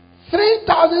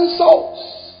 3,000 souls.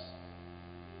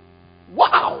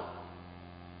 Wow.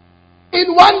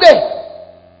 In one day.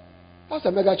 That's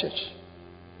a mega church.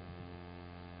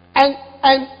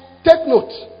 And take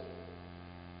note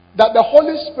that the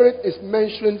Holy Spirit is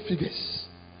mentioning figures.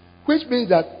 Which means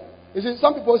that, you see,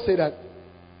 some people say that,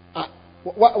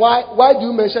 why do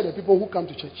you mention the people who come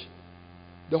to church?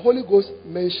 The Holy Ghost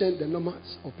mentioned the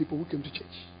numbers of people who came to church.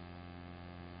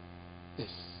 Yes.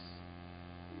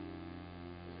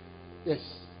 Yes.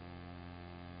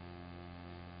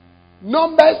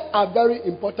 Numbers are very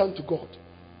important to God.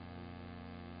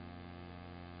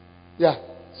 Yeah.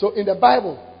 So in the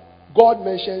Bible, God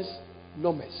mentions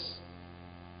numbers.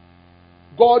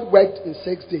 God worked in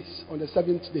 6 days. On the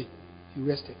 7th day, he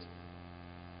rested.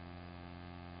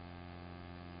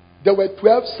 There were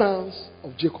 12 sons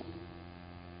of Jacob.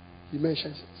 He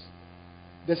mentions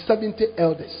it. The 70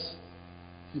 elders.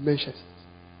 He mentions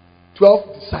it.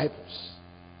 12 disciples.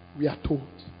 We are told.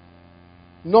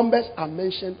 Numbers are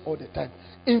mentioned all the time.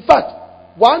 In fact,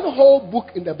 one whole book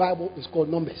in the Bible is called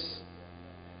Numbers.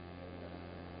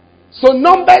 So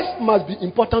numbers must be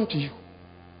important to you.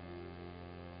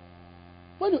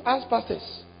 When you ask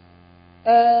pastors,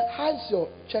 how's your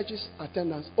church's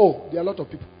attendance? Oh, there are a lot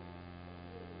of people.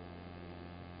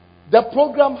 The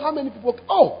program, how many people?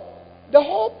 Oh, the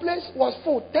whole place was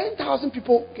full. 10,000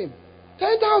 people came.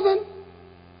 10,000?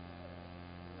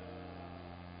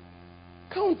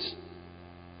 Count.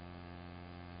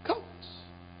 Count.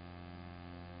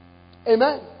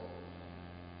 Amen.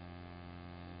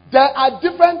 There are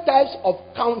different types of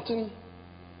counting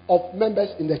of members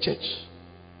in the church.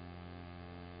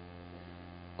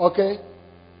 Okay?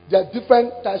 There are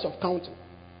different types of counting.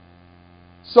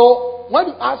 So, when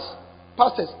you ask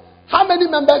pastors, how many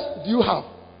members do you have?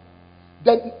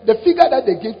 Then the figure that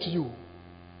they give to you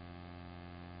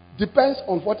depends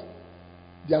on what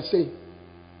they are saying.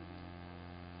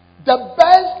 The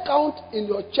best count in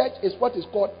your church is what is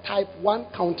called type 1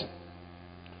 counting,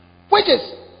 which is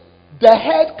the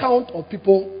head count of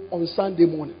people on Sunday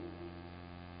morning.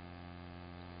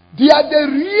 They are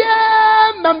the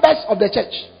real members of the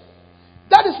church.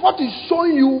 That is what is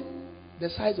showing you the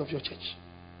size of your church.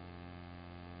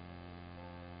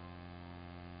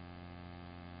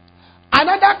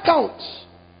 Another count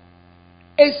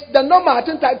is the number, I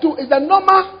think type 2, is the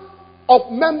number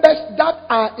of members that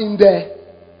are in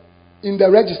the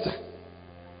register.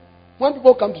 When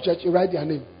people come to church, you write their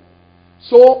name.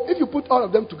 So if you put all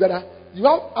of them together, you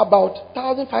have about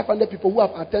 1,500 people who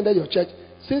have attended your church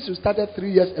since you started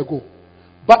 3 years ago.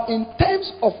 But in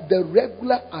terms of the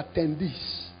regular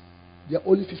attendees, they are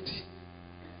only 50.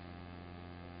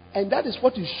 And that is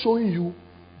what is showing you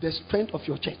the strength of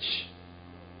your church.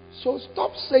 So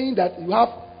stop saying that you have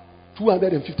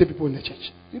 250 people in the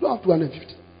church. You don't have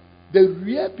 250. The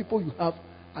real people you have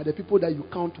are the people that you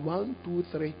count 1, 2,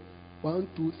 3, 1,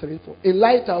 2, 3, 4. In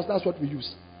Lighthouse, that's what we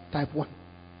use, type 1.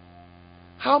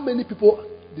 How many people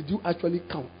did you actually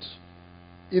count?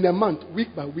 In a month,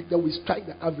 week by week, then we strike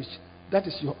the average. That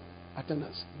is your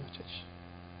attendance in your church.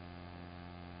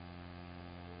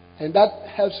 And that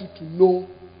helps you to know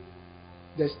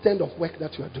the extent of work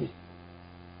that you are doing.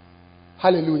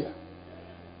 Hallelujah.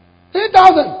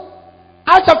 3,000.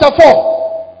 Acts chapter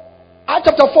 4. Acts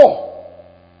chapter 4.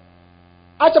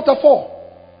 Acts chapter 4.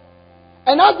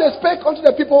 And as they spake unto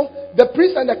the people, the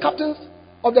priests and the captains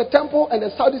of the temple and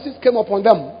the Sadducees came upon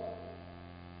them,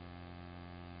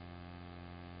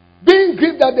 being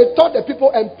grieved that they taught the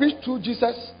people and preached through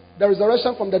Jesus the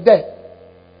resurrection from the dead.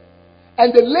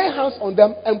 And they lay hands on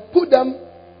them and put them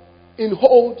in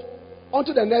hold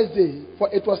unto the next day, for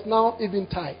it was now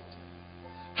eventide.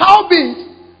 Howbeit,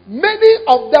 many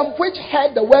of them which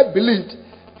heard the word believed,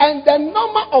 and the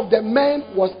number of the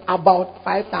men was about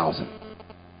 5,000.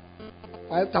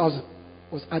 5,000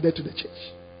 was added to the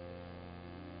church.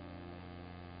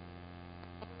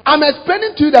 I'm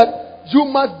explaining to you that you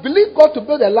must believe God to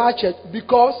build a large church,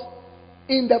 because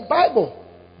in the Bible,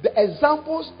 the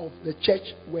examples of the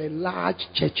church were large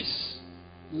churches.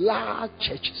 Large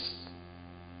churches.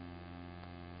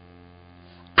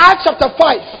 Acts chapter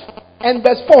 5 and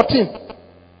verse 14.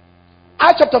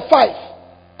 Acts chapter 5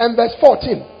 and verse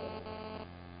 14.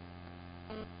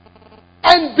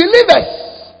 And believers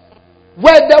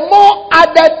were the more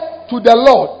added to the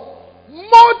Lord,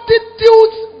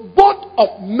 multitudes both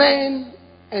of men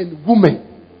and women.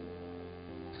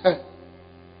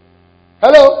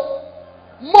 Hello?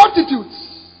 Multitudes.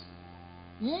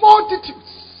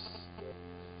 Multitudes.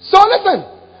 So listen.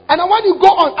 And then when you go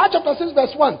on, Acts chapter 6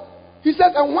 verse 1, he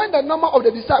says, and when the number of the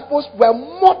disciples were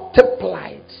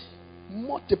multiplied.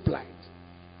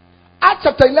 Acts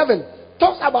chapter 11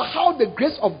 talks about how the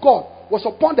grace of God was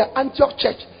upon the Antioch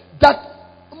church, that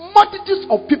multitudes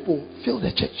of people filled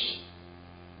the church.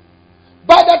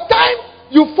 By the time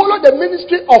you follow the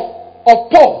ministry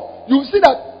of Paul, you see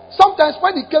that sometimes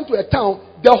when he came to a town,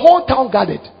 the whole town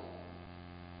gathered.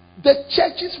 The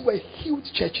churches were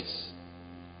huge churches.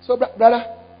 So brother,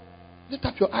 lift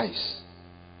up your eyes.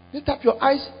 Lift up your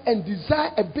eyes and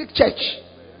desire a big church.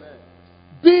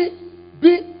 Be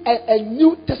a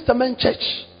New Testament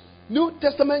church. New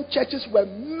Testament churches were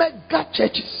mega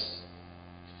churches.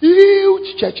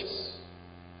 Huge churches.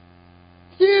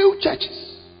 Huge churches.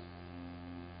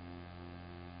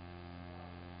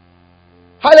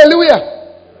 Hallelujah.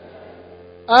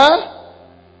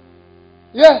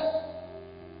 Yeah.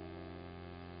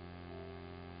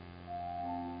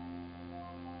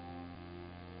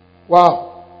 Wow.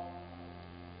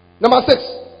 Number 6.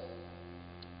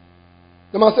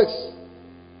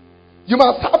 You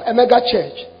must have a mega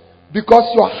church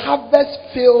Because your harvest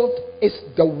field is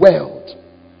the world.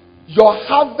 Your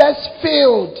harvest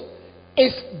field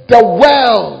is the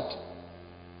world.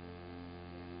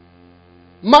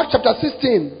 Mark chapter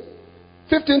 16,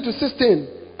 15 to 16.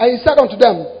 And he said unto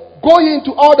them, go ye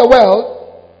into all the world.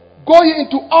 Go ye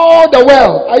into all the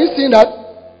world. Are you seeing that?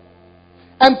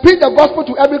 And preach the gospel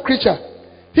to every creature.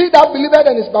 He that believeth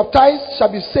and is baptized shall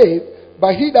be saved,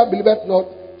 but he that believeth not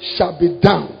shall be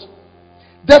damned.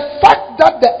 The fact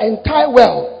that the entire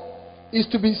world is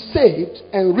to be saved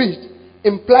and reached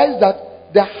implies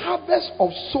that the harvest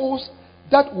of souls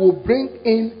that will bring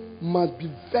in must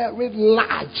be very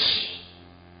large.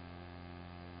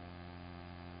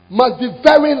 Must be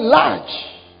very large.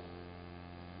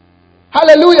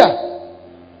 Hallelujah.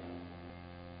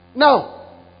 Now,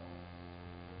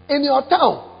 in your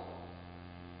town,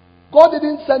 God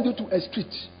didn't send you to a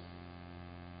street,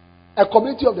 a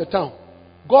community of the town.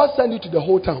 God sent you to the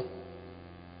whole town.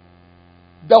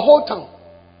 The whole town.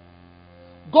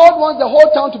 God wants the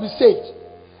whole town to be saved.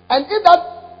 And if that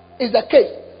is the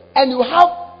case, and you have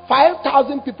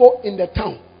 5,000 people in the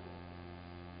town,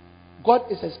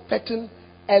 God is expecting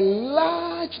a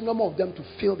large number of them to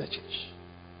fill the church.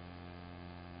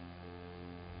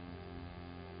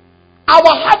 Our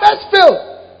harvest field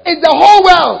is the whole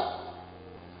world.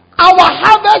 Our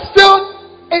harvest field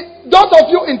is those of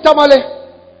you in Tamale.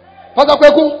 Pastor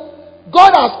Kweku,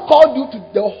 God has called you to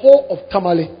the whole of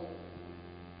Tamale.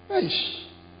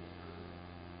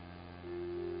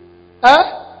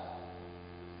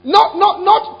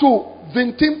 Not to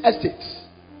Vintim Estates.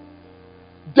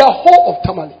 The whole of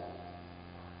Tamale.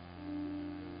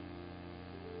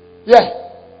 Yeah.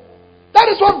 That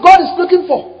is what God is looking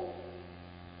for.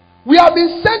 We have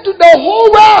been sent to the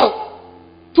whole world.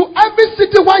 To every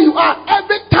city where you are,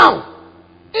 every town.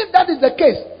 If that is the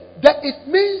case, then it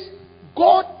means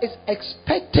God is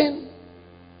expecting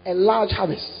a large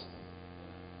harvest.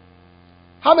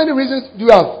 How many reasons do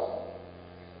you have?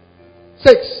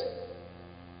 6.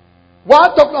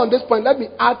 While talking on this point, let me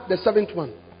add the 7th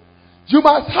one. You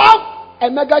must have a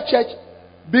mega church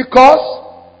because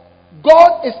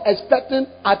God is expecting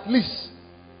at least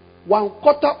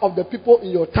 1/4 of the people in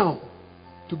your town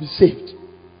to be saved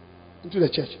into the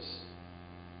churches.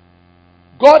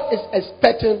 God is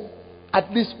expecting at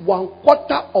least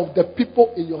 1/4 of the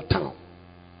people in your town.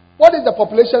 What is the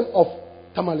population of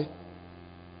Tamale?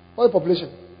 What is the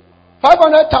population?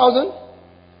 500,000.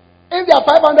 If there are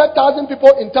 500,000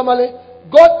 people in Tamale,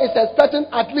 God is expecting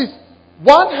at least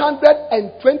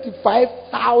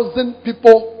 125,000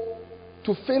 people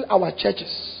to fill our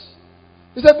churches.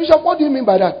 He said, Bishop, what do you mean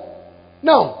by that?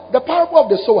 Now, the parable of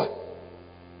the sower.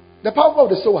 The parable of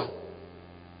the sower.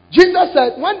 Jesus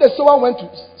said, when the sower went to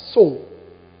sow,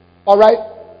 alright,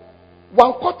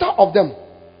 1/4 of them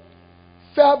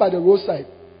fell by the roadside.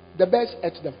 The birds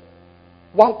ate them.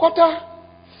 1/4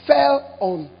 fell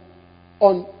on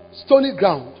stony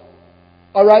ground.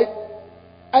 Alright?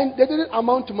 And they didn't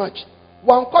amount to much.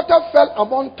 1/4 fell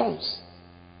among thorns.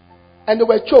 And they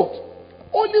were choked.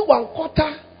 Only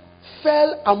 1/4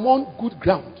 fell among good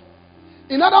ground.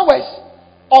 In other words,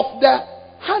 of the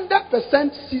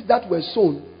 100% seed that were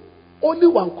sown, only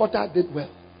 1/4 did well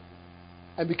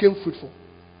and became fruitful.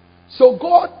 So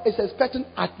God is expecting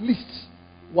at least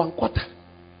 1/4.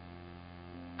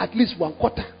 At least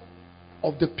 1/4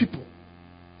 of the people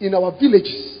in our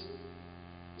villages.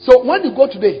 So when you go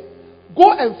today,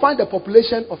 go and find the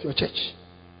population of your church,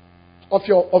 of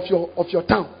your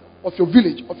town, of your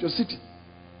village, of your city,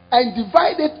 and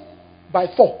divide it by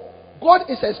 4. God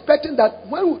is expecting that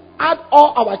when we add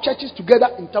all our churches together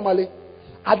in Tamale,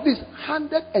 at least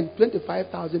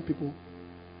 125,000 people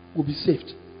will be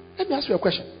saved. Let me ask you a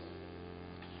question.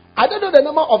 I don't know the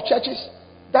number of churches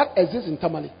that exist in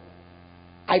Tamale.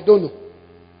 I don't know.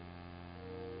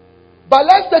 But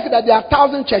let's take it that there are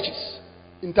 1,000 churches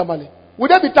in Tamale.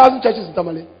 Would there be 1,000 churches in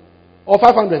Tamale? Or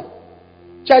 500?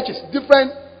 Churches.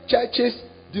 Different churches,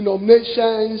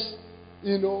 denominations,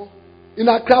 In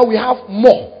Accra we have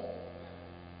more.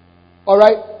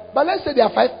 Alright? But let's say there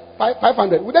are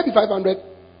 500. Would there be 500?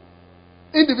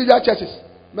 Individual churches.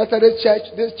 Methodist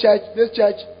church, this church, this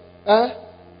church.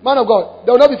 Man of God,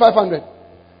 there will not be 500.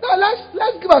 Now let's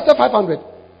give ourselves 500.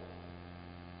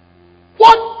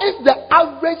 What is the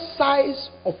average size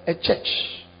of a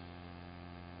church?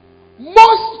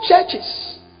 Most churches,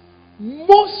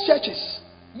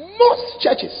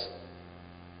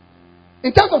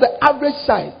 in terms of the average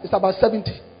size, it's about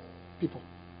 70 people.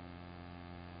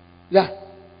 Yeah.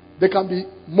 They can be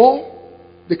more,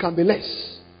 they can be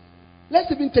less.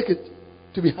 Let's even take it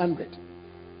to be 100.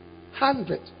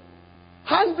 100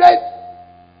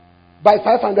 by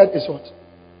 500 is what?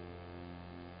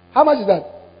 How much is that?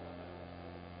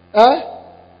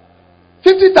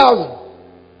 50,000.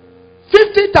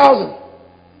 50,000.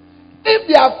 If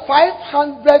there are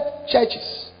 500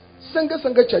 churches, single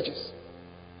churches,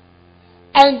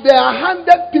 and there are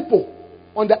 100 people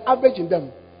on the average in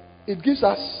them, it gives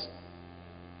us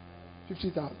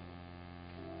 50,000.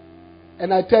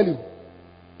 And I tell you,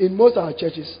 in most of our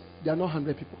churches, there are not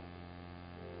 100 people.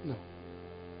 No.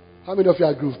 How many of you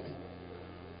agree with me?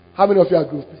 How many of you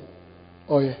agree with me?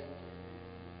 Oh yeah.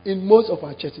 In most of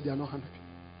our churches, there are not 100 people.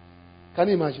 Can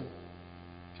you imagine?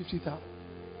 50,000.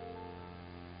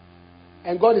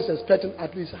 And God is expecting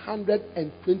at least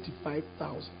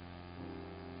 125,000.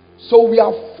 So we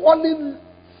are falling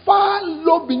far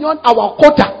low beyond our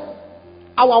quota.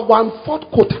 Our 1/4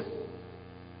 quota.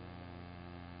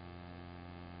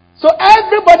 So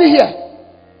everybody here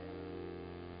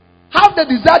have the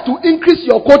desire to increase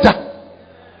your quota.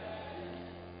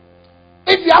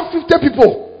 If you have 50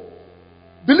 people,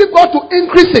 believe God to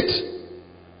increase it.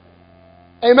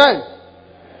 Amen.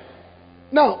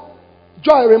 Now,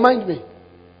 Joy, remind me.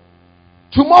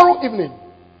 Tomorrow evening,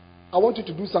 I want you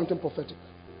to do something prophetic.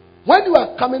 When you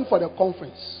are coming for the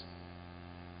conference,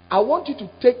 I want you to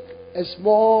take a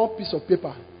small piece of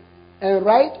paper and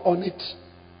write on it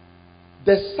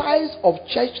the size of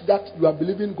church that you are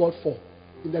believing God for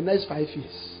in the next 5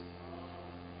 years.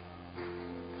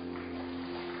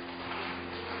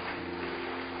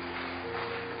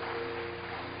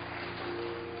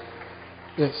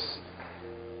 Yes.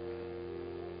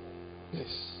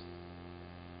 Yes.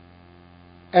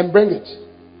 And bring it.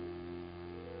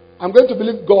 I'm going to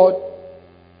believe God,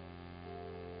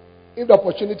 if the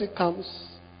opportunity comes,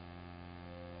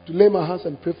 to lay my hands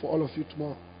and pray for all of you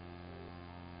tomorrow.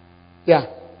 Yeah.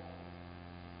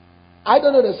 I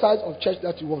don't know the size of church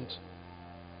that you want.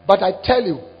 But I tell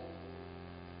you,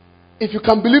 if you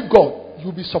can believe God,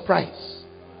 you'll be surprised.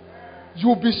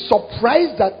 You'll be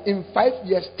surprised that in 5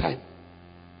 years' time,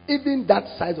 even that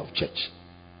size of church,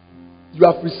 you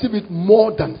have received it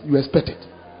more than you expected.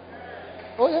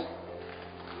 Oh yeah.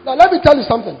 Now let me tell you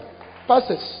something.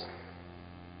 Pastors.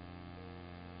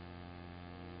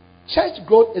 Church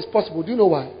growth is possible. Do you know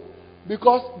why?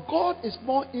 Because God is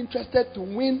more interested to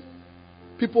win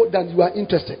people than you are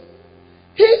interested.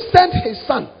 He sent his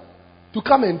son to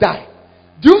come and die.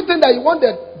 Do you think that you want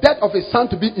the death of his son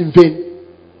to be in vain?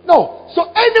 No.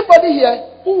 So anybody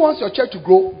here who wants your church to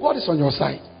grow, God is on your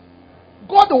side.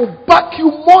 God will back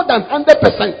you more than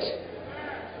 100%.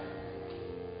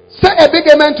 Say a big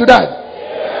amen to that.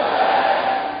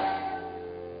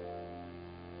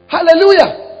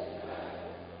 Hallelujah.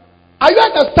 Are you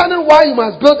understanding why you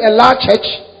must build a large church?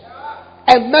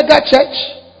 A mega church?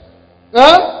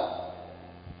 Huh?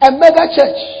 A mega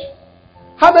church.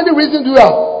 How many reasons do you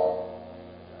have?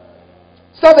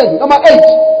 7. Number 8.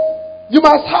 You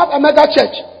must have a mega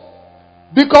church.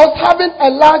 Because having a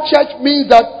large church means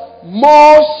that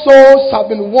more souls have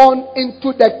been won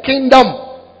into the kingdom.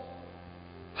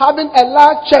 Having a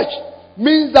large church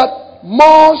means that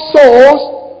more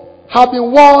souls have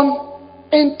been won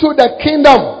into the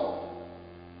kingdom.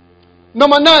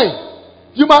 Number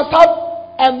 9, you must have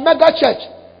a mega church,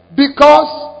 because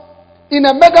in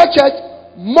a mega church,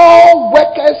 more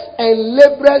workers and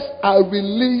laborers are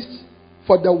released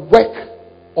for the work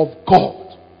of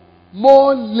God.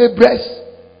 More laborers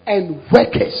and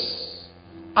workers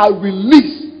are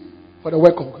released for the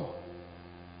work of God.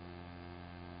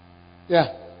 Yeah.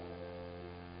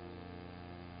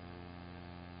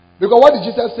 Because what did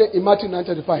Jesus say in Matthew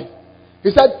 9:35? He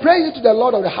said, "Pray ye to the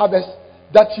Lord of the harvest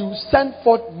that He will send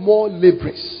forth more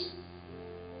laborers."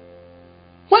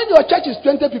 When your church is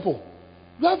 20 people,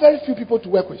 you have very few people to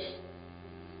work with.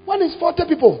 When it's 40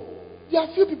 people, you have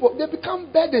few people. They become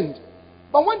burdened.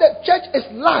 But when the church is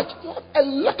large, you have a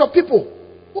lot of people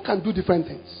who can do different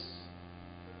things.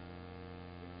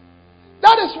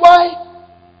 That is why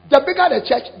the bigger the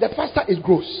church, the faster it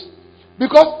grows.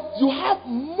 Because you have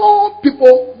more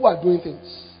people who are doing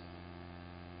things.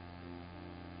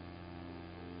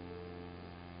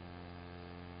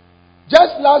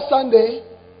 Just last Sunday,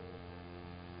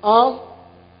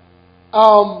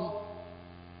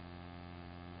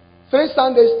 3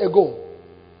 Sundays ago,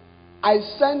 I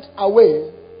sent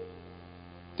away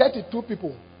 32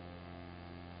 people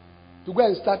to go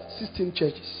and start 16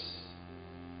 churches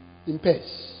in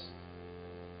pairs.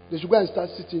 They should go and start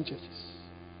 16 churches.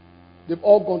 They've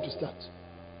all gone to start.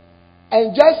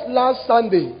 And just last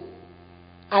Sunday,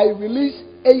 I released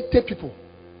 80 people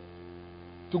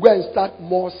to go and start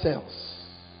more cells.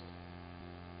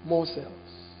 More cells.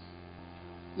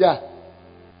 Yeah.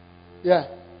 Yeah.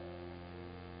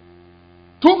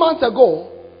 2 months ago,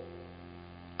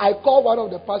 I called one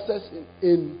of the pastors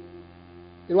in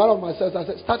one of my cells. I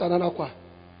said, start another choir.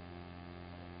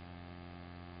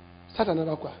 Start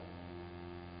another choir.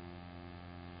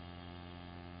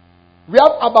 We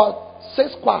have about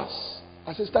 6 choirs.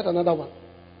 I said, start another one.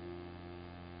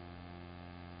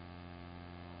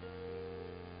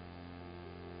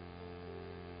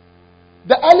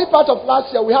 The early part of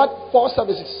last year, we had 4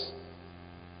 services.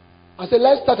 I said,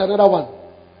 let's start another one.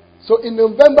 So in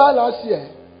November last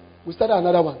year, we started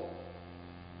another one.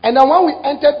 And then when we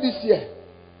entered this year,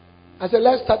 I said,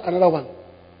 let's start another one.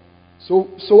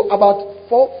 So about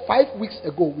 5 weeks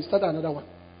ago, we started another one.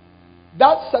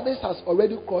 That service has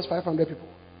already crossed 500 people.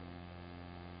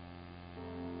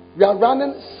 We are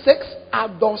running 6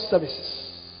 outdoor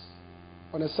services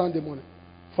on a Sunday morning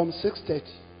from 6:30.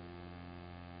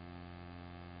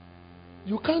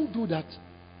 You can't do that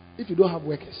if you don't have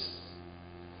workers.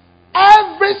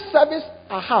 Every service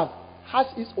I have has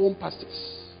its own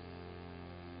pastors,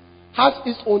 has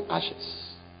its own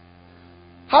ashes,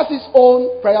 has its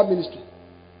own prayer ministry,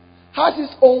 has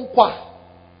its own choir,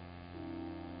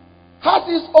 has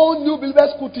its own new believer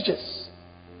school teachers.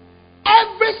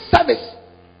 Every service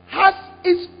has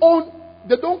its own.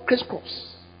 They don't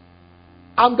crisscross.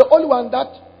 I'm the only one that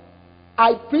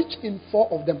I preach in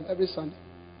 4 of them every Sunday.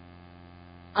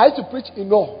 I used to preach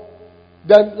in all.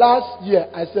 Then last year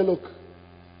I said, look,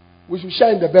 we should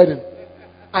share in the burden.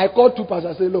 I called 2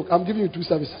 pastors. I said, look, I'm giving you 2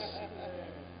 services.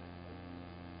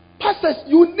 Pastors,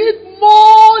 you need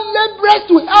more laborers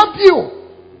to help you.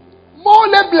 More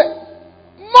laborers.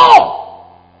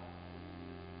 More.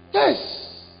 Yes.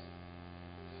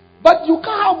 But you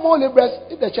can't have more laborers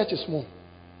if the church is small.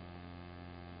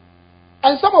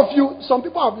 And some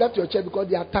people have left your church because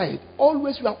they are tired.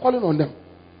 Always you are calling on them.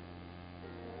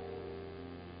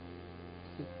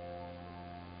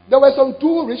 There were some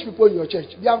 2 rich people in your church.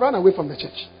 They have run away from the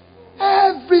church.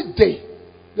 Every day,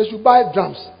 they should buy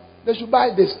drums. They should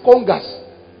buy this, congas.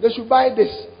 They should buy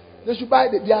this. They should buy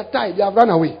this. They are tired. They have run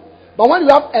away. But when you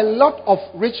have a lot of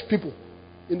rich people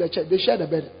in the church, they share the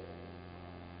burden.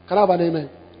 Can I have an amen?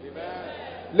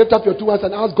 Amen. Lift up your 2 hands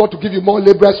and ask God to give you more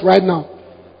laborers right now.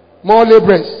 More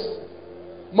laborers.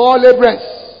 More laborers.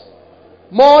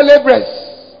 More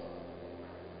laborers.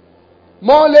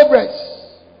 More laborers.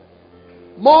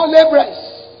 More laborers.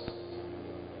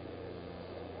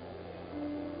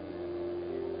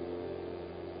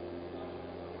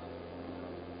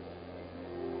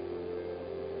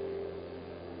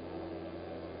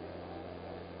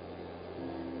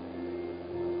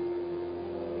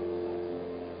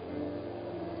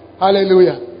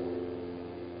 Hallelujah.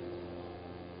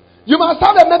 You must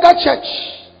have a mega church,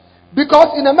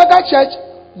 because in a mega church,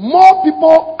 more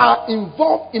people are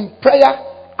involved in prayer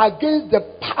against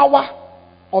the power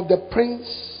of the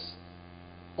prince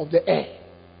of the air.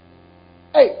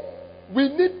 Hey, we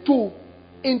need to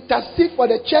intercede for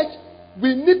the church.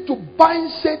 We need to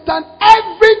bind Satan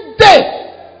every day.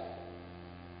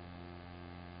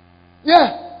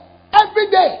 Yeah, every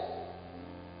day.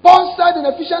 Paul said in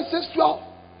Ephesians 6:12,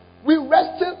 we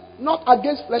wrestle not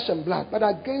against flesh and blood, but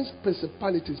against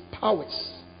principalities,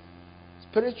 powers,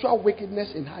 spiritual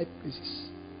wickedness in high places,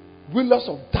 rulers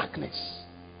of darkness,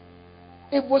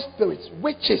 evil spirits,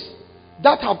 witches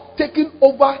that have taken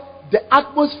over the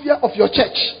atmosphere of your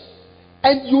church.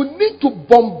 And you need to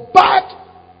bombard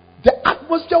the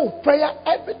atmosphere with prayer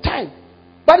every time.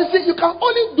 But you see, you can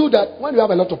only do that when you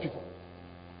have a lot of people.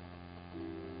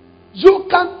 You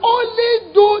can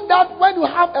only do that when you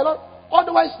have a lot.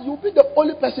 Otherwise, you'll be the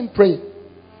only person praying.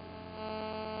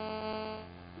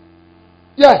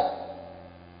 Yeah.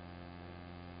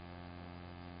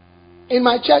 In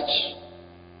my church,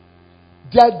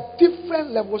 there are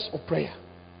different levels of prayer.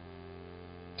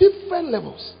 Different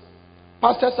levels.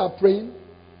 Pastors are praying.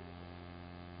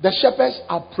 The shepherds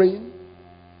are praying.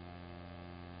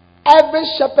 Every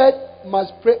shepherd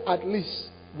must pray at least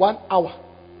 1 hour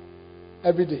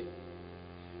every day.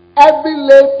 Every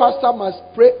lay pastor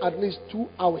must pray at least 2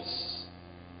 hours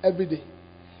every day.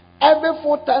 Every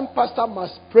full-time pastor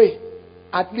must pray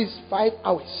at least 5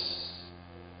 hours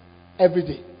every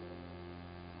day.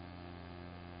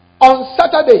 On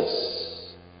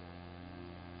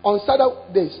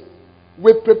Saturdays,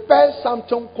 we prepare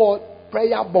something called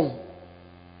prayer bomb.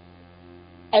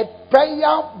 A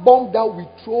prayer bomb that we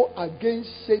throw against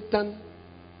Satan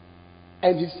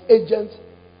and his agents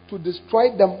to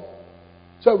destroy them,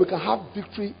 so we can have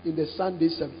victory in the Sunday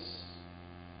service.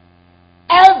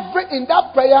 In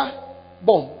that prayer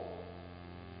bomb,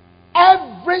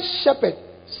 every shepherd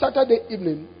Saturday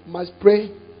evening must pray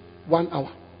 1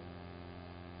 hour.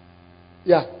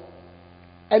 Yeah.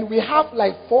 And we have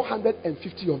like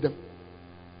 450 of them.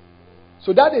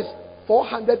 So that is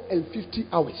 450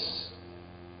 hours.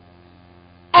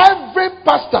 Every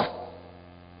pastor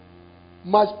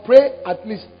must pray at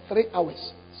least 3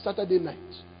 hours Saturday night.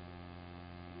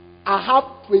 I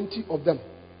have 20 of them.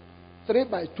 3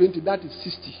 by 20, that is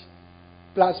 60.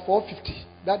 Plus 450,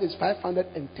 that is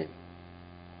 510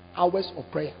 hours of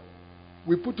prayer.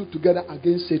 We put it together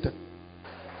against Satan.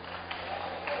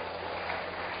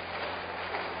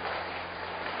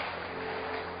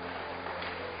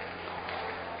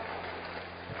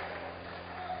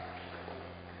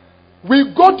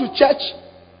 We go to church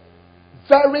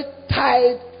very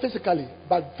tired physically,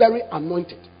 but very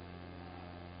anointed.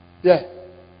 Yeah.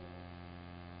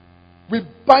 We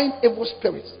bind evil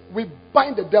spirits. We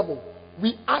bind the devil.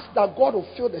 We ask that God will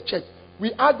fill the church.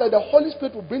 We ask that the Holy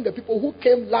Spirit will bring the people who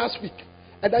came last week,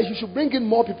 and that He should bring in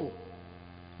more people,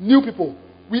 new people.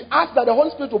 We ask that the Holy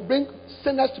Spirit will bring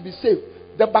sinners to be saved.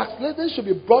 The backsliding should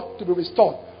be brought to be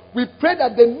restored. We pray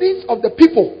that the needs of the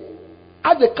people,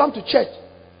 as they come to church,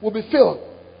 will be filled.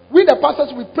 We, the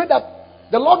pastors, we pray that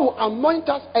the Lord will anoint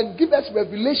us and give us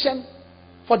revelation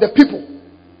for the people.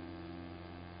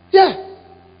 Yeah.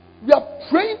 We are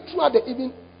praying throughout the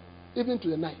evening to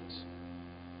the night.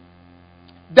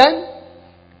 Then,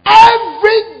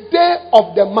 every day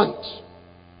of the month,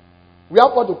 we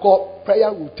have what we call prayer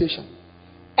rotation.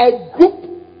 A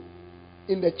group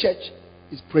in the church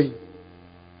is praying.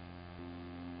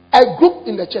 A group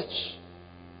in the church.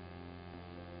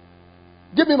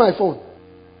 Give me my phone.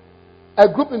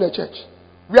 A group in the church.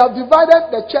 We have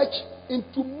divided the church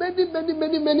into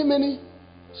many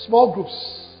small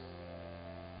groups.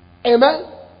 Amen.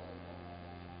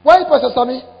 Why, Pastor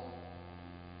Sammy?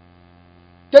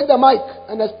 Take the mic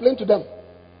and explain to them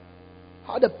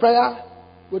how the prayer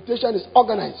rotation is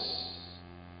organized.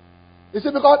 You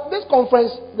see, because this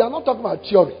conference, we are not talking about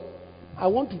theory. I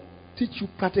want to teach you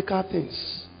practical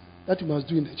things that you must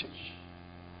do in the church.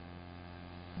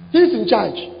 He is in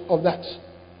charge of that.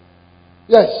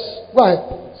 Yes, go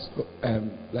ahead. So,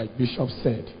 like Bishop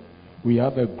said, we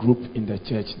have a group in the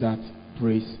church that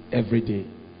prays every day.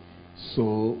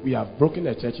 So we have broken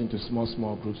the church into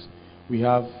small groups. We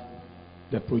have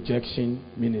the projection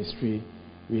ministry.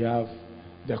 We have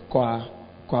the choir.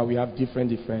 We have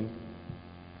different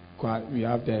choir. We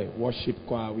have the worship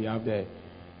choir. We have the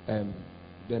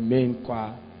main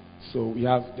choir. So we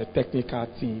have the technical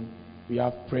team. We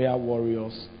have prayer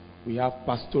warriors. We have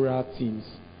pastoral teams.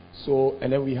 So,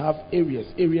 and then we have areas.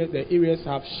 The areas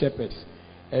have shepherds.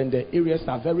 And the areas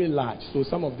are very large. So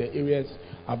some of the areas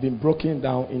have been broken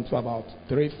down into about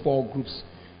 3-4 groups.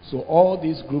 So all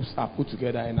these groups are put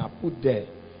together and are put there.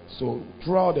 So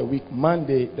throughout the week,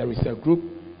 Monday there is a group,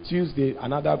 Tuesday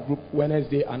another group,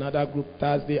 Wednesday another group,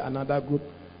 Thursday another group,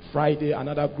 Friday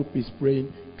another group is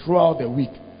praying throughout the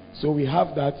week. So we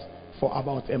have that for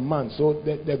about a month. So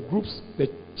the groups, the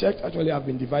church actually have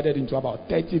been divided into about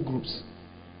 30 groups.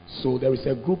 So there is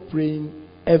a group praying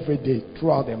every day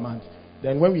throughout the month.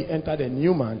 Then when we enter the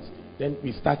new month, then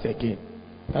we start again.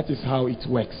 That is how it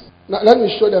works. Now let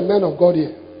me show the man of God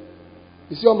here.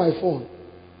 You see on my phone,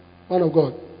 man of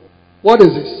God. What is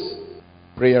this?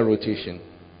 Prayer rotation.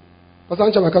 Pastor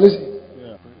Anchama, can you see?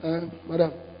 Yeah.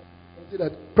 Madam, see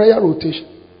that prayer rotation.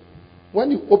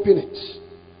 When you open it,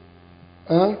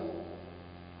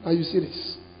 now you see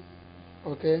this.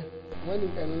 Okay. When you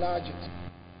enlarge it,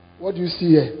 what do you see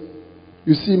here?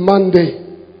 You see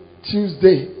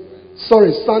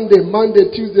Sunday,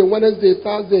 Monday, Tuesday, Wednesday,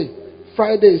 Thursday,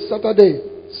 Friday, Saturday,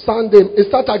 Sunday. It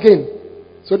starts again.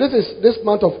 So this is this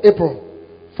month of April,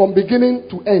 from beginning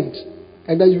to end.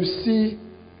 And then you see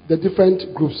the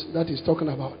different groups that he's talking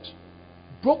about.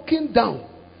 Broken down.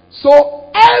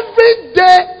 So every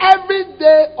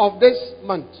day of this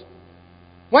month,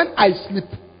 when I sleep,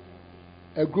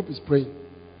 a group is praying.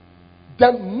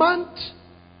 The month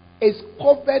is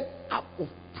covered up of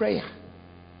prayer.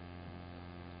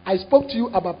 I spoke to you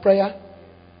about prayer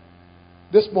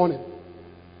this morning.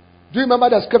 Do you remember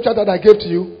the scripture that I gave to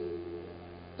you?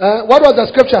 What was the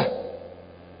scripture?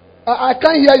 I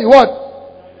can't hear you. What?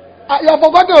 You have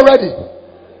forgotten already.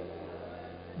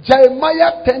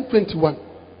 Jeremiah 10:21.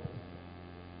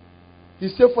 He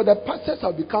said, for the pastors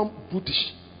have become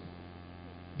brutish,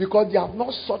 because they have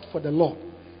not sought for the Lord.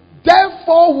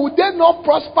 Therefore would they not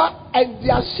prosper, and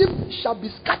their sheep shall be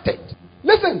scattered.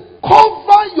 Listen,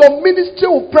 cover your ministry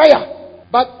with prayer.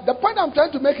 But the point I'm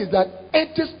trying to make is that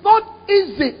it is not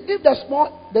easy if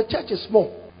the church is small.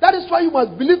 That is why you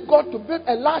must believe God to build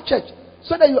a large church,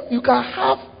 so that you can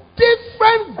have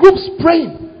different groups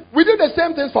praying. We do the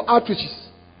same things for outreaches.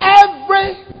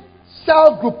 Every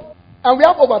cell group, and we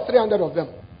have over 300 of them,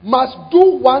 must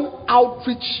do one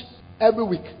outreach every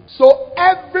week. So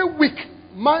every week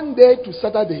Monday to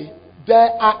Saturday, there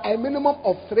are a minimum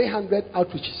of 300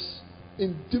 outreaches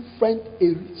in different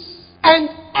areas. And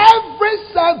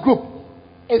every cell group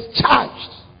is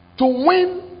charged to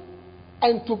win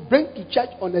and to bring to church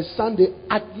on a Sunday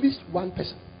at least one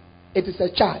person. It is a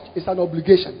charge. It's an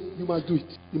obligation. You must do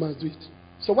it. You must do it.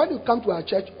 So when you come to our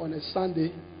church on a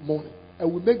Sunday morning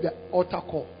and we make the altar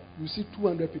call, you see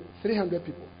 200 people, 300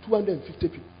 people, 250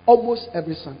 people, almost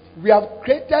every Sunday. We have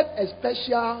created a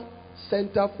special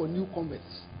center for new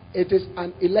converts. It is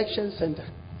an election center.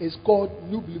 It's called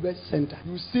New Believers Center.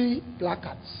 You see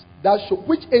placards that show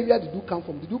which area did you come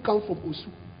from. Did you come from Osu?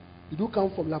 Did you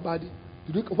come from Labadi?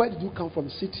 Where did you come from?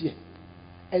 CTA.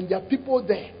 And there are people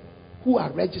there who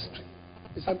are registering.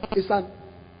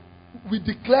 We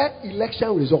declare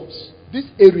election results. This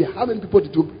area, how many people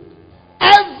did you bring?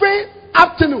 Every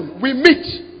afternoon we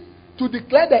meet to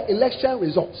declare the election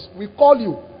results. We call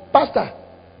you, Pastor,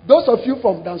 those of you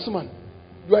from Dansuman,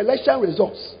 your election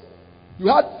results. You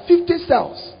had 50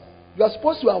 cells. You are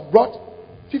supposed to have brought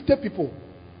 50 people.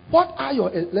 What are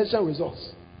your election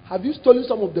results? Have you stolen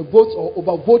some of the votes or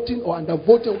overvoting or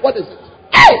undervoting? What is it?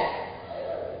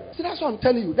 Hey! See, that's what I'm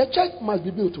telling you. The church must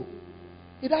be built.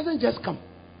 It doesn't just come.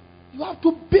 You have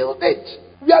to build it.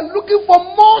 We are looking for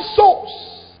more souls.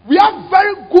 We have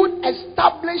very good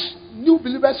established new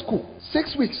believer school.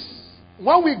 6 weeks.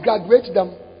 When we graduate them,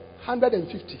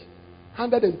 150,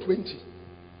 120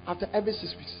 after every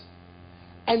 6 weeks.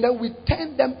 And then we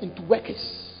turn them into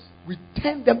workers. We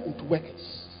turn them into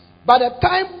workers. By the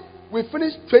time we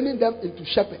finish training them into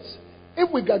shepherds,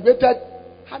 if we graduated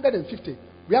 150,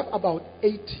 we have about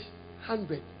 80,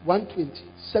 100, 120,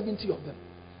 70 of them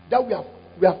that we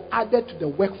have added to the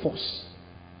workforce.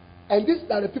 And these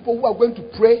are the people who are going to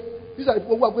pray. These are the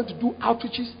people who are going to do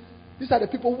outreaches. These are the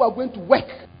people who are going to work.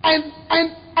 And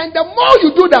the more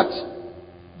you do that,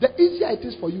 the easier it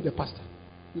is for you, the pastor.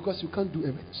 Because you can't do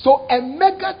everything. So a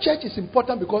mega church is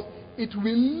important because it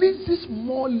releases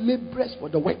more laborers for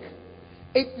the work.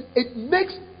 It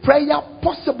makes prayer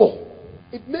possible.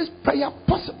 It makes prayer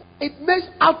possible. It makes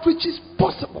outreaches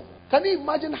possible. Can you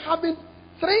imagine having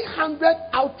 300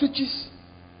 outreaches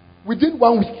within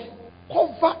 1 week?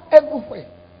 Cover everywhere.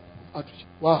 Outreach.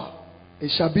 Wow. It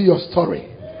shall be your story.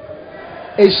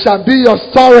 It shall be your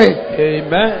story.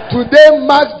 Amen. Today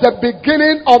marks the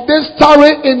beginning of this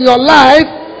story in your life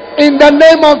in the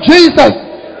name of Jesus.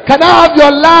 Can I have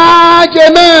your large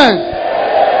amen?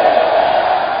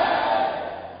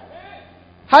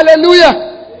 Hallelujah.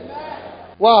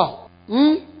 Wow.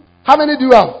 How many do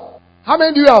you have? How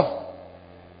many do you have?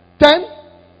 10?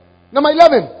 Number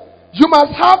 11. You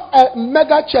must have a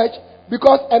mega church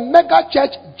because a mega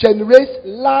church generates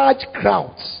large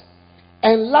crowds.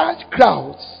 And large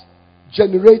crowds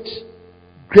generate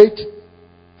great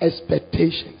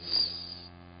expectations.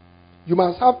 You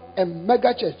must have a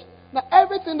mega church. Now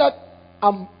everything that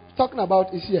I'm talking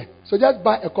about is here. So just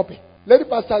buy a copy. Lady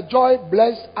Pastor Joy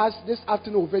blessed us this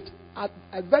afternoon with it at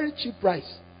a very cheap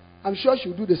price. I'm sure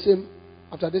she'll do the same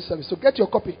after this service. So get your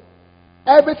copy.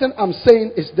 Everything I'm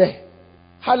saying is there.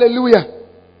 Hallelujah.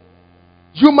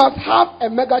 You must have a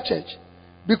mega church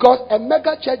because a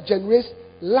mega church generates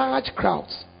large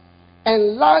crowds.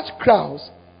 And large crowds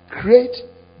create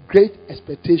great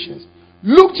expectations.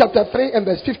 Luke chapter 3 and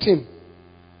verse 15.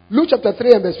 Luke chapter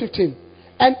 3 and verse 15.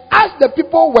 And as the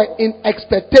people were in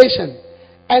expectation,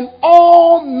 and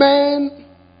all men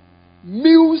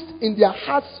mused in their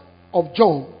hearts of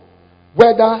John,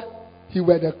 whether he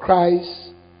were the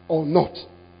Christ or not.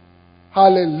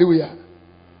 Hallelujah.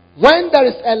 When there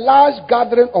is a large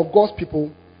gathering of God's people,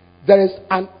 there is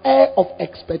an air of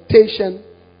expectation,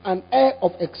 an air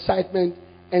of excitement,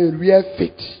 and real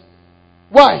faith.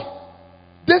 Why?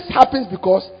 This happens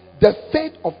because the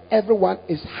faith of everyone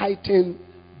is heightened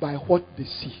by what they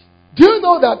see. Do you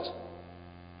know that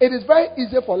it is very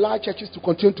easy for large churches to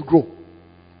continue to grow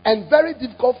and very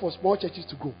difficult for small churches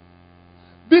to grow?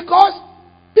 Because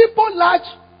people like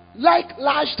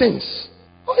large things.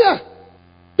 Oh yeah.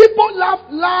 People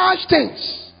love large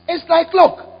things. It's like,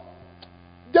 look,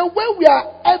 the way we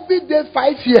are everyday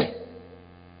 5 here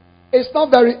is not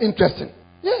very interesting.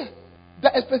 Yeah.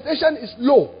 The expectation is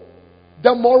low.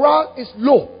 The morale is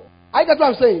low. I get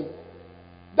what I'm saying.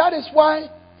 That is why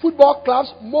football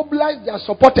clubs mobilize their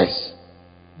supporters,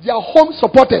 their home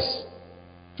supporters,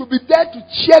 to be there to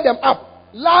cheer them up.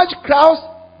 Large crowds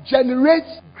generate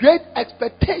great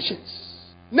expectations.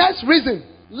 Next reason,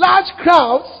 large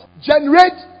crowds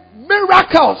generate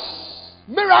miracles.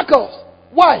 Miracles.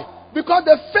 Why? Because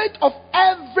the faith of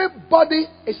everybody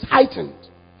is heightened.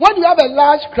 When you have a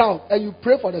large crowd and you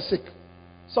pray for the sick,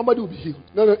 somebody will be healed.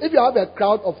 No. If you have a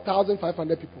crowd of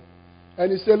 1,500 people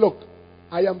and you say, look,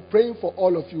 I am praying for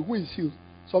all of you. Who is healed?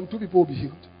 Some 2 people will be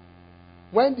healed.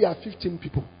 When there are 15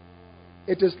 people,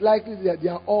 it is likely that they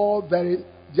are all very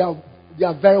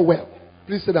well.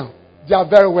 Please sit down. They are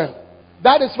very well.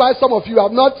 That is why some of you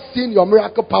have not seen your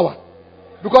miracle power.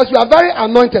 Because you are very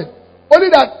anointed. Only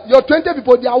that your 20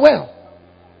 people, they are well.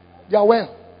 They are well.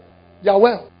 They are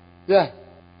well. Yeah.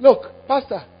 Look,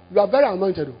 Pastor, you are very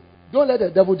anointed. Don't let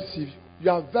the devil deceive you. You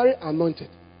are very anointed.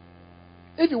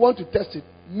 If you want to test it,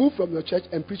 move from your church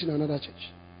and preach in another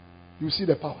church. You see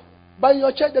the power. But in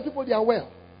your church, the people, they are well.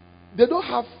 They don't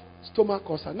have stomach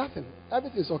ulcer, nothing.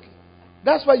 Everything is okay.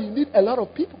 That's why you need a lot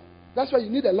of people. That's why you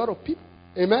need a lot of people.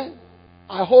 Amen.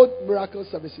 I hold miracle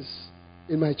services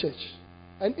in my church.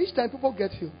 And each time people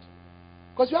get healed.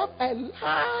 Because you have a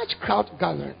large crowd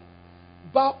gathering.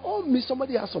 But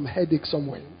somebody has some headache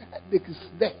somewhere. The headache is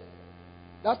there.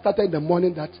 That started in the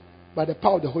morning, that by the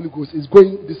power of the Holy Ghost is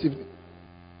going this evening.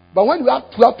 But when you have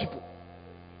 12 people,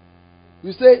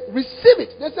 you say, receive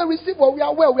it. They say, receive. Well, we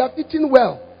are well. We are eating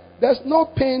well. There's no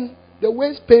pain. The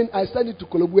waist pain, I send it to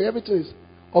Kolobwe. Everything is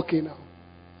okay now.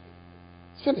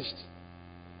 It's finished.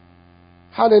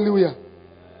 Hallelujah.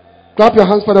 Clap your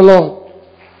hands for the Lord.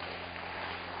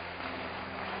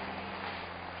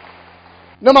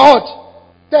 Number what?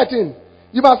 13.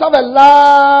 You must have a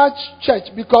large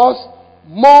church because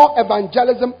more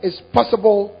evangelism is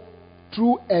possible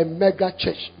through a mega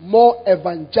church. More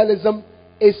evangelism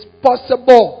is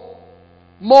possible.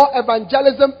 More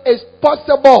evangelism is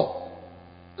possible.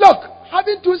 Look,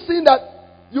 haven't you seen that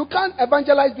you can't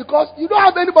evangelize because you don't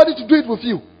have anybody to do it with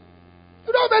you?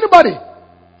 You don't have anybody.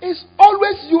 It's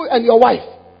always you and your wife.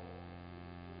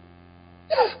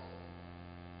 Yeah.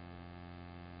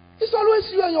 It's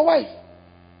always you and your wife.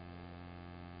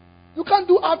 You can't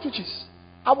do outreaches.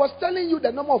 I was telling you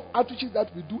the number of outreaches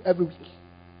that we do every week.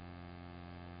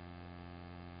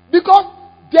 Because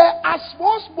there are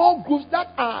small groups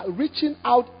that are reaching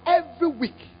out every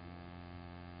week.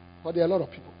 But there are a lot of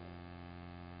people.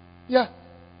 Yeah.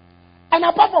 And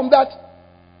apart from that,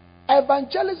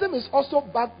 evangelism is also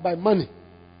backed by money.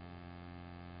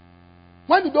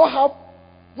 When you have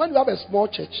a small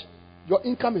church, your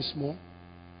income is small.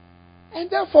 And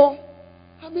therefore,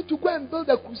 to go and build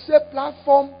a crusade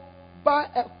platform, buy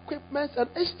equipment, and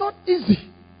it's not easy.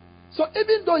 So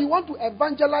even though you want to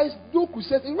evangelize, do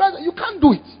crusades, you can't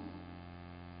do it.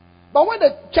 But when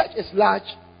the church is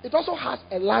large, it also has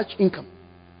a large income.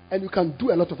 And you can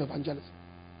do a lot of evangelism.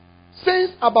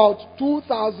 Since about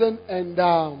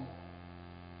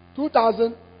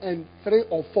 2003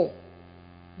 or 4,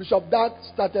 Bishop Dad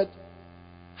started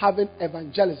having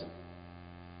evangelism.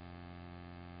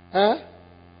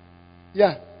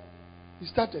 Yeah, he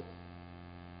started.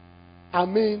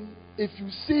 If you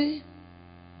see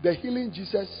the Healing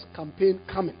Jesus campaign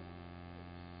coming,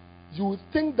 you would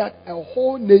think that a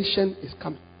whole nation is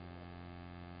coming.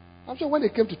 I'm sure when they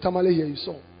came to Tamale here, you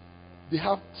saw they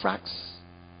have trucks,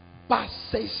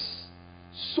 buses,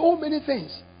 so many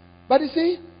things. But you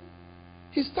see,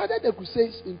 he started the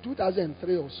crusades in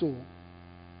 2003 or so.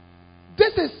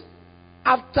 This is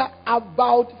after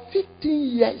about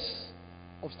 15 years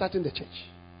of starting the church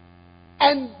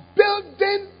and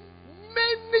building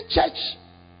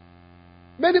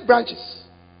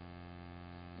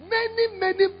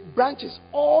many branches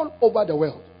all over the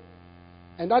world.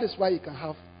 And that is why you can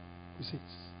have crusades,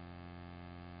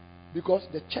 because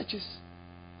the churches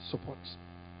support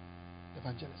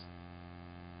evangelism.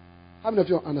 How many of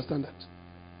you understand that?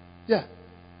 Yeah.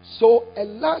 So a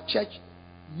large church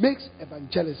makes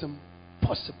evangelism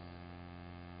possible.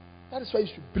 That is why you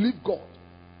should believe God.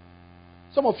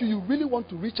 Some of you really want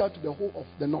to reach out to the whole of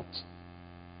the north.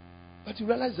 But you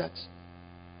realize that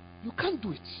you can't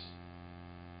do it.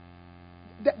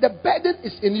 The burden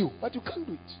is in you, but you can't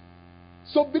do it.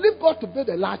 So believe God to build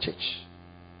a large church,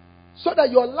 so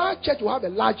that your large church will have a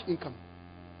large income.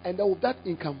 And then with that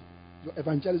income, your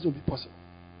evangelism will be possible.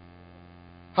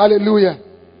 Hallelujah.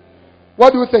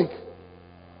 What do you think?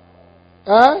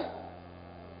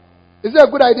 Is it a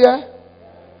good idea?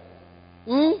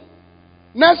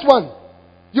 Next one.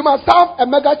 You must have a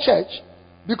mega church,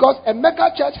 because a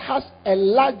mega church has a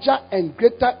larger and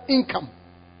greater income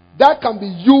that can be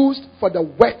used for the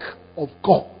work of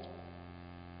God.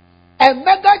 A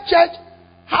mega church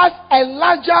has a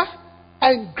larger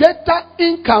and greater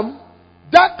income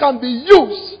that can be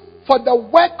used for the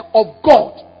work of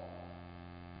God.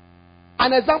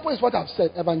 An example is what I've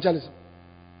said, evangelism.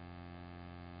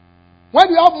 When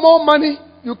you have more money,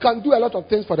 you can do a lot of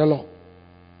things for the Lord.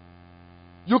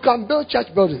 You can build church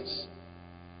buildings.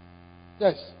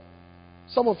 Yes.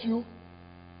 Some of you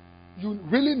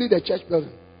really need a church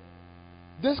building.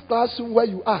 This classroom where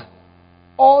you are,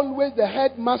 Always the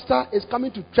headmaster is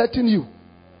coming to threaten you.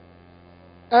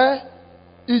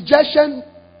 Ejection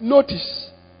notice.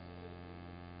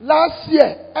 Last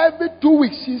year, every 2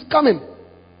 weeks he's coming.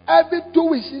 Every 2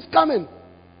 weeks he's coming.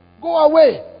 Go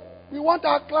away. We want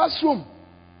our classroom.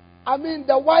 I mean,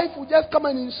 the wife will just come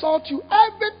and insult you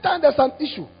every time there's an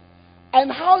issue.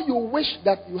 And how you wish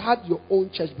that you had your own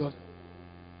church building.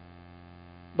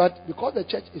 But because the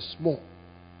church is small,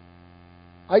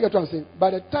 I get what I'm saying.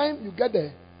 By the time you get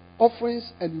the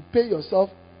offerings and you pay yourself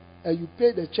and you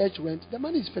pay the church rent, the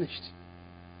money is finished.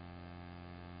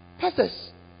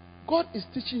 Pastors, God is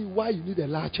teaching you why you need a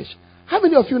large church. How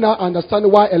many of you now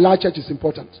understand why a large church is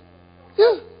important?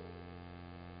 Yeah.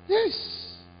 Yes.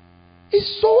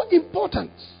 It's so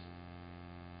important.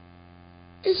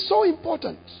 It's so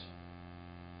important.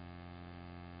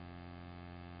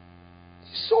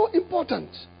 It's so important.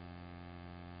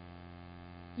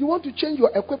 You want to change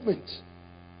your equipment.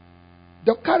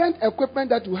 The current equipment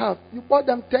that you have, you bought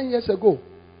them 10 years ago.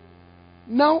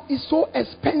 Now it's so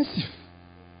expensive.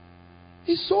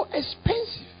 It's so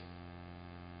expensive.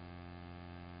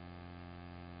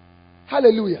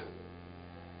 Hallelujah.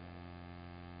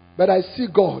 But I see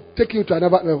God taking you to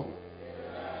another level.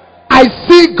 I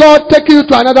see God taking you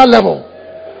to another level.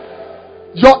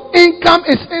 Your income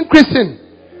is increasing.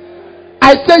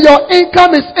 I say your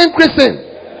income is increasing.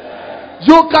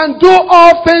 You can do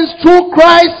all things through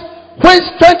Christ, which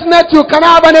strengtheneth you. Can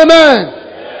I have an amen?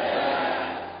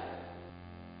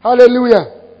 Hallelujah.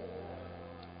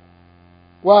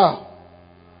 Wow.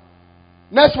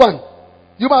 Next one.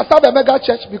 You must have a mega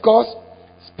church because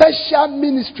special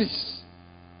ministries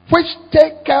which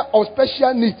take care of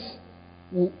special needs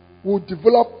will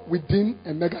develop within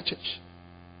a mega church.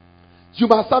 You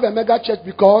must have a mega church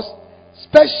because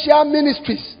special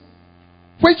ministries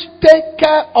which take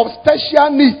care of special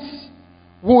needs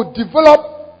will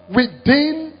develop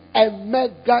within a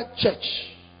mega church.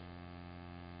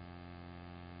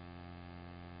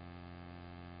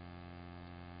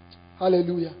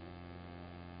 Hallelujah.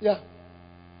 Yeah.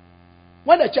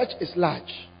 When a church is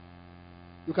large,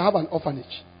 you can have an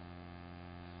orphanage.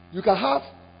 You can have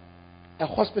a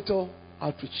hospital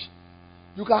outreach.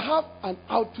 You can have an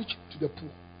outreach to the poor.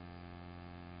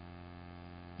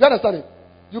 You understand it?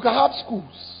 You can have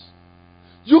schools.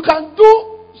 You can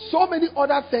do so many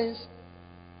other things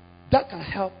that can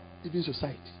help even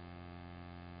society.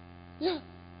 Yeah.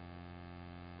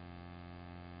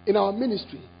 In our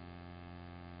ministry,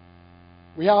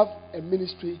 we have a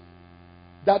ministry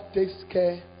that takes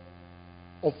care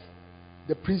of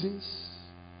the prisons.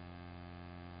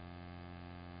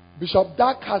 Bishop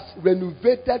Dark has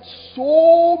renovated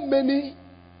so many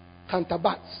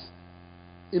counterparts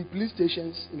in police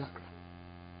stations in Accra.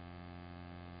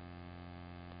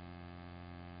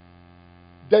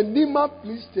 The Nima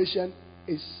police station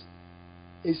is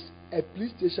a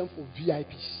police station for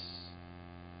VIPs.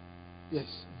 Yes,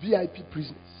 VIP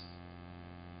prisoners.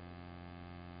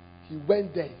 He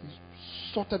went there, he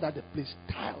sorted out the place,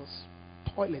 tiles,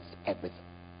 toilets, everything.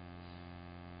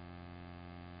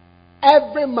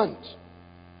 Every month,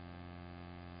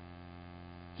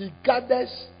 he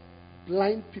gathers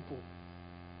blind people,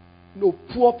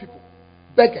 poor people,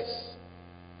 beggars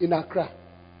in Accra.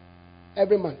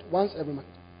 Every month, once every month.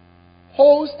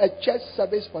 Holds a church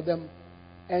service for them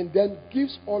and then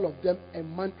gives all of them a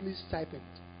monthly stipend.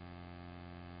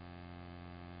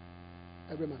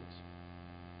 Every month.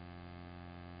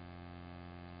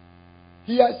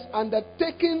 He's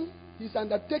undertaken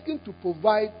to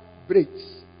provide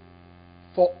braids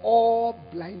for all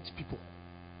blind people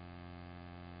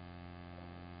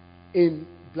in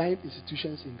blind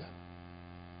institutions in Ghana.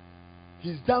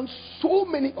 He's done so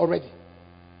many already.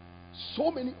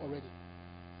 So many already.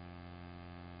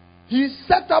 He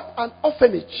set up an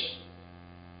orphanage.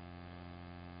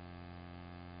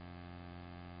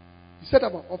 He set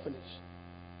up an orphanage.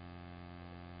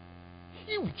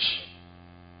 Huge.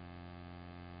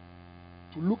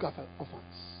 To look after orphans.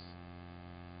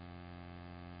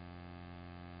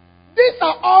 These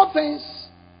are all things,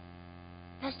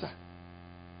 Pastor,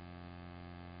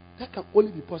 that can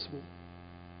only be possible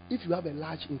if you have a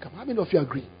large income. How many of you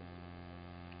agree?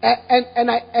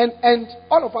 And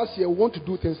all of us here want to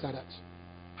do things like that.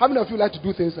 How many of you like to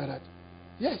do things like that?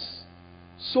 Yes.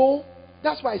 So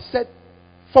that's why I said,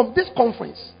 from this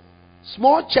conference,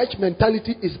 small church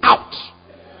mentality is out.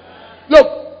 Look,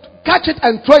 catch it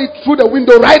and throw it through the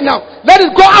window right now. Let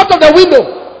it go out of the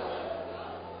window.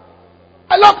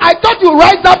 Look, I thought you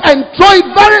rise up and throw it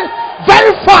very,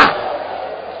 very far.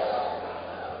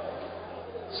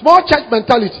 Small church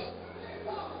mentality.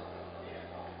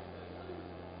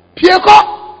 Pieko.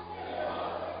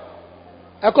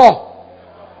 Eko.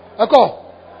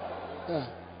 call. Yeah.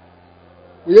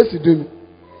 We used to do.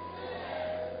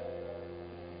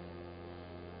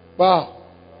 Wow.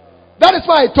 That is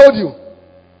why I told you.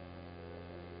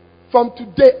 From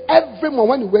today, every morning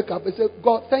when you wake up, you say,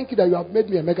 God, thank you that you have made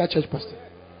me a mega church pastor.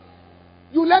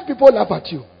 You let people laugh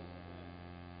at you.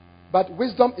 But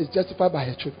wisdom is justified by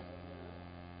her children.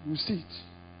 You see it.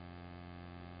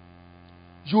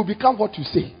 You will become what you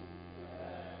say.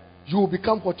 You will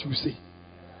become what you say.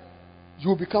 You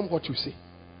will become what you say.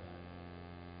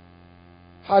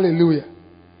 Hallelujah.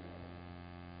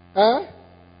 Huh?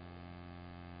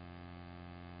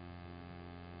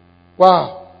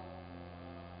 Wow.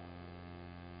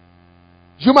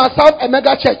 You must have a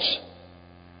mega church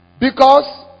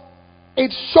because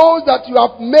it shows that you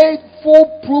have made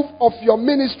full proof of your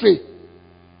ministry.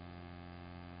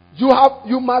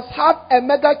 You must have a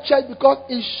mega church because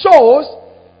it shows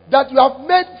that you have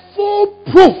made full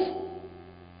proof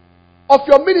of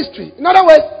your ministry. In other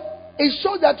words, it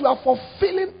shows that you are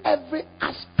fulfilling every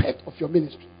aspect of your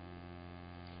ministry.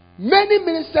 Many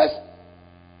ministers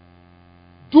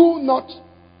do not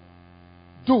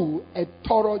do a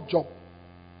thorough job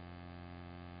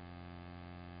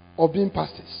of being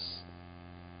pastors.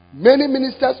 Many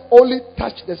ministers only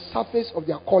touch the surface of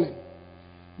their calling.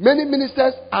 Many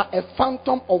ministers are a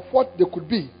phantom of what they could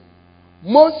be.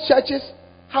 Most churches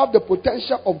have the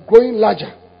potential of growing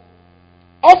larger.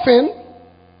 Often,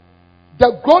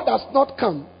 the growth does not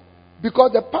come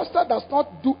because the pastor does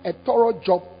not do a thorough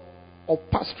job of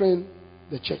pastoring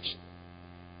the church.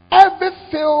 Every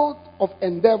field of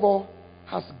endeavor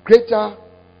has greater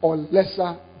or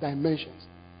lesser dimensions.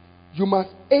 You must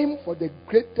aim for the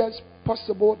greatest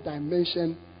possible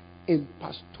dimension in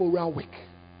pastoral work.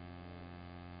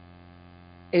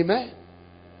 Amen.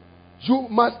 You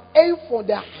must aim for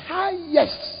the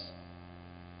highest.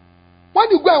 When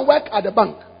you go and work at the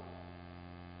bank,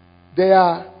 there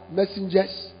are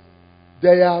messengers,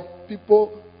 there are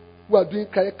people who are doing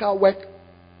clerical work,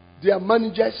 there are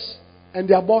managers and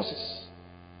their bosses.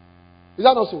 Is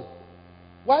that also?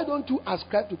 Why don't you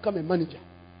ascribe to become a manager?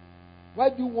 Why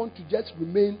do you want to just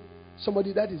remain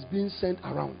somebody that is being sent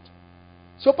around?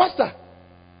 So, Pastor,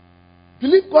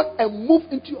 believe God and move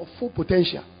into your full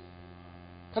potential.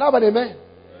 Can I have an amen?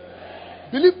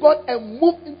 Believe God and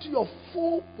move into your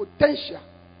full potential.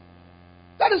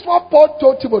 That is what Paul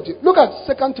told Timothy. Look at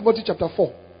 2 Timothy chapter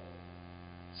 4.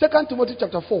 2 Timothy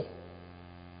chapter 4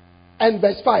 and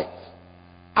verse 5.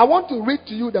 I want to read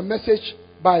to you the Message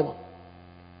Bible.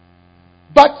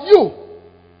 But you,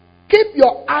 keep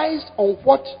your eyes on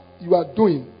what you are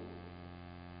doing.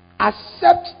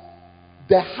 Accept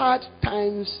the hard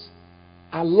times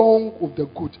along with the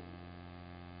good.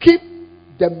 Keep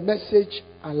the message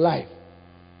alive.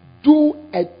 Do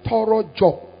a thorough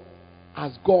job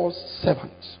as God's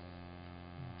servant.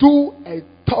 Do a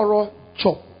thorough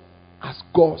job as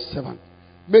God's servant.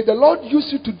 May the Lord use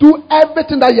you to do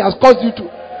everything that He has called you to.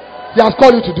 He has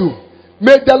called you to do.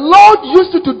 May the Lord use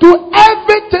you to do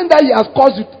everything that He has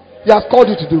called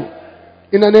you to do.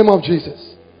 In the name of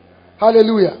Jesus.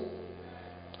 Hallelujah.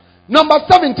 Number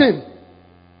 17.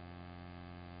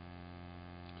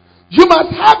 You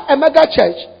must have a mega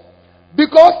church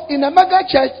because in a mega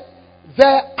church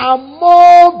there are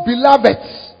more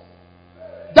beloveds.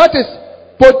 That is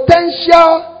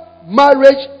potential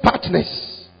marriage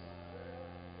partners.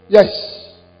 Yes.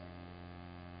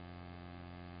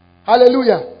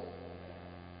 Hallelujah.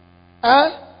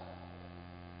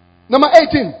 Number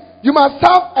 18. You must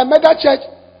have a mega church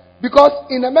because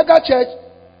in a mega church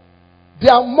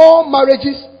there are more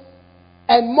marriages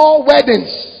and more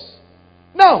weddings.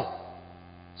 Now,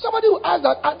 somebody will ask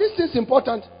that, are these things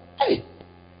important? Hey,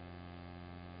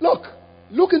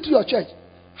 look into your church.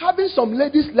 Having some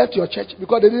ladies left your church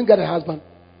because they didn't get a husband.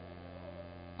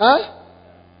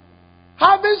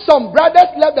 Having some brothers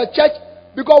left the church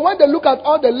because when they look at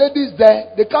all the ladies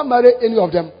there, they can't marry any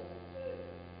of them.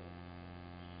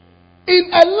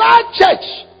 In a large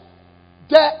church,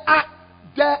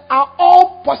 there are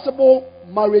all possible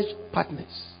marriage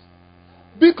partners.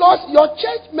 Because your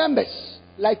church members,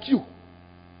 like you,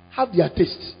 have their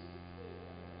taste.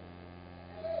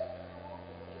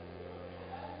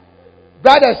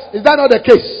 Brothers, is that not the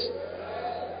case?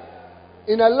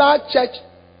 In a large church,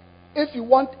 if you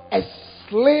want a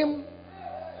slim,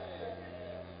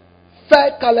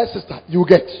 fair colored sister, you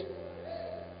get.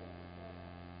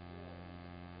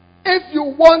 If you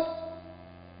want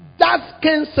dark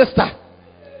skinned sister,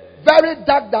 very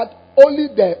dark that only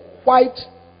the white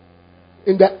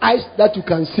in the eyes that you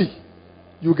can see,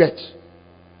 you get.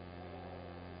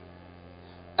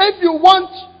 If you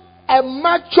want a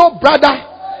macho brother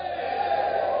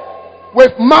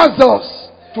with muscles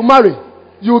to marry,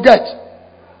 you get.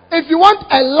 If you want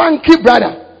a lanky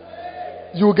brother,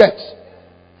 you get.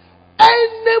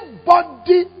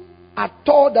 Anybody at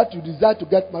all that you desire to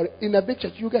get married in a big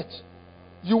church, you get.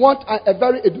 You want a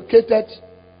very educated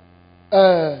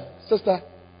sister,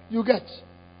 you get.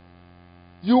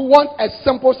 You want a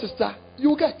simple sister,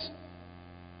 you get.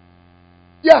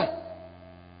 Yeah.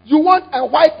 You want a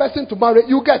white person to marry,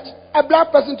 you get. A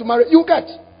black person to marry, you get.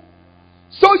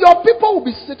 So your people will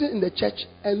be sitting in the church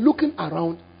and looking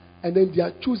around, and then they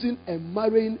are choosing and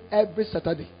marrying every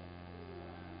Saturday.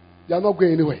 They are not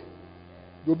going anywhere.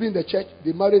 They'll be in the church,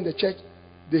 they marry in the church,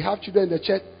 they have children in the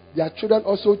church, their children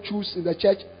also choose in the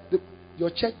church. Your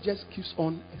church just keeps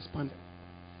on expanding.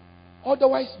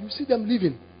 Otherwise, you see them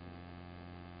leaving.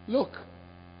 Look,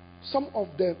 some of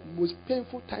the most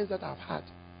painful times that I've had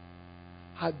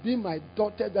have been my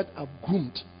daughter that I've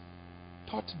groomed,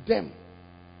 taught them,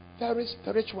 very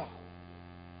spiritual.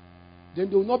 Then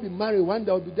they will not be married. One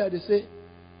day I will be there, they say,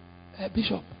 hey,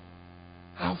 Bishop,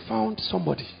 I found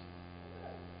somebody.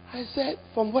 I said,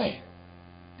 from where?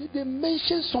 Did they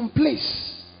mention some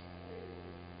place?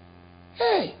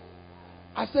 Hey!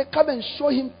 I said, come and show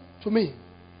him to me.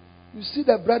 You see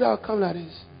the brother will come like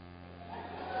this.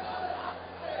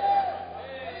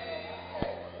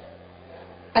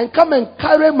 And come and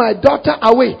carry my daughter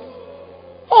away.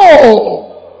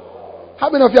 Oh! How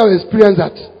many of you have experienced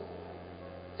that?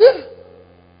 Yeah.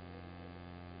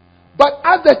 But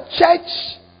as the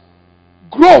church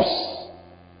grows,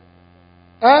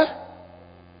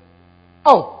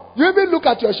 oh, you even look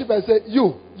at your sheep and say,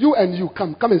 you and you,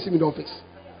 come and see me in the office.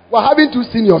 Well, haven't you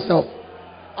seen yourself?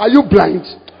 Are you blind?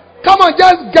 Come on,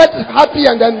 just get happy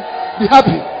and then be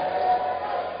happy.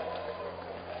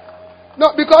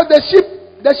 No, because the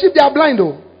sheep, they are blind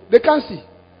though. They can't see.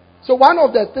 So one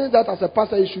of the things that as a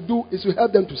pastor you should do is to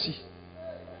help them to see.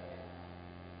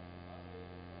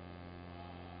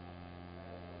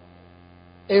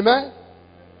 Amen?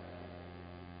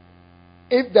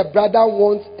 If the brother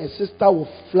wants a sister with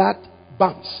flat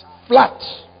bumps, flat,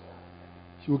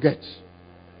 you get.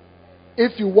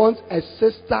 If you want a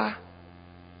sister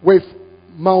with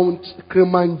Mount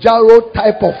Kilimanjaro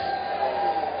type of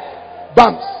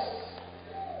bumps,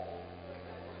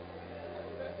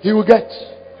 he will get.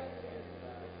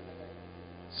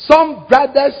 Some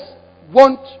brothers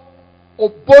want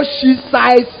Oboshi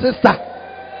size sister,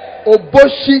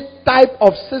 Oboshi type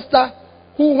of sister,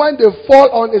 who when they fall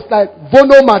on, it's like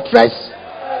Vono mattress.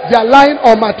 They are lying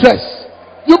on mattress.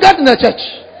 You get in the church.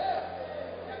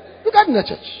 You get in the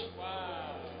church.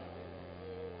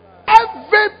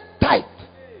 Every type.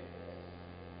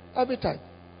 Every type.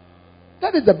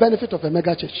 That is the benefit of a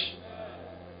mega church.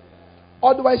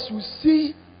 Otherwise, you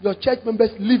see your church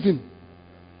members living.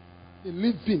 They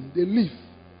live in. They live.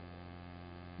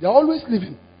 They are always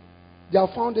living. They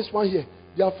have found this one here.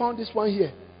 They have found this one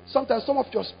here. Sometimes some of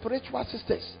your spiritual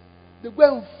sisters, they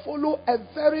go and follow a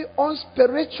very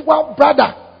unspiritual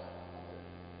brother.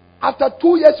 After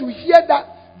 2 years, you hear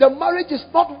that the marriage is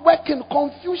not working.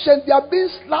 Confusion. They are being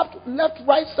slapped left,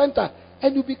 right, center.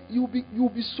 And you'll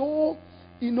be so,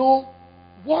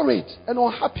 worried and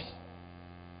unhappy.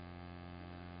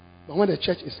 But when the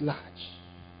church is large,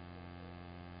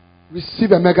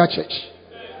 receive a mega church.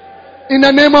 In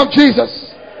the name of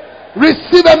Jesus.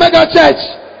 Receive a mega church.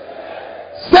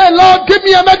 Say, Lord, give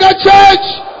me a mega church.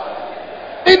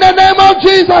 In the name of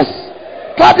Jesus.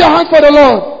 Clap your hands for the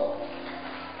Lord.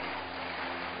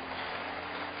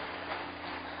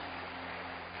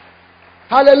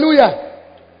 Hallelujah.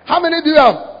 How many do you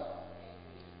have?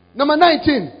 Number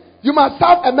 19. You must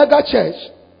have a mega church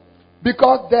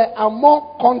because there are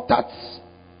more contacts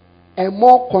and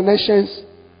more connections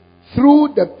through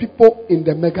the people in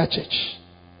the mega church.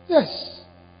 Yes.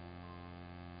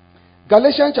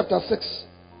 Galatians chapter 6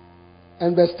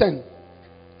 and verse 10.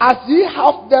 As ye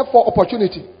have therefore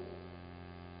opportunity,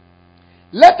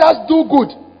 let us do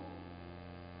good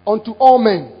unto all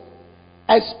men,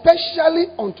 especially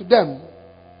unto them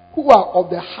who are of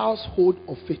the household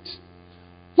of faith.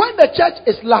 When the church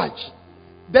is large,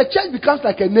 the church becomes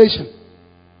like a nation.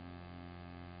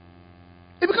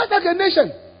 It becomes like a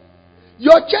nation.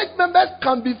 Your church members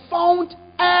can be found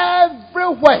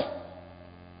everywhere.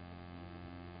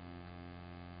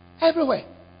 Everywhere.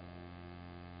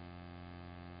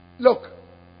 Look,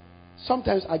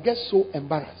 sometimes I get so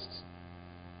embarrassed.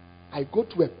 I go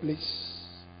to a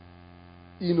place,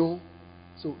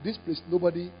 so this place,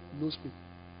 nobody knows me.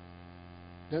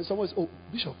 Then someone says, oh,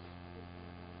 Bishop.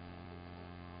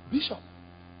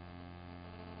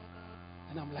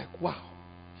 And I'm like, wow,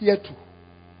 here too.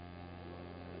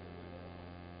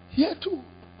 Here too.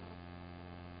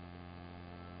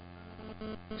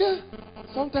 Yeah.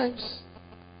 Sometimes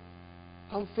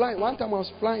I'm flying. One time I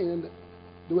was flying and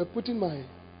they were putting my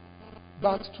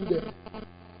bags to the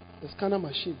scanner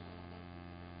machine.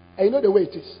 And you know the way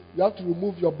it is. You have to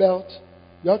remove your belt.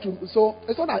 So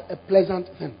it's not a pleasant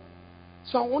thing.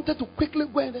 So I wanted to quickly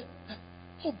go in there.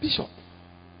 Oh, Bishop.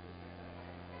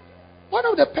 One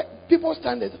of the people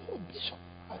standing there, oh, Bishop.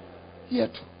 Here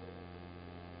too.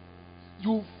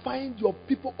 You find your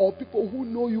people or people who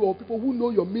know you or people who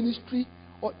know your ministry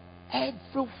or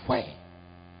everywhere.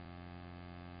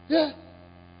 Yeah.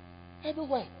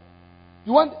 Everywhere.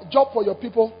 You want a job for your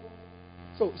people?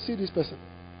 So see this person.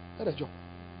 Get a job.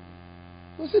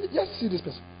 So just see this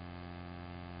person.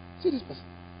 See this person.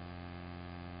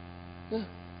 Yeah.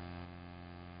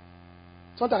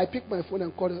 Sometimes I pick my phone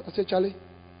and call him. I say, Charlie,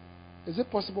 is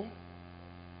it possible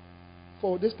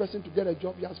for this person to get a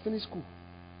job? He has finished school.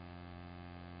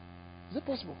 Is it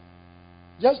possible?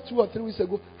 Just 2 or 3 weeks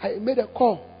ago, I made a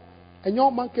call. A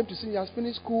young man came to see me. He has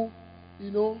finished school,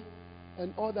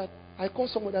 and all that. I called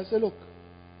someone and I said, look,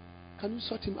 can you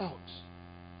sort him out?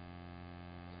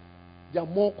 There are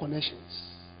more connections.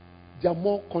 There are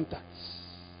more contacts.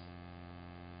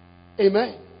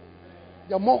 Amen.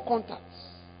 There are more contacts.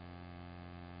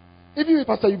 If you,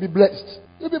 pastor, you'll be blessed.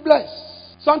 You'll be blessed.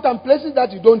 Sometimes places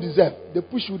that you don't deserve, they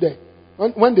push you there.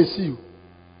 When they see you,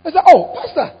 they say, oh,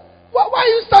 pastor, why are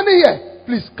you standing here?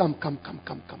 Please come.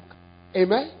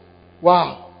 Amen.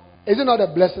 Wow. Is it not a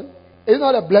blessing? Is it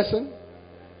not a blessing?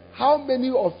 How many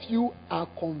of you are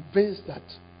convinced that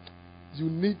you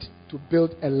need to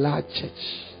build a large church?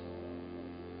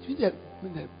 You need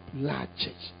a large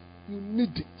church. You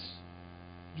need it.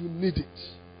 You need it.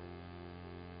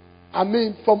 I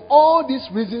mean, from all these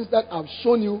reasons that I've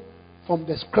shown you from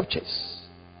the scriptures,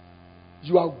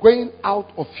 you are going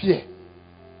out of fear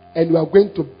and you are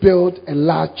going to build a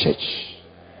large church.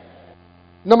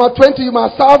 Number 20, you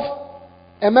must have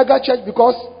a mega church,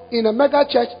 because in a mega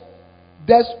church,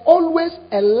 there's always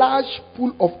a large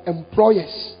pool of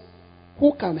employers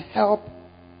who can help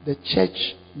the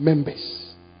church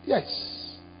members. Yes.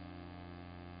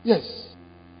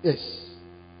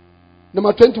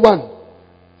 Number 21,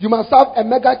 you must have a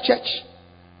mega church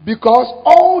because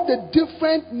all the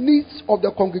different needs of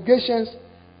the congregations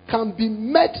can be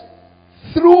met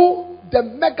through the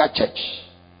mega church.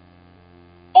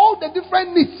 All the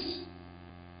different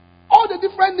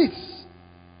needs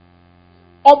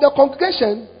of the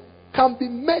congregation can be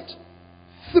met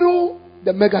through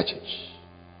the mega church.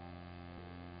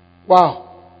 Wow.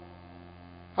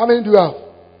 How many do you have?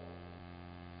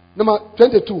 Number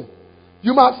 22.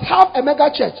 You must have a mega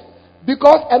church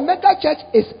because a mega church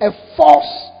is a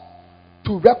force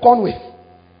to reckon with,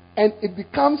 and it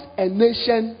becomes a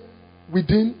nation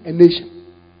within a nation.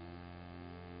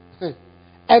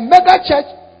 A mega church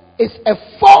is a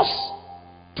force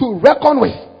to reckon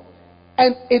with,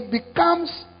 and it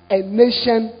becomes a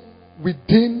nation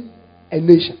within a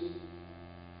nation.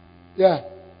 Yeah.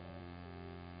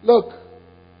 Look,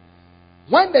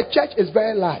 when the church is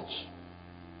very large,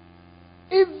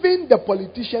 even the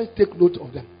politicians take note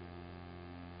of them.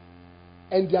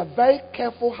 And they are very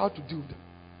careful how to deal with them.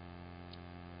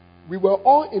 We were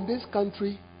all in this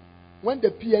country when the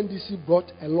PNDC brought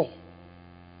a law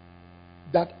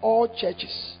that all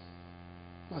churches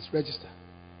must register.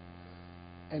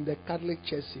 And the Catholic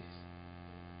Church says,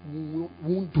 we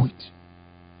won't do it.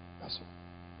 That's all.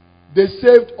 They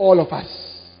saved all of us.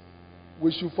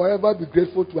 We should forever be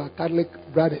grateful to our Catholic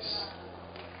brothers.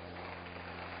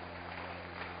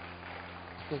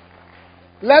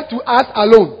 Left to us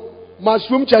alone,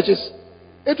 mushroom churches,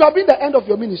 it will have been the end of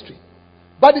your ministry.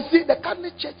 But you see, the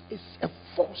Catholic Church is a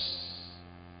force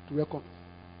to reckon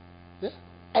with. Yeah?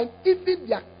 And even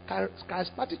their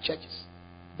charismatic churches,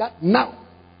 that now,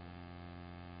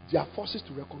 they are forces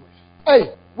to reckon with.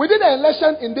 Hey, we did an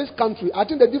election in this country. I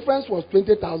think the difference was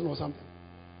 20,000 or something.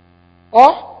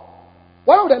 Or,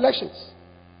 one of the elections,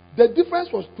 the difference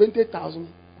was 20,000 or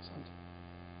something.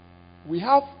 We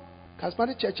have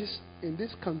charismatic churches in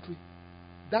this country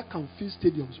that can fill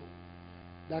stadiums.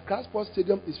 The Crossport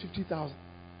Stadium is 50,000.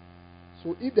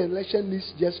 So if the election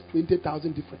needs just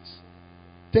 20,000 difference,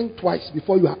 think twice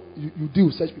before you deal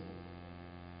with such people.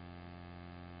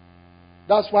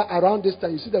 That's why around this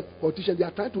time you see the politicians, they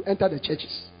are trying to enter the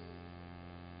churches.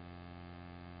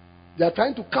 They are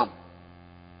trying to come.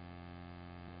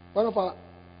 One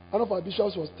of our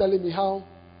bishops was telling me how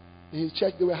in his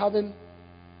church they were having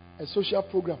a social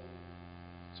program.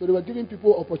 So they were giving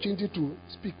people opportunity to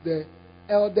speak, the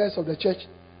elders of the church.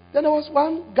 Then there was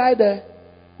one guy there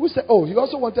who said, oh, he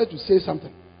also wanted to say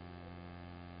something.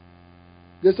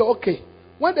 They said, okay.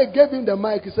 When they gave him the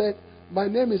mic, he said, my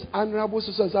name is Honorable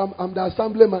Susan. I'm the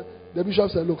assemblyman. The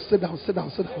bishop said, look, sit down, sit down,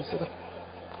 sit down, sit down.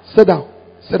 Sit down,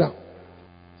 sit down,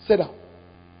 sit down.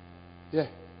 Yeah.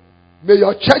 May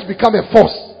your church become a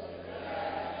force.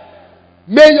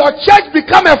 May your church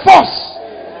become a force.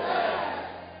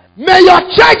 May your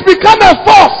church become a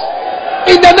force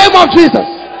in the name of Jesus.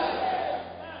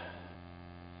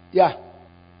 Yeah.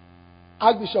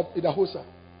 Archbishop Idahosa,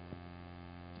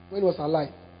 when he was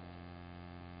alive,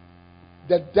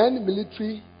 the then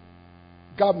military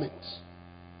government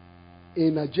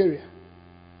in Nigeria,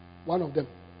 one of them,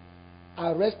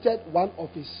 arrested one of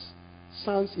his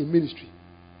sons in ministry.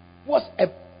 Was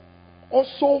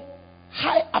also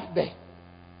high up there.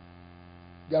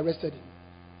 They arrested him.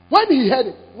 When he heard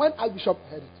it, when Archbishop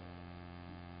heard it,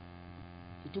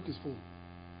 he took his phone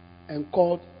and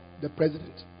called the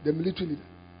president, the military leader,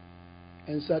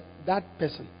 and said, that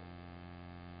person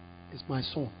is my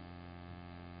son.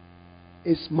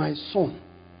 It's my son.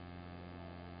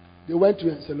 They went to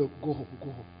him and said, look, go home,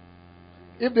 go home.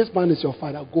 If this man is your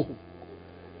father, go home.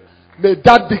 May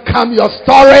that become your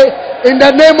story in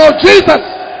the name of Jesus.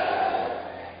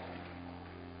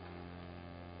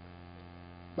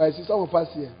 But I see some of us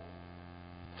here,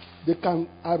 they can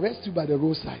arrest you by the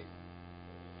roadside.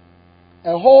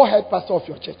 A whole head pastor of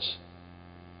your church.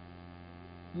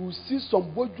 You will see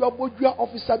some Bojua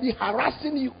officer be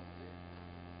harassing you.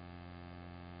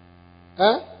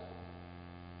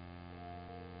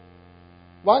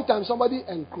 One time somebody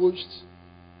encroached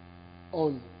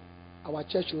on our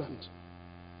church land.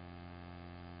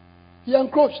 He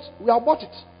encroached. We have bought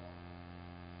it.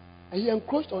 And he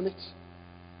encroached on it.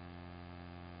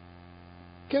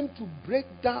 Came to break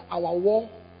down our wall.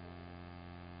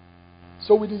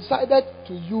 So we decided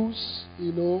to use,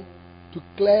 to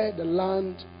clear the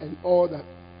land and all that.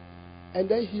 And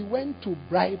then he went to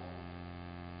bribe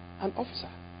an officer.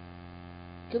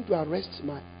 Came to arrest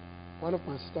one of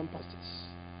my assistant pastors.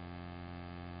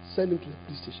 Send him to the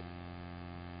police station.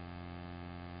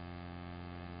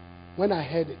 When I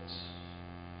heard it,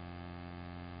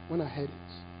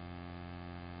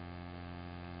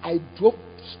 I drove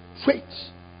straight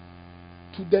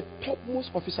to the topmost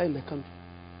officer in the country.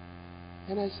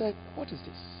 And I said, what is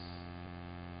this?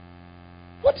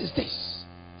 What is this?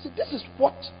 See, this is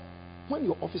what, when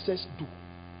your officers do,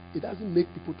 it doesn't make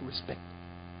people to respect.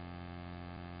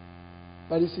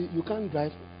 But you see, you can't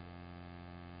drive.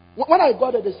 When I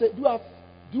got there, they said, do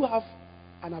you have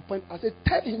an appointment? I said,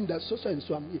 tell him that so and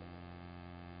so I'm here.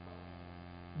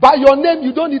 By your name,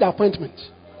 you don't need appointment.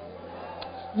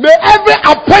 May every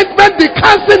appointment be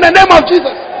cancelled in the name of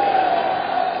Jesus.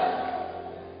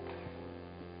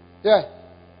 Yeah.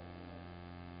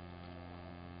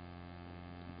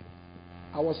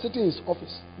 I was sitting in his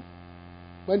office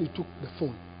when he took the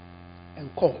phone and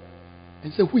called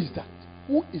and said, who is that?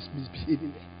 Who is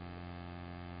misbehaving there?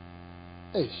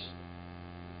 Hey,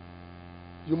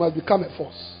 you must become a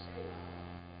force.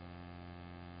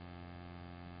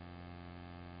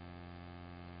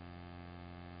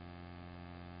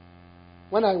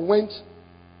 When I went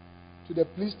to the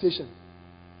police station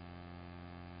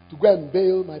to go and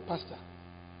bail my pastor,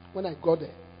 when I got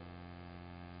there,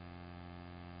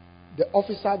 the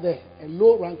officer there, a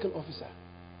low-ranking officer,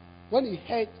 when he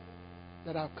heard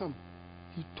that I've come,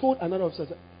 he told another officer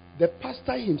that the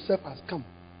pastor himself has come.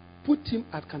 Put him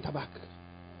at Canterbury.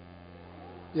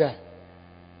 Yeah.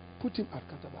 Put him at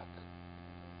Canterbury.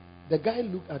 The guy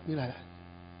looked at me like that.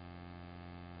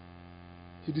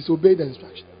 He disobeyed the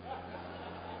instruction.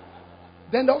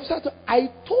 Then the officer said, I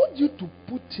told you to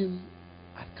put him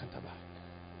at Canterbury.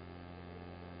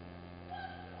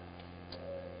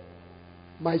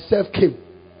 Myself came.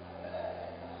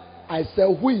 I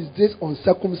said, who is this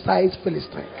uncircumcised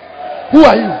Philistine? Who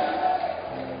are you?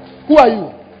 Who are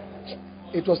you?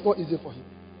 It was not easy for him.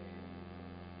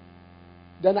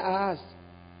 Then I asked,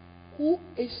 who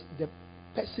is the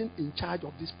person in charge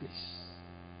of this place?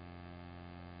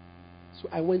 So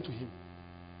I went to him.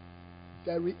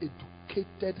 Very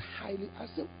educated, highly. I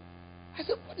said,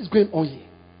 what is going on here?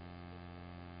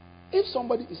 If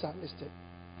somebody is arrested,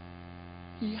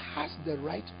 he has the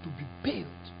right to be bailed.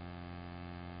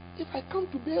 If I come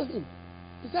to bail him,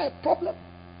 is there a problem?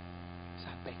 I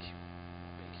said, I beg you.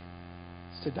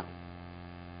 Sit down.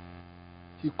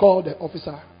 He called the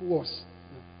officer who was.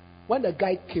 When the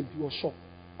guy came, he was shocked.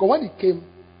 Because when he came,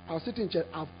 I was sitting in chair,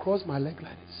 I've crossed my leg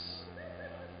like this.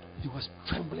 He was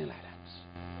trembling like that.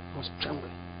 He was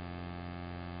trembling.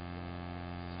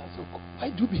 So I said, why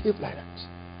do you behave like that?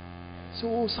 He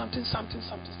said, oh, something.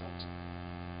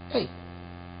 Hey,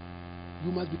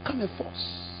 you must become a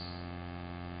force.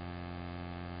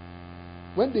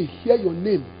 When they hear your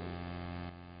name,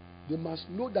 they must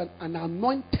know that an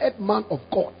anointed man of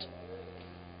God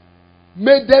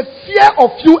May the fear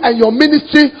of you and your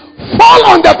ministry fall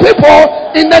on the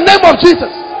people in the name of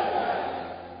Jesus.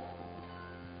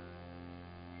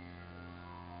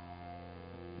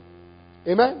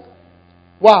 Amen.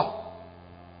 Wow.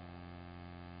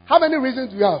 How many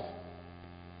reasons do you have?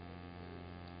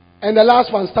 And the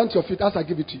last one, stand to your feet as I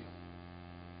give it to you.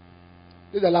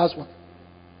 This is the last one.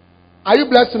 Are you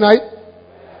blessed tonight?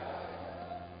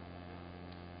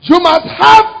 You must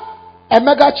have a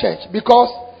mega church, because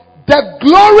the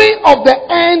glory of the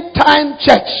end time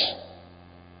church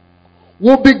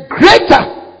will be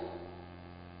greater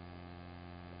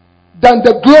than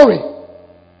the glory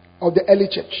of the early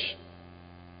church.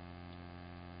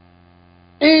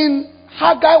 In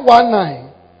Haggai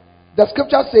 1:9, the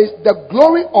scripture says, the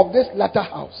glory of this latter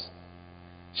house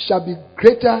shall be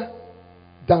greater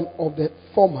than of the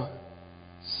former,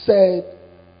 said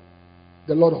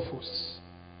the Lord of hosts.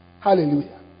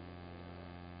 Hallelujah.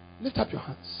 Lift up your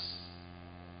hands.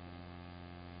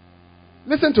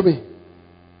 Listen to me.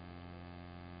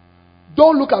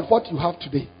 Don't look at what you have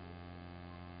today.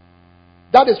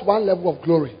 That is one level of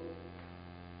glory.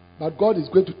 But God is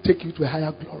going to take you to a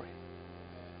higher glory.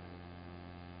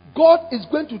 God is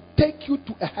going to take you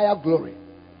to a higher glory.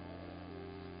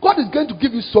 God is going to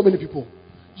give you so many people.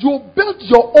 You build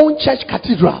your own church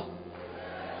cathedral.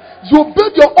 You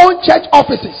build your own church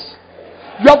offices.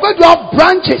 You are going to have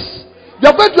branches. You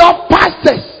are going to have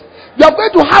pastors. You are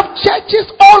going to have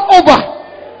churches all over.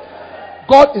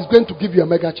 God is going to give you a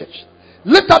mega church.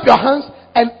 Lift up your hands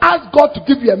and ask God to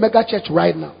give you a mega church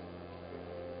right now.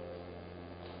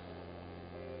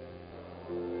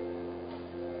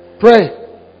 Pray.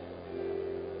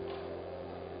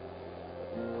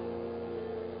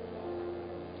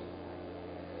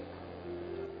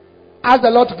 Ask the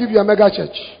Lord to give you a mega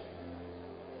church.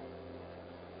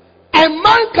 A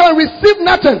man can receive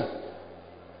nothing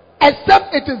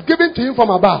except it is given to him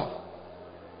from above.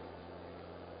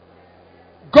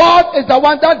 God is the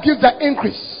one that gives the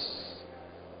increase.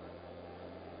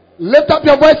 Lift up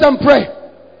your voice and pray.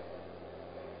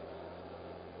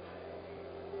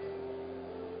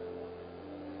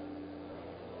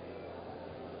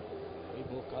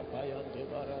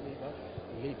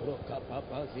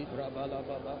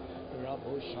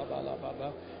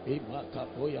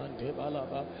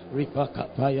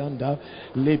 Ripakapayanda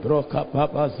Libro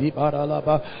Kapapa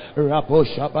Zibaralaba Rabo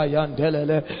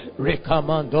Shabayandelele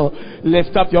Rekamando.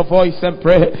 Lift up your voice and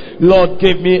pray. Lord,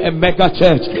 give me a mega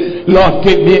church. Lord,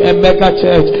 give me a mega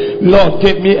church. Lord,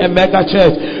 give me a mega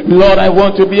church. Lord, I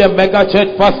want to be a mega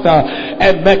church pastor.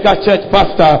 A mega church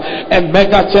pastor. A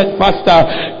mega church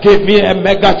pastor. Give me a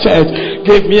mega church.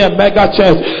 Give me a mega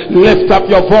church. Lift up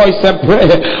your voice and pray.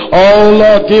 Oh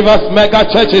Lord, give us mega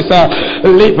churches.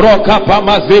 Libro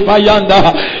Kapama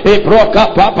Zibayanda Ibro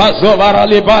Kapapa Zovara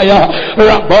Libaya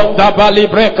Rabonda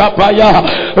Balibre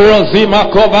Kapaya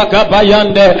Rosima Kova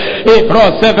Kabayande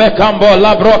Ibro Seve Kambo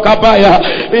Labro Kabaya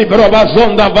Ibro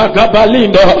Bazonda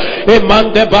Bakabalindo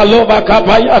Imande Balova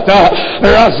Kabayata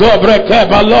Razobre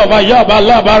Kebalova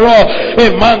Yabalabaro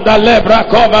Imanda Lebra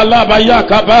Kova Laba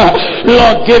Yakaba.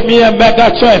 Lord, give me a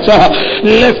mega church.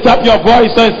 Lift up your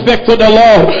voice and speak to the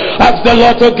Lord. Ask the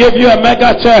Lord to give you a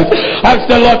mega church. Ask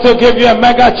the Lord to give you a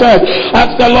mega church.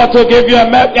 Ask the Lord to give you a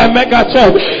mega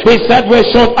church. He said we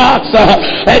should ask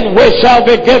and we shall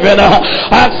be given.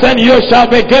 Ask and you shall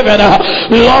be given.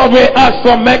 Lord, we ask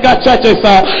for mega churches.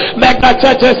 Mega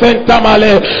churches in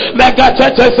Tamale. Mega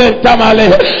churches in Tamale.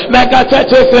 Mega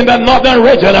churches in the northern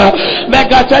region.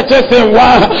 Mega churches in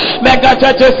Wa. Mega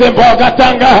churches in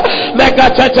Bogatanga.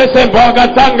 Mega churches in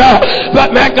Bogatanga.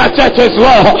 But mega churches,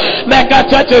 Lord. Mega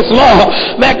churches, Lord.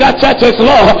 Mega churches,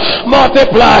 Lord.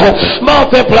 Multiply,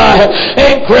 multiply,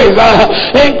 increase,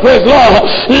 increase, Lord.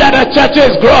 Let the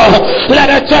churches grow.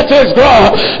 Let the churches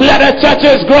grow. Let the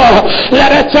churches grow. Let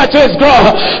the churches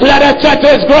grow. Let the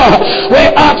churches grow. We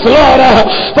ask, Lord,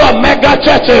 for mega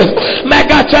churches.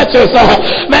 Mega churches.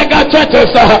 Mega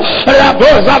churches.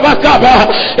 Raboza Bakaba.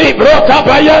 Ibroka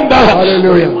Bayanda.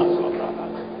 Hallelujah.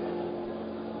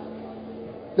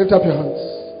 Lift up your hands.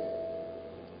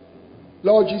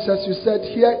 Lord Jesus, you said,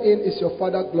 herein is your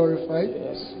Father glorified.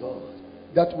 Yes, Lord.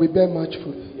 That we bear much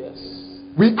fruit. Yes.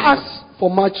 We ask for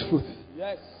much fruit.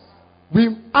 Yes.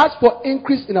 We ask for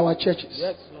increase in our churches.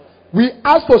 Yes, Lord. We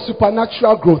ask for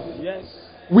supernatural growth. Yes.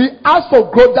 We ask for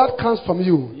growth that comes from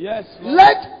you. Yes, Lord.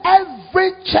 Let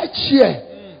every church here,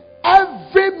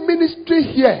 every ministry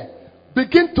here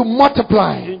begin to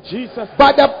multiply. In Jesus'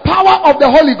 By the power of the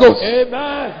Holy Ghost.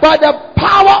 Amen. By the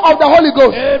power of the Holy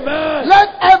Ghost. Amen. Let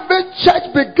every church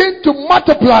begin to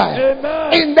multiply.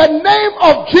 Amen. In the name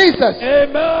of Jesus.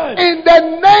 Amen. In the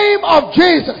name of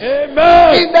Jesus.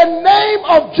 Amen. In the name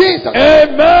of Jesus.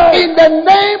 Amen. In the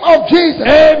name of Jesus.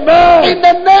 Amen. In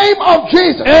the name of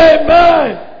Jesus.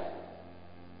 Amen.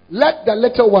 Let the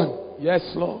little one, yes,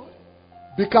 Lord,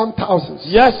 become thousands.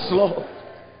 Yes, Lord.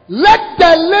 Let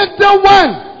the little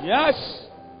one, yes,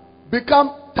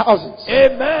 become thousands.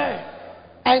 Amen.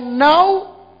 And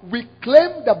now we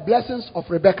claim the blessings of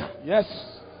Rebecca. Yes.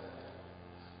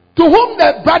 To whom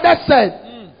the brother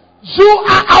said, you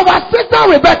are our sister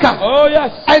Rebecca. Oh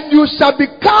yes. And you shall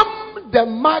become the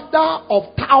mother of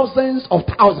thousands of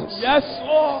thousands. Yes,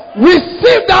 Lord.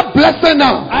 Receive that blessing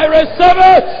now. I receive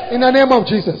it. In the name of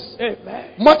Jesus.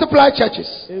 Amen. Multiply churches.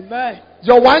 Amen.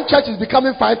 Your one church is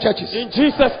becoming 5 churches. In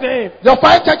Jesus' name. Your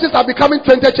 5 churches are becoming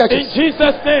 20 churches. In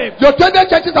Jesus' name. Your 20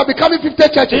 churches are becoming 50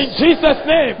 churches. In Jesus'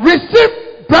 name.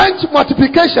 Receive branch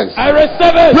multiplications. I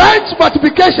receive it. Branch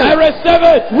multiplications. I receive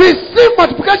it. Receive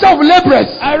multiplication of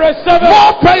laborers. I receive it.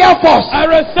 More prayer force. I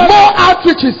receive more it.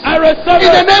 outreaches. I receive it.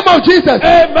 In the name of Jesus.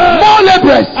 Amen. More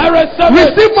laborers. I receive it.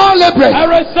 Receive more laborers. I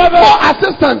receive it. More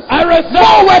assistants. I receive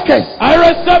more it. workers. I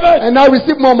receive it. And now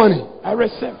receive more money. I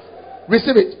receive.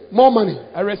 Receive it. More money.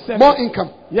 I receive. More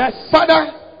income. Yes.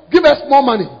 Father, give us more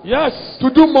money. Yes. To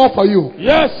do more for you.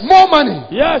 Yes. More money.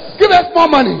 Yes. Give us more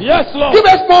money. Yes, Lord. Give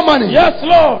us more money. Yes,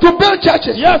 Lord. To build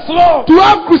churches. Yes, Lord. To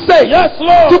have crusades. Yes,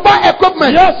 Lord. To buy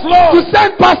equipment. Yes, Lord. To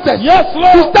send pastors. Yes,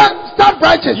 Lord. To start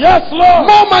branches. Yes, Lord.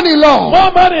 More money, Lord.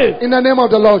 More money. In the name of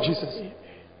the Lord Jesus.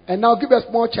 And now give us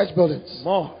more church buildings.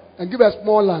 More. And give us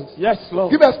more land. Yes,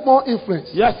 Lord. Give us more influence.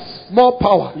 Yes. More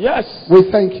power. Yes. We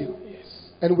thank you. Yes.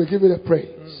 And we give you the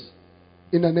praise.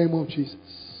 In the name of Jesus.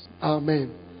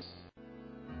 Amen.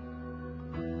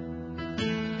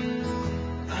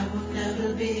 I will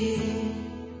never be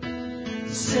the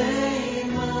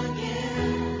same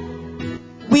again.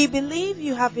 We believe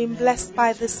you have been blessed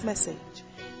by this message.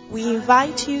 We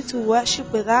invite you to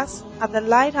worship with us at the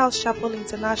Lighthouse Chapel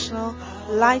International,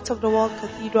 Light of the World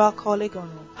Cathedral,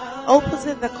 Kolegono,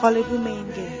 opposite the Kolebu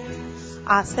main gate.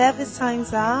 Our service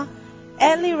times are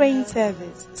early rain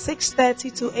service,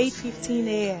 6:30 to 8:15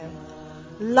 a.m.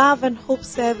 Love and Hope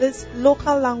service,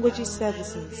 local languages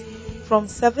services, from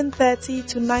 7:30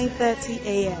 to 9:30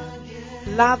 a.m.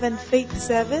 Love and Faith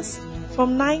service,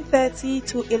 from 9:30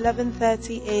 to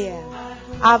 11:30 a.m.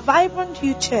 Our Vibrant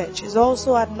Youth Church is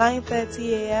also at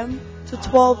 9:30 a.m. to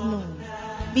 12 noon.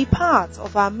 Be part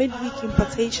of our midweek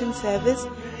impartation service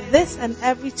this and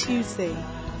every Tuesday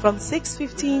from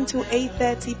 6:15 to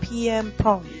 8:30 p.m.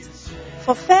 prompt.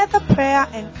 For further prayer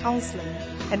and counseling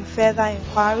and further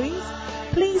inquiries,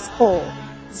 please call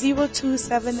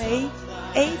 0278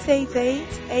 888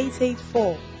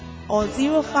 884 or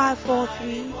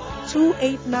 0543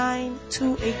 289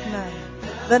 289.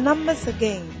 The numbers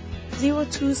again,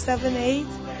 0278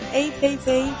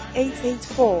 888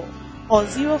 884 or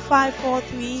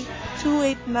 0543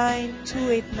 289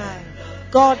 289.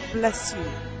 God bless you.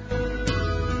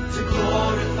 To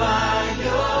glorify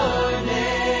your